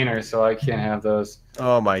delicious. retainer, so I can't have those.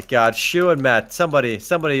 Oh my God, Shu and Matt, somebody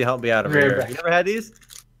help me out over Right here. back. You never had these?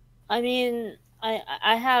 I mean,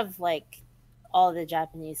 I have like all the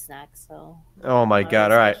Japanese snacks, so Oh my Oh, God!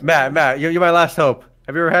 that's All right, actually- Matt, you're my last hope.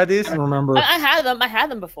 Have you ever had these? I don't remember. I had them. I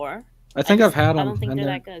had them before. I think I've had them. I don't think and they're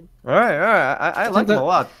they're- that good. All right. I like them a that-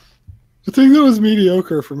 lot. I think that was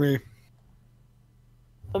mediocre for me.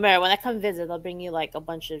 But Mary, when I come visit, I'll bring you like a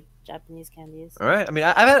bunch of Japanese candies. All right. I mean,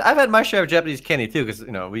 I've had my share of Japanese candy too, because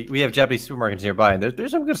we have Japanese supermarkets nearby, and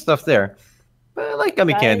there's some good stuff there. But I like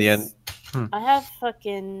gummy candy, and Guys, I have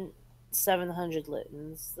fucking 700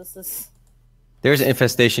 Littons. This is there's an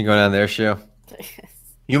infestation going on there, Shu.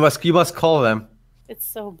 You must call them. it's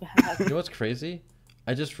so You bad. know what's crazy?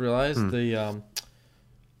 I just realized the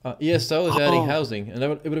ESO is adding housing, and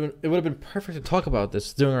it would have been perfect to talk about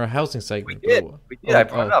this during our housing segment. We did. but- We did. I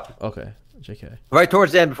brought it up. Okay, JK. Right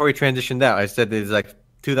towards the end, before we transitioned out, I said there's like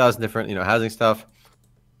 2,000 different, housing stuff,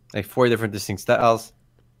 like 40 different distinct styles.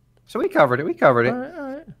 So we covered it. All right, all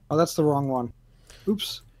right. Oh, that's the wrong one.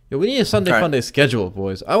 Oops. Yeah, we need a Sunday Right. Funday schedule,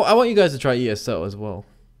 boys. I want you guys to try ESL as well.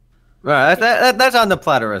 Right, that's on the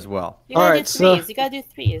platter as well. You gotta Alright, do so- threes. You gotta do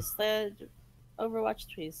threes. The Overwatch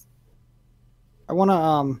threes. I want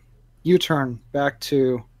to U-turn back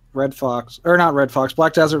to Red Fox, or not Red Fox,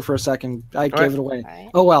 Black Desert for a second. I gave right. it away. Alright.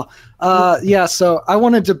 Oh well. Yeah. So I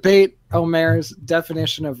want to debate Omer's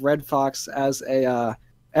definition of Red Fox as a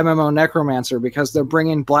MMO necromancer because they're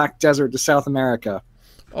bringing Black Desert to South America.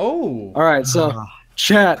 Oh. All right. So,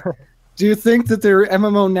 chat, do you think that their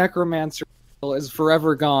MMO necromancer is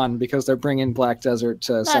forever gone because they're bringing Black Desert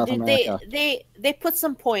to No, South dude, America? they put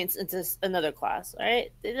some points into another class. All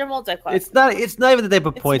right, they're multi-class. It's not even that they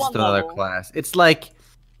put It's points one to another level. class. It's like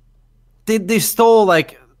they stole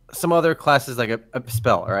like some other classes like a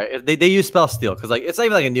spell, right? They use spell steal because like it's not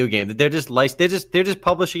even like a new game. They're just they're just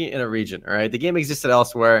publishing it in a region, all right? The game existed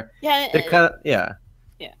elsewhere. Yeah, They're kind of yeah.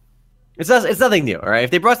 Yeah. It's nothing new, all right?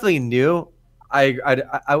 If they brought something new, I you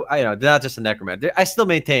know, they're not just a necromancer. I still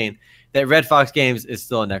maintain that Red Fox Games is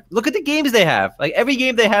still a nec. Look at the games they have. Like every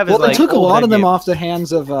game they have is Well, they like took a old lot of net them game. off the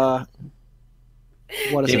hands of what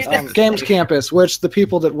is Games it? Campus. Games Campus, which the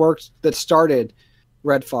people that started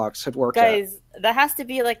Red Fox had worked at. guys, that has to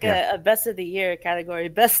be like a best of the year category,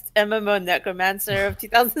 best MMO necromancer of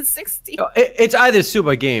 2016. It's either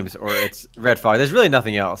Suba Games or it's Red Fox. There's really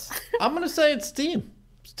nothing else. I'm gonna say it's Steam.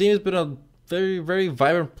 Steam has been a very, very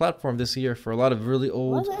vibrant platform this year for a lot of really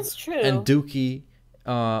old Well, that's true. and dooky.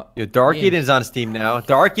 Dark Games. Eden's on Steam now.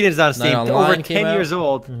 Dark Eden's on Steam. Night Over Online 10 came years out.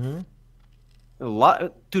 old. Mhm.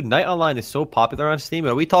 Dude, Night Online is so popular on Steam.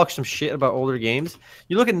 And we talk some shit about older games.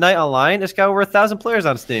 You look at Night Online, it's got over 1,000 players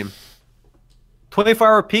on Steam.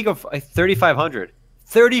 24-hour peak of like 3,500.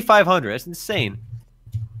 3,500. That's insane.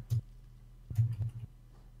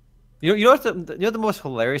 You know what the most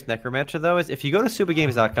hilarious necromancer though is if you go to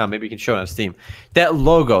supergames.com, maybe you can show it on Steam. That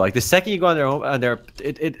logo, like the second you go on their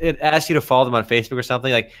it asks you to follow them on Facebook or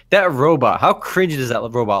something, like that robot. How cringy does that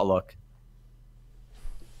robot look?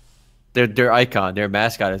 Their icon, their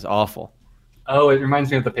mascot is awful. Oh, it reminds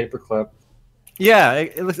me of the paperclip. Yeah,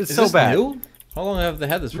 it's Is so this bad. new? How long have they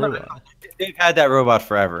had this robot? They've had that robot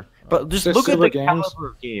forever. But just Is look this at the Super Games? caliber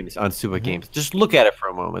of games on Super Games. Just look at it for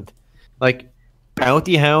a moment. Like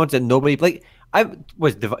Bounty Hounds and nobody like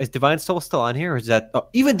is Divine Soul still on here or is that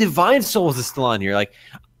even Divine Souls is still on here? Like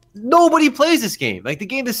nobody plays this game. Like the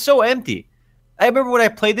game is so empty. I remember when I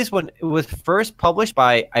played this one, it was first published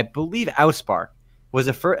by I believe Outspark. Was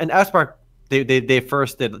the first and Outspark they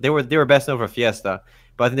first did they were best known for Fiesta,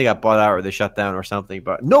 but I think they got bought out or they shut down or something.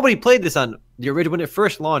 But nobody played this on the original when it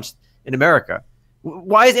first launched in America.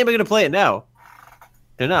 Why is anybody going to play it now?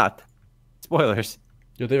 They're not. Spoilers.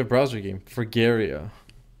 Yo, they have a browser game, Fragaria.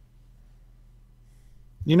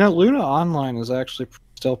 You know, Luna Online is actually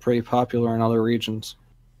still pretty popular in other regions.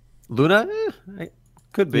 Luna?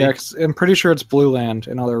 Could be. Yeah, 'cause I'm pretty sure it's Blue Land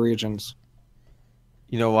in other regions.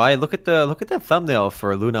 You know why? Look at that thumbnail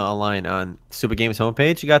for Luna Online on Super Games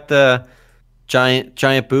homepage. You got the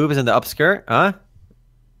giant boobs and the upskirt, huh?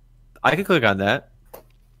 I could click on that.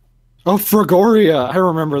 Oh, Fragoria! I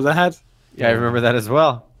remember that. Yeah, I remember that as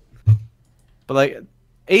well. But like,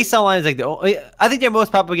 Ace Online is like the only. I think their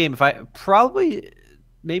most popular game. If I probably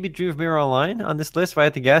maybe Dream of Mirror Online on this list, if I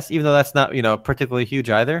had to guess, even though that's not particularly huge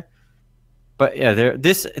either. But yeah,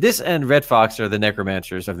 this and Red Fox are the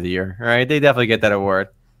necromancers of the year. All right, they definitely get that award.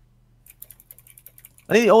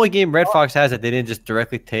 I think the only game Red Fox has that they didn't just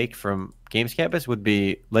directly take from Games Campus would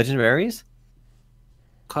be Legend of Ares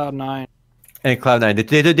Cloud9 and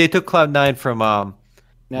Cloud9. They took Cloud9 from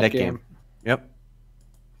NetGame. Yep.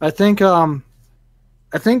 I think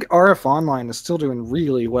RF Online is still doing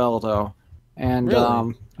really well though, and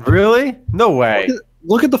Really? Really? No way.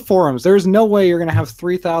 look at the forums. There's no way you're gonna have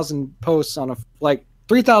 3,000 posts on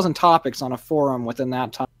 3,000 topics on a forum within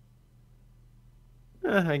that time.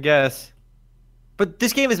 I guess. But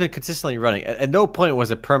this game has been consistently running. At no point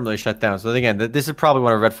was it permanently shut down. So again, this is probably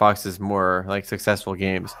one of Red Fox's more like successful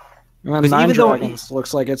games. And then Because Nine even though- Dragons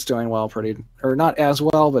looks like it's doing well, or not as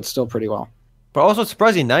well, but still pretty well. But also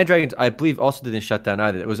surprising, Nine Dragons, I believe, also didn't shut down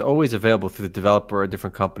either. It was always available through the developer or a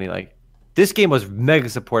different company. Like this game was mega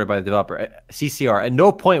supported by the developer, CCR. At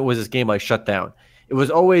no point was this game like shut down. It was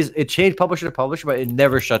always it changed publisher to publisher, but it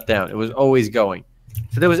never shut down. It was always going.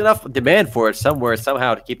 So there was enough demand for it somewhere,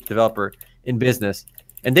 somehow, to keep the developer in business.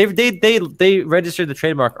 And they registered the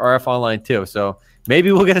trademark RF Online too. So maybe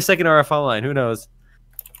we'll get a second RF Online. Who knows?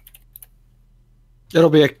 It'll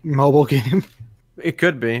be a mobile game. It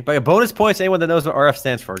could be. But bonus points, anyone that knows what RF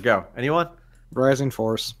stands for. Go. Anyone? Rising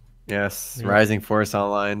Force. Yes. Yeah. Rising Force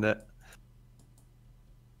Online.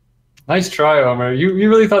 Nice try, Omer. You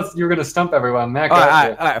really thought you were gonna stump everyone. Matt All got right,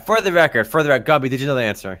 you. all right. For the record, Gubby, did you know the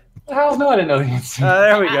answer? Hell no, I didn't know the answer.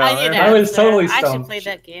 There we go. I did I was answer. totally I actually stumped. played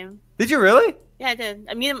that game. Did you really? Yeah, I did.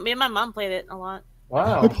 I mean, me and my mom played it a lot.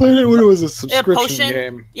 Wow. played it when it was a subscription potion?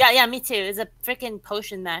 game. Yeah, me too. It's a freaking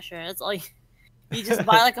potion masher. That's all. You just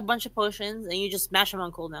buy like a bunch of potions and you just mash them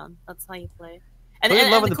on cooldown. That's how you play. And, Don't you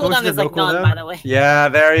and, love and when the the cooldown potions is have like no none, cooldown? by the way. Yeah,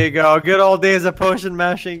 there you go. Good old days of potion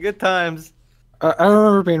mashing. Good times. I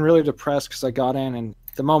remember being really depressed because I got in, and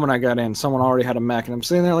the moment I got in, someone already had a mech, and I'm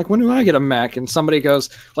sitting there like, when do I get a mech? And somebody goes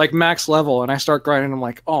like max level, and I start grinding. I'm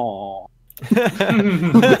like, oh.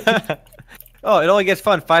 Oh, it only gets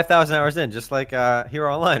fun 5,000 hours in, just like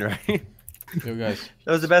Hero Online, right? Yo, guys.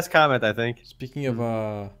 That was the best comment, I think. Speaking of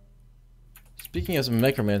some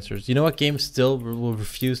necromancers, you know what game still will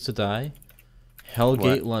refuse to die? Hellgate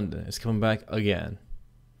What? London is coming back again.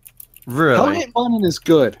 Really? Hellgate London is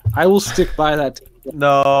good. I will stick by that.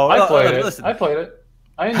 No. I no, played no, it. Listen. I played it.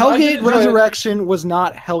 I did Hellgate enjoy it. Resurrection was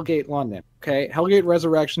not Hellgate London. Okay, Hellgate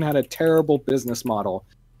Resurrection had a terrible business model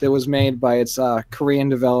that was made by its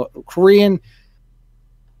Korean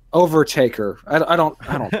overtaker. I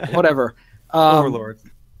don't whatever. Overlord.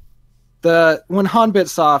 When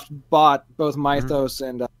Hanbitsoft bought both Mythos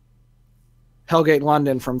and Hellgate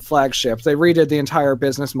London from Flagship, they redid the entire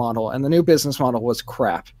business model, and the new business model was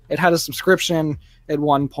crap. It had a subscription at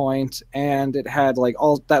one point, and it had like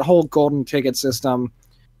all that whole golden ticket system.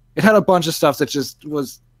 It had a bunch of stuff that just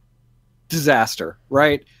was disaster,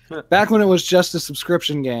 right? Back when it was just a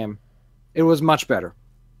subscription game, it was much better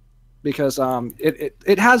because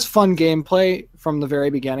it has fun gameplay from the very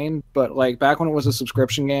beginning, but like back when it was a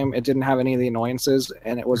subscription game, it didn't have any of the annoyances,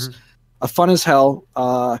 and it was a fun as hell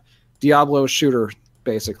Diablo shooter,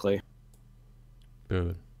 basically.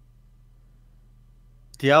 Dude.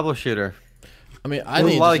 Diablo shooter. I mean, I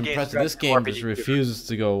There's think a lot it's of games impressive. that This have game RPG just too. refuses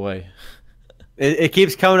to go away. It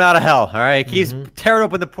keeps coming out of hell, all right? It keeps tearing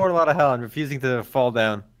open the portal out of hell and refusing to fall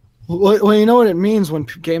down. Well, you know what it means when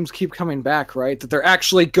games keep coming back, right? That they're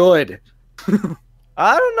actually good.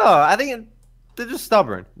 I don't know. I think they're just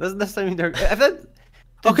stubborn. Doesn't necessarily mean they're...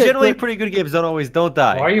 Okay, generally, but- pretty good games don't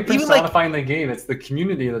die. Why are you Even like personifying the game? It's the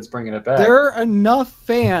community that's bringing it back. There are enough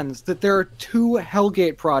fans that there are two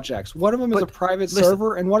Hellgate projects. One of them is a But private listen.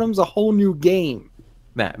 server, and one of them is a whole new game.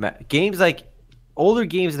 Matt, games like older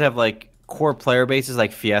games that have like core player bases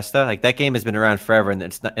like Fiesta, like that game has been around forever, and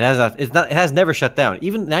it has never shut down.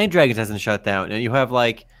 Even Nine Dragons hasn't shut down, and you have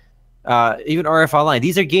like even RF Online.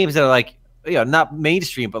 These are games that are like not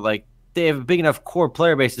mainstream, but like they have a big enough core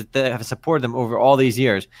player bases that have supported them over all these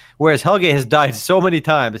years. Whereas Hellgate has died so many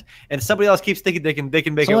times, and somebody else keeps thinking they can make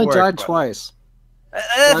It's it only work. died but- twice.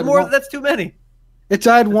 That's more. That's too many. It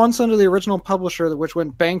died once under the original publisher, which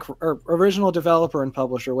went original developer and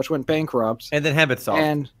publisher, which went bankrupt, And then Habitsoft.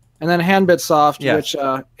 and then Hanbitsoft, Yes. which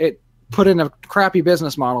it put in a crappy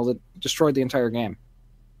business model that destroyed the entire game.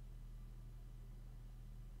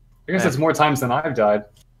 I guess it's more times than I've died.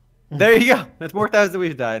 There you go. That's more times than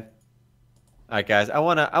we've died. All right, guys. I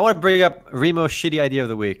wanna bring up Remo's shitty idea of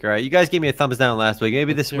the week. All right, you guys gave me a thumbs down last week.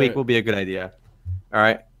 Maybe Let's this hear week it. will be a good idea. All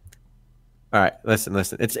right. Listen.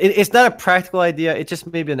 It's not a practical idea. It's just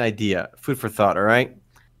maybe an idea, food for thought. All right.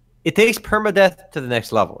 It takes permadeath to the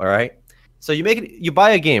next level. All right. So you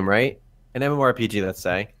buy a game, right? An MMORPG, let's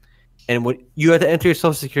say, and when you have to enter your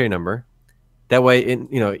social security number. That way,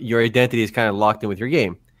 your identity is kind of locked in with your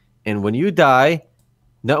game. And when you die,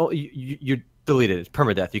 no, you're deleted. It's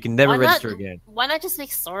permadeath. You can never register again. Why not just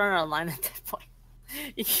make Sword Art Online at that point?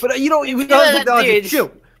 But we don't have Yeah, the technology. dude.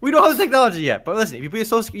 Shoot, we don't have the technology yet. But listen, if you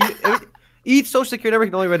put your each social security number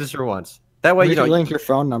can only register once. That way, You can link your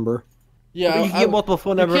phone number. Yeah, you can get multiple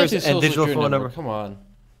phone you can't numbers do and social digital security phone number. Come on.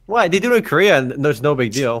 Why? They do it in Korea, and there's no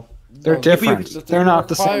big deal. They're No, different. but They're not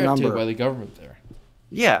the same required to number. by the government there.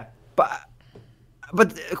 Yeah, but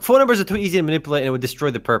phone numbers are too easy to manipulate, and it would destroy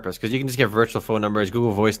the purpose because you can just get virtual phone numbers,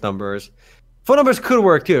 Google Voice numbers. Phone numbers could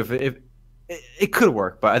work too if it could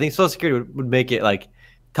work, but I think Social Security would make it like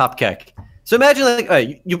top keck. So imagine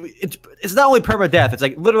like it's not only permadeath; it's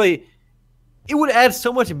like literally. It would add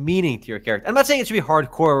so much meaning to your character. I'm not saying it should be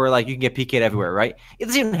hardcore where like you can get PK'd everywhere, right? It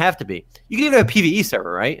doesn't even have to be. You can even have a PvE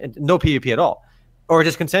server, right? And no PvP at all, or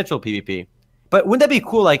just consensual PvP. But wouldn't that be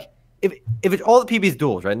cool? Like if it's all the PvP's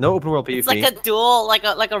duels, right? No open world PvP. It's like a duel, like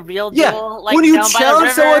a real yeah. duel. Like When you down by the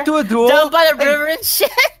challenge someone river, to a duel, down by the and- river and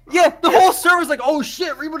shit. yeah, the whole server's like, oh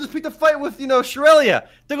shit, Remo just picked a fight with Shrelia.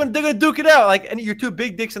 They're gonna duke it out, like, and you're two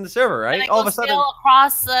big dicks in the server, right? And All of a sudden, sail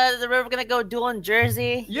across the river, gonna go duel in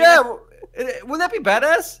Jersey. yeah, wouldn't that be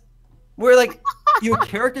badass? Where like your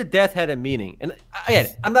character death had a meaning. And again,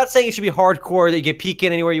 I'm not saying it should be hardcore that you get peek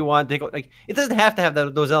in anywhere you want. Like it doesn't have to have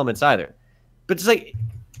those elements either. But it's like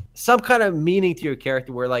some kind of meaning to your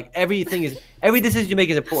character where like every decision you make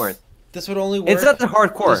is important. This would only work. It's not the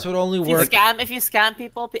hardcore. This would only If you work. scam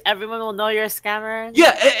people, everyone will know you're a scammer.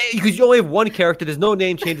 Yeah, because you only have one character. There's no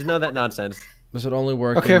name changes, none of that nonsense. This would only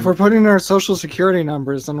work. Okay, if we're putting our social security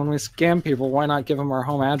numbers, then when we scam people, why not give them our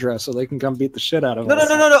home address so they can come beat the shit out of us?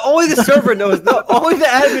 No. Only the server knows. No, only the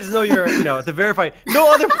admins know you're, to verify.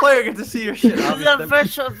 No other player gets to see your shit. This is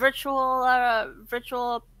Obviously. a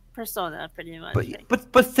virtual persona, pretty much.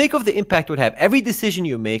 But think of the impact it would have. Every decision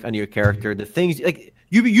you make on your character, the things like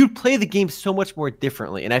you play the game so much more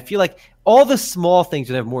differently, and I feel like all the small things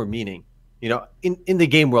would have more meaning. In the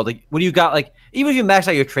game world, like when you got like even if you max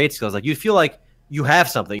out your trade skills, like you feel like you have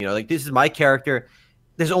something. Like this is my character.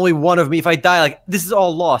 There's only one of me. If I die, like this is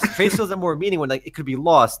all lost. Trade skills have more meaning when like it could be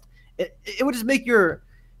lost. It would just make your.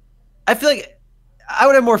 I feel like I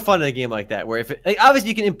would have more fun in a game like that, where if obviously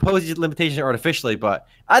you can impose these limitations artificially, but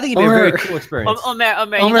I think it'd be a very cool experience.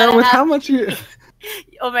 Omer, with how much you?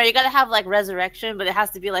 Omer, you gotta have like resurrection, but it has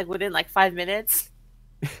to be like within like 5 minutes.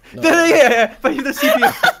 No. Yeah. But you the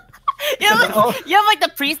CPU. You have like the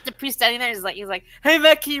priest standing there. He's like, hey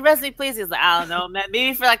man, can you res me please? He's like, I don't know, man,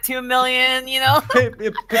 maybe for like 2 million,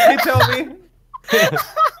 Hey, tell me.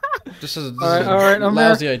 This is All right, a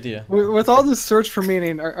lousy idea. With all this search for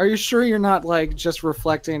meaning, are you sure you're not like just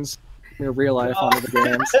reflecting your real life onto the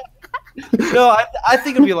games? No, I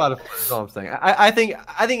think it'd be a lot of fun. That's all I'm saying. I think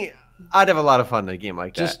I'd have a lot of fun in a game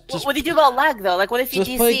like that. What do you do about lag though? Like, what if you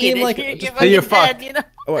just play a game like you're fucked.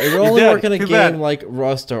 Oh, it would only dead. work in a Too game bad. like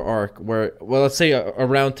Rust or Ark, where let's say a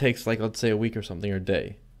round takes like let's say a week or something or a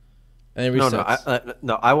day, and it resets.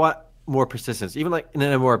 No, I want more persistence. Even like in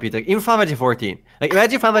an MMORPG, like even Final Fantasy 14. Like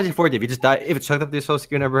imagine Final Fantasy 14 if you just die, if it's chucked up to your social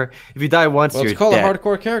security number, if you die once, Well, you're it's called dead. a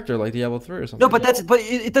hardcore character like Diablo 3 or something. No, but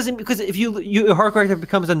it doesn't, because if your hardcore character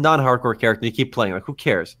becomes a non-hardcore character, you keep playing. Like who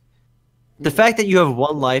cares? The fact that you have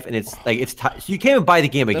one life and it's like so you can't even buy the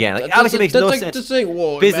game again. Like obviously it makes no sense. Just saying,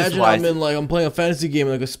 whoa, business-wise. imagine I'm playing a fantasy game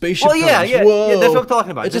like a spaceship. Well, yeah, comes. yeah, Whoa. that's what I'm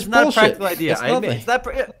talking about. It's It's just not a bullshit. practical idea. It's I admit, nothing.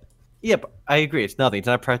 it's not. Yeah, but I agree. It's nothing. It's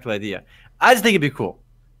not a practical idea. I just think it'd be cool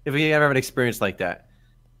if we ever have an experience like that.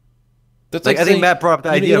 That's Like I think saying- Matt brought up the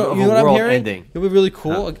idea of a what I'm world hearing? ending. It would be really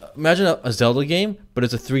cool. Like, imagine a Zelda game, but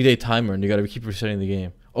it's a 3-day timer, and you got to keep resetting the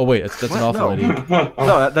game. Oh wait, that's an awful No. idea.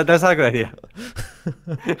 No, that's not a good idea.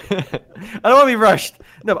 I don't want to be rushed.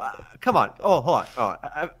 No, but, come on. Oh, hold on.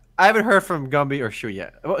 I haven't heard from Gumby or Shu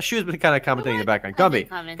yet. Well, Shu's been kind of commenting in the background.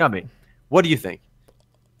 Gumby, what do you think?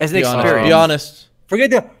 As an experience. Be honest. Forget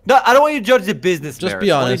the. No, I don't want you to judge the business. Just merits.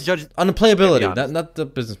 be I want you honest. to judge On the playability, Yeah, be honest. not the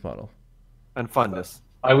business model. and funness.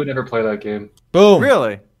 I would never play that game. Boom.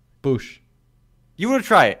 Really? Boosh. You want to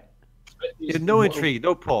try it? You have no intrigue,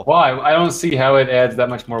 no pull. Why? I don't see how it adds that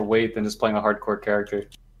much more weight than just playing a hardcore character.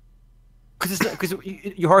 Because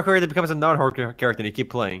your hardcore character becomes a non-hardcore character and you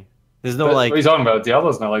keep playing. There's no What like. are you talking about?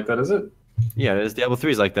 Diablo's not like that, is it? Yeah, there's Diablo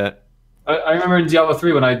 3 is like that. I remember in Diablo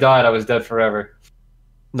 3 when I died, I was dead forever.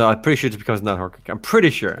 No, I'm pretty sure it just becomes non-hardcore. I'm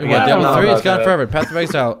pretty sure. Yeah, I don't Diablo know 3 about is gone that. forever. Path of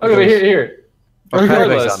Exile. Okay, but here. Okay,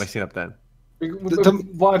 Regardless. mixed up then.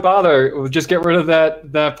 Why bother? Just get rid of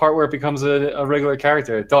that part where it becomes a regular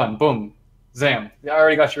character. Done. Boom. Zam. I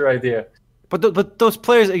already got your idea. But those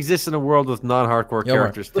players exist in a world with non-hardcore Yeah,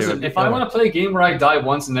 characters too. Listen, if I want to play a game where I die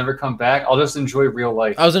once and never come back, I'll just enjoy real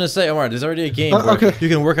life. I was gonna say, Omar, there's already a game where okay. you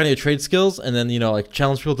can work on your trade skills and then like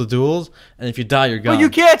challenge people to duels, and if you die, you're gone. Well, you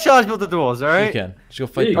can't challenge people to duels, all You right? can. Just go Yeah,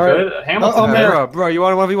 fight. you people. could. Hamilton. Oh, had it. Bro, you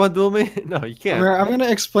want to 1v1 duel me? No, you can't. I'm going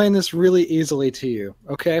to explain this really easily to you,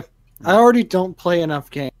 okay? I already don't play enough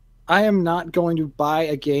games. I am not going to buy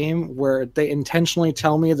a game where they intentionally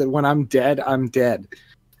tell me that when I'm dead, I'm dead.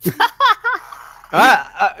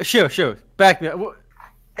 Sure. Back me up.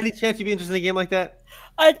 Any chance you'd be interested in a game like that?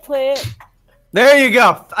 I'd play it. There you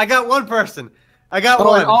go. I got one person. I got Oh,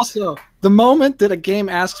 one. and also, the moment that a game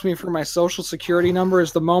asks me for my social security number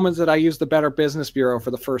is the moment that I use the Better Business Bureau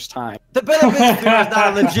for the first time. The Better Business Bureau is not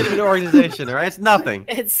a legitimate organization, all right? It's nothing.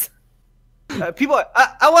 It's People,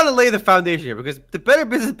 I want to lay the foundation here because the Better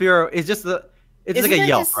Business Bureau is just it's Isn't like a it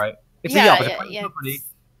Yelp, just- right? It's yeah, a Yelp. It's a yeah, private yeah. company.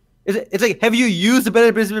 It's like, have you used the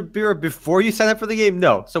Better Business Bureau before you sign up for the game?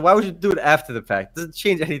 No. So why would you do it after the fact? It doesn't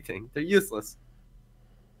change anything. They're useless.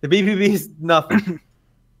 The BPB is nothing.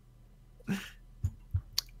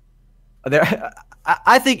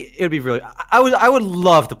 I think it would be really. I would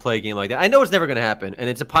love to play a game like that. I know it's never going to happen, and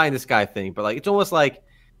it's a pie in the sky thing. But like, it's almost like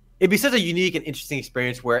it'd be such a unique and interesting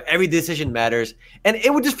experience where every decision matters, and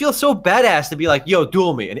it would just feel so badass to be like, "Yo,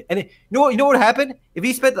 duel me!" You know what would happen if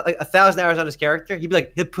he spent like 1,000 hours on his character? He'd be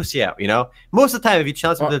like, he'd pussy out. You know, most of the time if you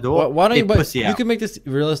challenge him to the duel, why don't he'd pussy out. You can make this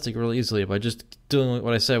realistic really easily by just doing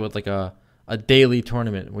what I said with like a daily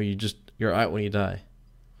tournament where you're out when you die.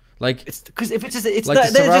 Like It's because if it's like not,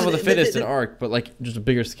 the survival of just- the fittest in Ark, but like just a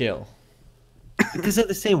bigger scale. It doesn't have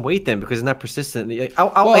the same weight then because it's not persistent.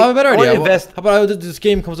 Well, I have a better idea. How about this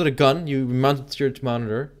game comes with a gun, you mount it to your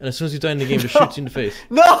monitor, and as soon as you die in the game, it just shoots you in the face.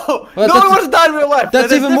 No, Well, no that's- one wants to die in real life.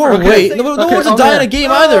 That's even more different. weight. No one wants to die in a game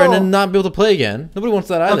No. either and then not be able to play again. Nobody wants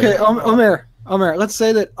that either. Okay, Omer, let's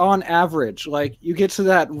say that on average, like you get to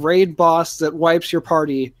that raid boss that wipes your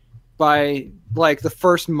party by like the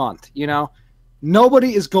first month, you know?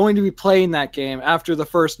 Nobody is going to be playing that game after the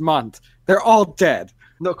first month. They're all dead.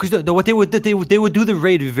 No, because what they would do the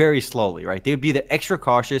raid very slowly, right? They would be the extra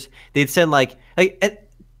cautious. They'd send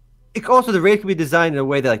also the raid could be designed in a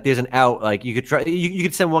way that like there's an out, like you could try, you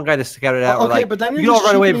could send one guy to scout it out. Okay, or, like, but then you you're can all just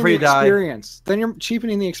run away cheapening before you the die. experience. Then you're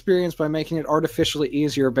cheapening the experience by making it artificially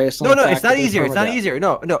easier based on No, the fact it's not that there's easier. It's not permadeath. easier.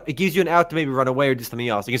 No, it gives you an out to maybe run away or do something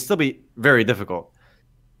else. It can still be very difficult.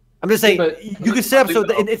 I'm just saying But- you can set up so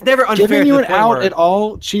that it's never unfair. Giving to you the an point out where- at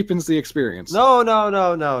all cheapens the experience. No.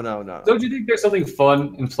 Don't you think there's something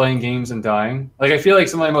fun in playing games and dying? Like I feel like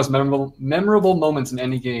some of my most memorable moments in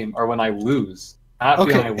any game are when I lose, not when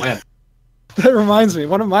Okay. I win. That reminds me,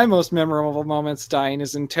 one of my most memorable moments dying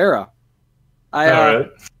is in Terra. All right.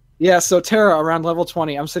 Yeah, so Terra around level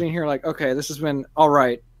 20, I'm sitting here like, okay, this has been all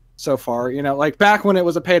right so far. You know, like back when it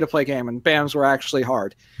was a pay-to-play game and BAMs were actually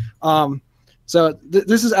hard. So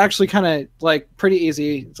this is actually kind of like pretty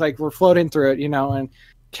easy. It's like we're floating through it, you know, and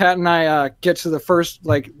Kat and I get to the first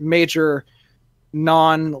like major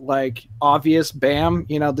non-like obvious BAM,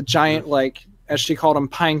 you know, the giant like, as she called them,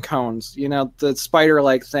 pine cones, you know, the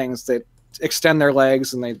spider-like things that extend their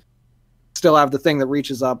legs and they still have the thing that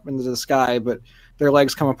reaches up into the sky, but their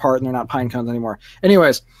legs come apart and they're not pine cones anymore.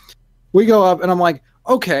 Anyways, we go up and I'm like,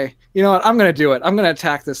 okay, you know what? I'm going to do it. I'm going to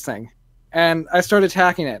attack this thing. And I start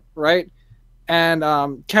attacking it, right? And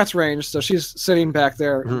Kat's ranged, so she's sitting back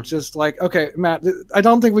there just like, okay, Matt, I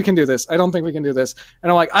don't think we can do this. I don't think we can do this. And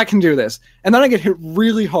I'm like, I can do this. And then I get hit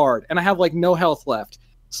really hard and I have like no health left.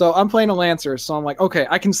 So I'm playing a Lancer, so I'm like, okay,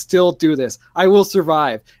 I can still do this. I will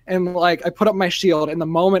survive. And like I put up my shield, and the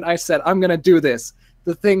moment I said I'm gonna do this,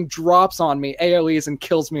 the thing drops on me, AoEs, and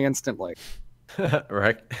kills me instantly.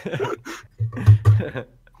 Right.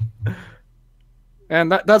 And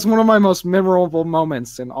that's one of my most memorable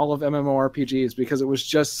moments in all of MMORPGs because it was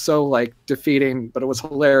just so like defeating, but it was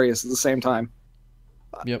hilarious at the same time.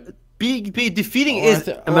 Yep. Be defeating Well, is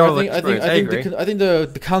a memorable experience. I agree. I think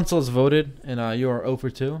the consoles voted, and you are 0 for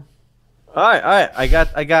 2. All right. I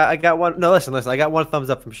got one. No, listen. I got one thumbs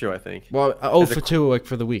up from Shu, I think. Well, 0 for 2 like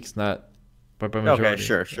for the weeks, not by majority. Okay,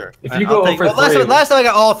 sure. If you go over last three- last time I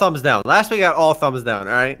got all thumbs down. Last week I got all thumbs down.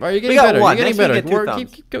 All right. All right, you're We getting got better. one. You're getting Next week better. we get two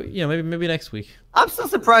thumbs. Keep go. You know, maybe next week. I'm still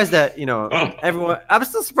surprised that everyone. I'm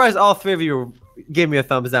still surprised all three of you gave me a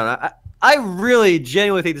thumbs down. I really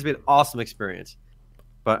genuinely think this has been an awesome experience.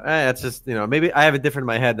 But that's just maybe I have it different in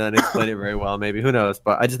my head and I didn't explain it very well. Maybe who knows?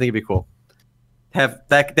 But I just think it'd be cool. Have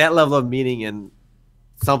that level of meaning and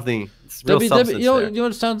something. Real substance you know there.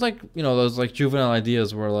 what it sounds like? You know, those like juvenile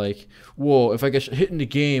ideas where like, whoa, if I get hit in the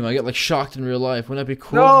game, I get like shocked in real life. Wouldn't that be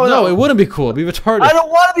cool? No. It wouldn't be cool. It'd be retarded. I don't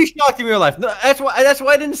want to be shocked in real life. No, that's why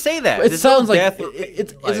I didn't say that. It There's no sounds like death or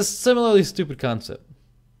it's life. a similarly stupid concept.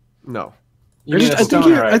 No. You mean a I think stoner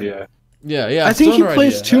you- I- idea. Yeah. I think you stoner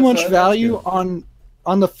place idea. too much That's value good.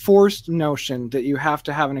 on the forced notion that you have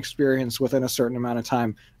to have an experience within a certain amount of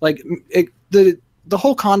time. Like the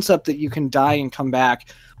whole concept that you can die and come back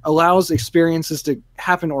allows experiences to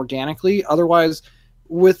happen organically. Otherwise,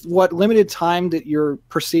 with what limited time that you're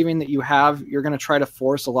perceiving that you have, you're going to try to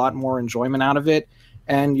force a lot more enjoyment out of it,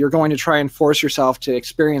 and you're going to try and force yourself to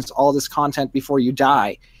experience all this content before you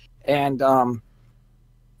die. And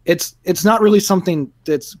it's not really something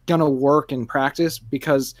that's going to work in practice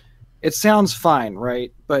because it sounds fine,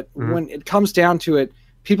 right? But when it comes down to it,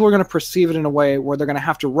 people are going to perceive it in a way where they're going to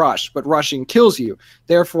have to rush, but rushing kills you.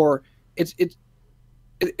 Therefore,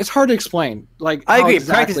 it's hard to explain. Like I how agree.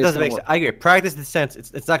 exactly Practice it's doesn't gonna make work. sense. I agree. Practice in the sense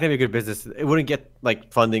it's not going to be a good business. It wouldn't get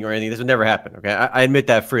like funding or anything. This would never happen. Okay, I admit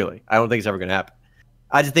that freely. I don't think it's ever going to happen.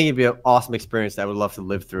 I just think it'd be an awesome experience that I would love to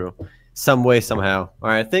live through, some way, somehow. All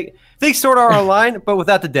right, think Sword Art Online, but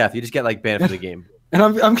without the death. You just get like banned from the game. And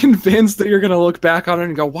I'm convinced that you're going to look back on it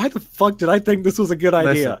and go, "Why the fuck did I think this was a good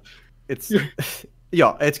idea?" Listen, it's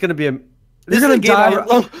it's going to be a. You're going to die.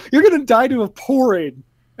 You're going to die to a pouring,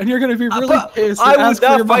 and you're gonna be really But pissed. I and would ask for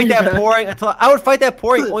not your fight money that back. pouring until I would fight that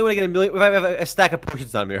pouring only when I get a million. If I have a stack of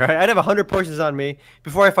potions on me, right? I'd have 100 potions on me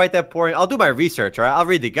before I fight that pouring. I'll do my research, right? I'll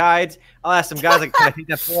read the guides. I'll ask some guys like, can I take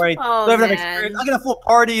that pouring? Oh, Do I have enough man. experience? I'll get a full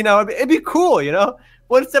party. You know, it'd be cool. You know,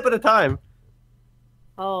 one step at a time.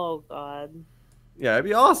 Oh God. Yeah, it'd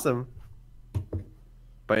be awesome.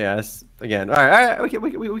 But yes, again, all right, we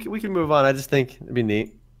can move on. I just think it'd be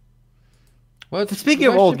neat. Well, Speaking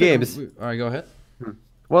of old games- all right, go ahead.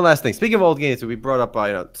 One last thing. Speaking of old games, we brought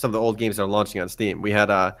up some of the old games that are launching on Steam. We had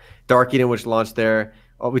Dark Eden, which launched there.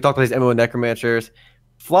 We talked about these MMO Necromancers.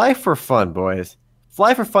 Fly for Fun, boys.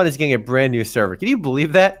 Fly for Fun is getting a brand new server. Can you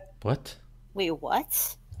believe that? What? Wait,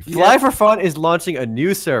 what? Fly for Fun is launching a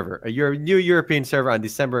new server, new European server on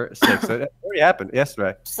December 6th. So that already happened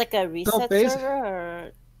yesterday. Just like a reset basic- server,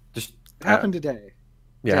 or Just It happened today.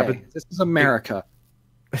 yeah, Today. This is America.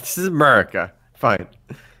 but this is America. Fine.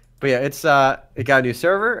 But yeah, it got a new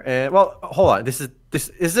server, and well, hold on. This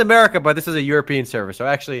is America, but this is a European server. So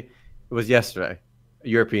actually, it was yesterday,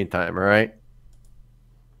 European time. All right.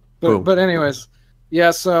 Boom. But anyways,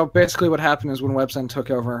 yeah. So basically, what happened is when WebZen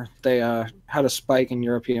took over, they had a spike in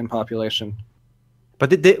European population. But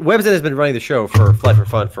WebZen has been running the show for Fly for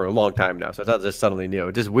Fun for a long time now, so it's not just suddenly new.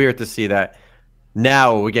 It's just weird to see that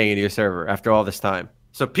now we're getting a new server after all this time.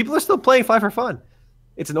 So people are still playing Fly for Fun.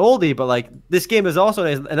 It's an oldie, but like this game is also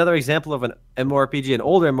another example of an MMORPG, an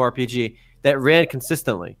older MMORPG that ran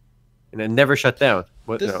consistently and it never shut down.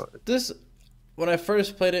 This when I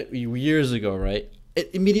first played it years ago, right? It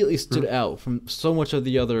immediately stood out from so much of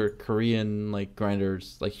the other Korean like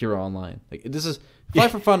grinders, like Hero Online. Like this is Fly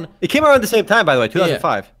for Fun. It came around the same time, by the way,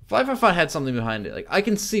 2005. Yeah. Fly for Fun had something behind it. Like I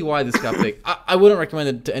can see why this got big. I wouldn't recommend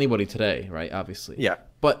it to anybody today, right? Obviously. Yeah.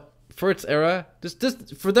 But for its era, this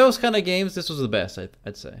for those kind of games, this was the best.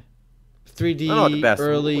 I'd say. 3D I don't know what the best.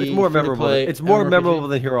 early. It's more free to memorable. play, It's more MMORPG. memorable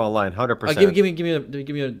than Hero Online, 100%.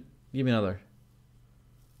 Give me another.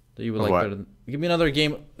 That you would Of like what? better than. Give me another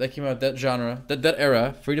game that came out that genre, that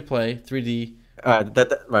era, free to play, 3D. Right,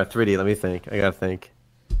 3D. Let me think. I gotta think.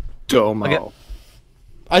 Domo. Okay.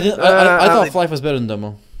 I didn't. I I don't thought think- Flight was better than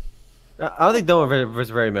Domo. I don't think Domo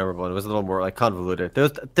was very memorable. It was a little more like convoluted.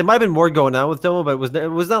 There might have been more going on with Domo, but it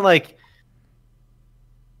was not like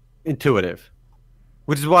intuitive,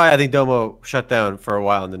 which is why I think Domo shut down for a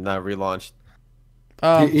while and then not relaunched.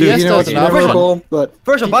 You know what's an option. memorable, but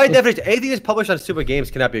First of all, by definition, anything that's published on Super Games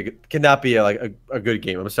cannot be a good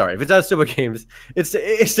game. I'm sorry, if it's on Super Games, it's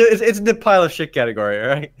in the pile of shit category. All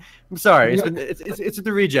right, I'm sorry, it's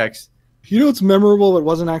the rejects. you know what's memorable but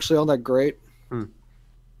wasn't actually all that great? Hmm.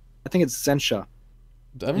 I think it's Zensha.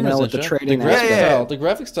 I remember with the Zensha. trading graphic aspect. style. The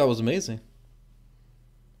graphic style was amazing.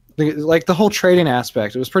 Like the whole trading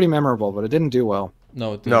aspect, it was pretty memorable, but it didn't do well.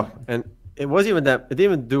 No, it didn't. No, and it wasn't even that. It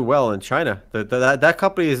didn't even do well in China. That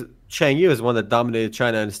company is Changyu is one that dominated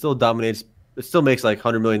China and still dominates. It still makes like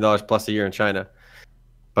 $100 million plus a year in China.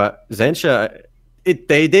 But Zensha,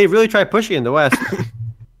 they really tried pushing in the West,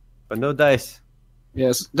 but no dice.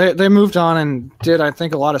 Yes, they moved on and did, I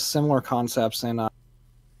think, a lot of similar concepts in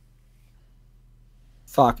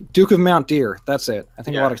Duke of Mount Deer. That's it. I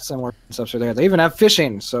think a lot of similar concepts are there. They even have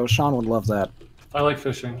fishing, so Sean would love that. I like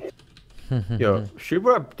fishing. Yo, she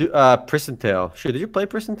brought up Prison Tale. Sure, did you play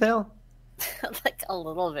Prison Tale? Like a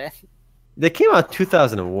little bit. They came out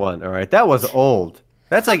 2001. All right, that was old.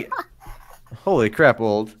 That's like, holy crap,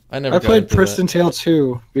 old. I never. I got played into Prison Tale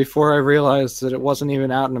 2 before I realized that it wasn't even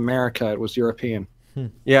out in America. It was European.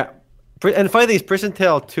 Yeah, and the funny thing is, Prison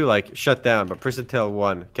Tale 2 like shut down, but Prison Tale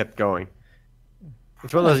 1 kept going.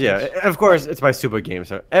 It's one of those. Yeah, of course, it's by Super Games.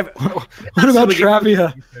 So What about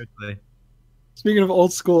Travia? Seriously. Speaking of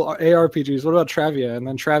old school ARPGs, what about Travia? And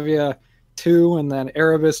then Travia 2, and then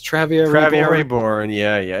Erebus, Travia Travia Reborn? Reborn.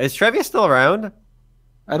 Yeah. Is Travia still around,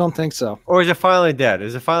 I don't think so. or is it finally dead?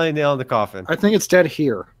 Is it finally nailed in the coffin? I think it's dead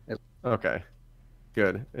here. Okay,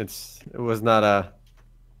 good. It was not a.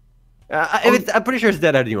 I'm pretty sure it's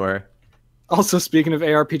dead anywhere. Also, speaking of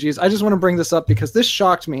ARPGs, I just want to bring this up because this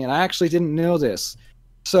shocked me, and I actually didn't know this.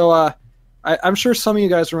 So, I'm sure some of you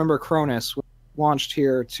guys remember Cronus, which launched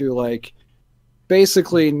here to like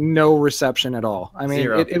basically no reception at all. I mean,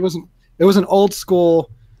 Zero. it was an old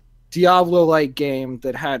school Diablo-like game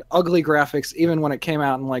that had ugly graphics even when it came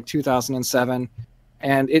out in like 2007,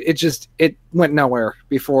 and it went nowhere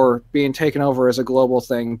before being taken over as a global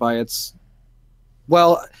thing by its.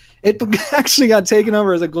 Well, it actually got taken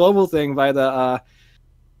over as a global thing by the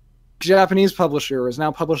Japanese publisher, who is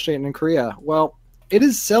now publishing it in Korea. Well, it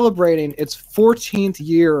is celebrating its 14th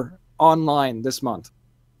year online this month.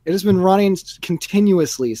 It has been running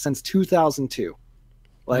continuously since 2002.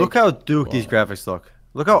 Look how Duke these graphics look.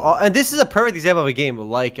 Look how, and this is a perfect example of a game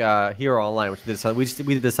like Hero Online, which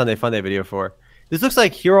we did the Sunday Funday video for. This looks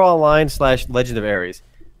like Hero Online / Legend of Ares.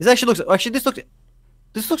 This actually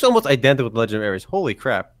looks almost identical to Legend of Ares. Holy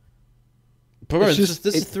crap! But remember, this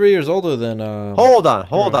is 3 years older than. Hold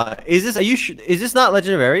on. Is this not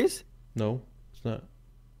Legend of Ares? No, it's not.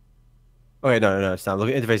 Okay, no, it's not. Look,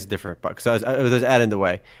 the interface is different, but because I was adding the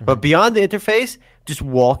way. But beyond the interface, just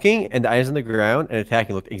walking and the eyes on the ground and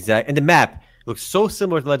attacking look exact, and the map looks so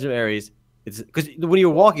similar to Legend of Ares. It's because when you're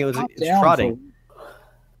walking, it's trotting.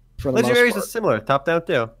 For the Legend of most Ares part. is similar, top down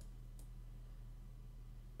too.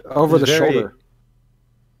 Over the It's very- shoulder. It's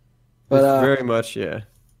But very much, yeah.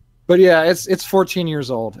 But yeah, it's 14 years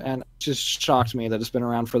old, and it just shocked me that it's been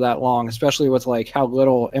around for that long, especially with like how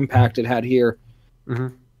little impact it had here. hmm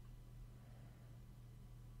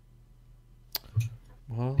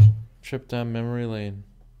Well, trip down memory lane.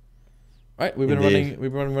 All right, we've Indeed.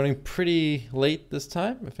 been running pretty late this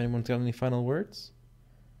time. If anyone's got any final words.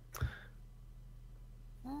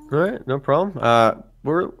 All right, no problem.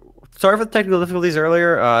 We're sorry for the technical difficulties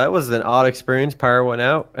earlier. That was an odd experience. Power went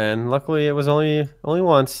out, and luckily it was only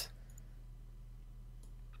once.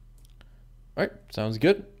 All right, sounds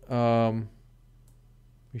good.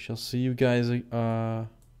 We shall see you guys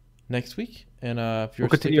next week. And if you're We'll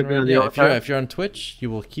continue sticking around, doing the overtime. if you're on Twitch,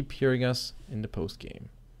 you will keep hearing us in the post game.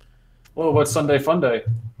 Whoa, what's Sunday Fun Day?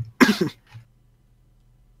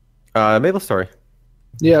 Maple Story.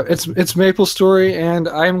 Yeah, it's Maple Story, and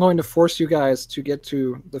I am going to force you guys to get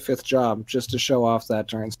to the 5th job just to show off that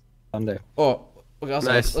during Sunday. Oh, okay. Also,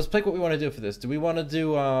 Nice. let's pick what we want to do for this. Do we want to do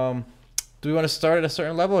we want to start at a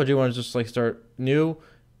certain level, or do you want to just like start new,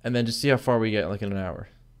 and then just see how far we get, like in an hour?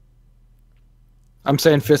 I'm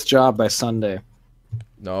saying 5th job by Sunday.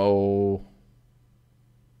 No.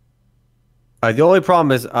 The only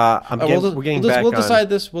problem is we're getting back we'll on decide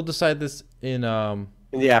this. We'll decide this in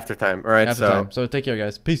in the after time. All right, after so time. So take care,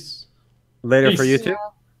 guys. Peace. later for Peace. you two. Yeah.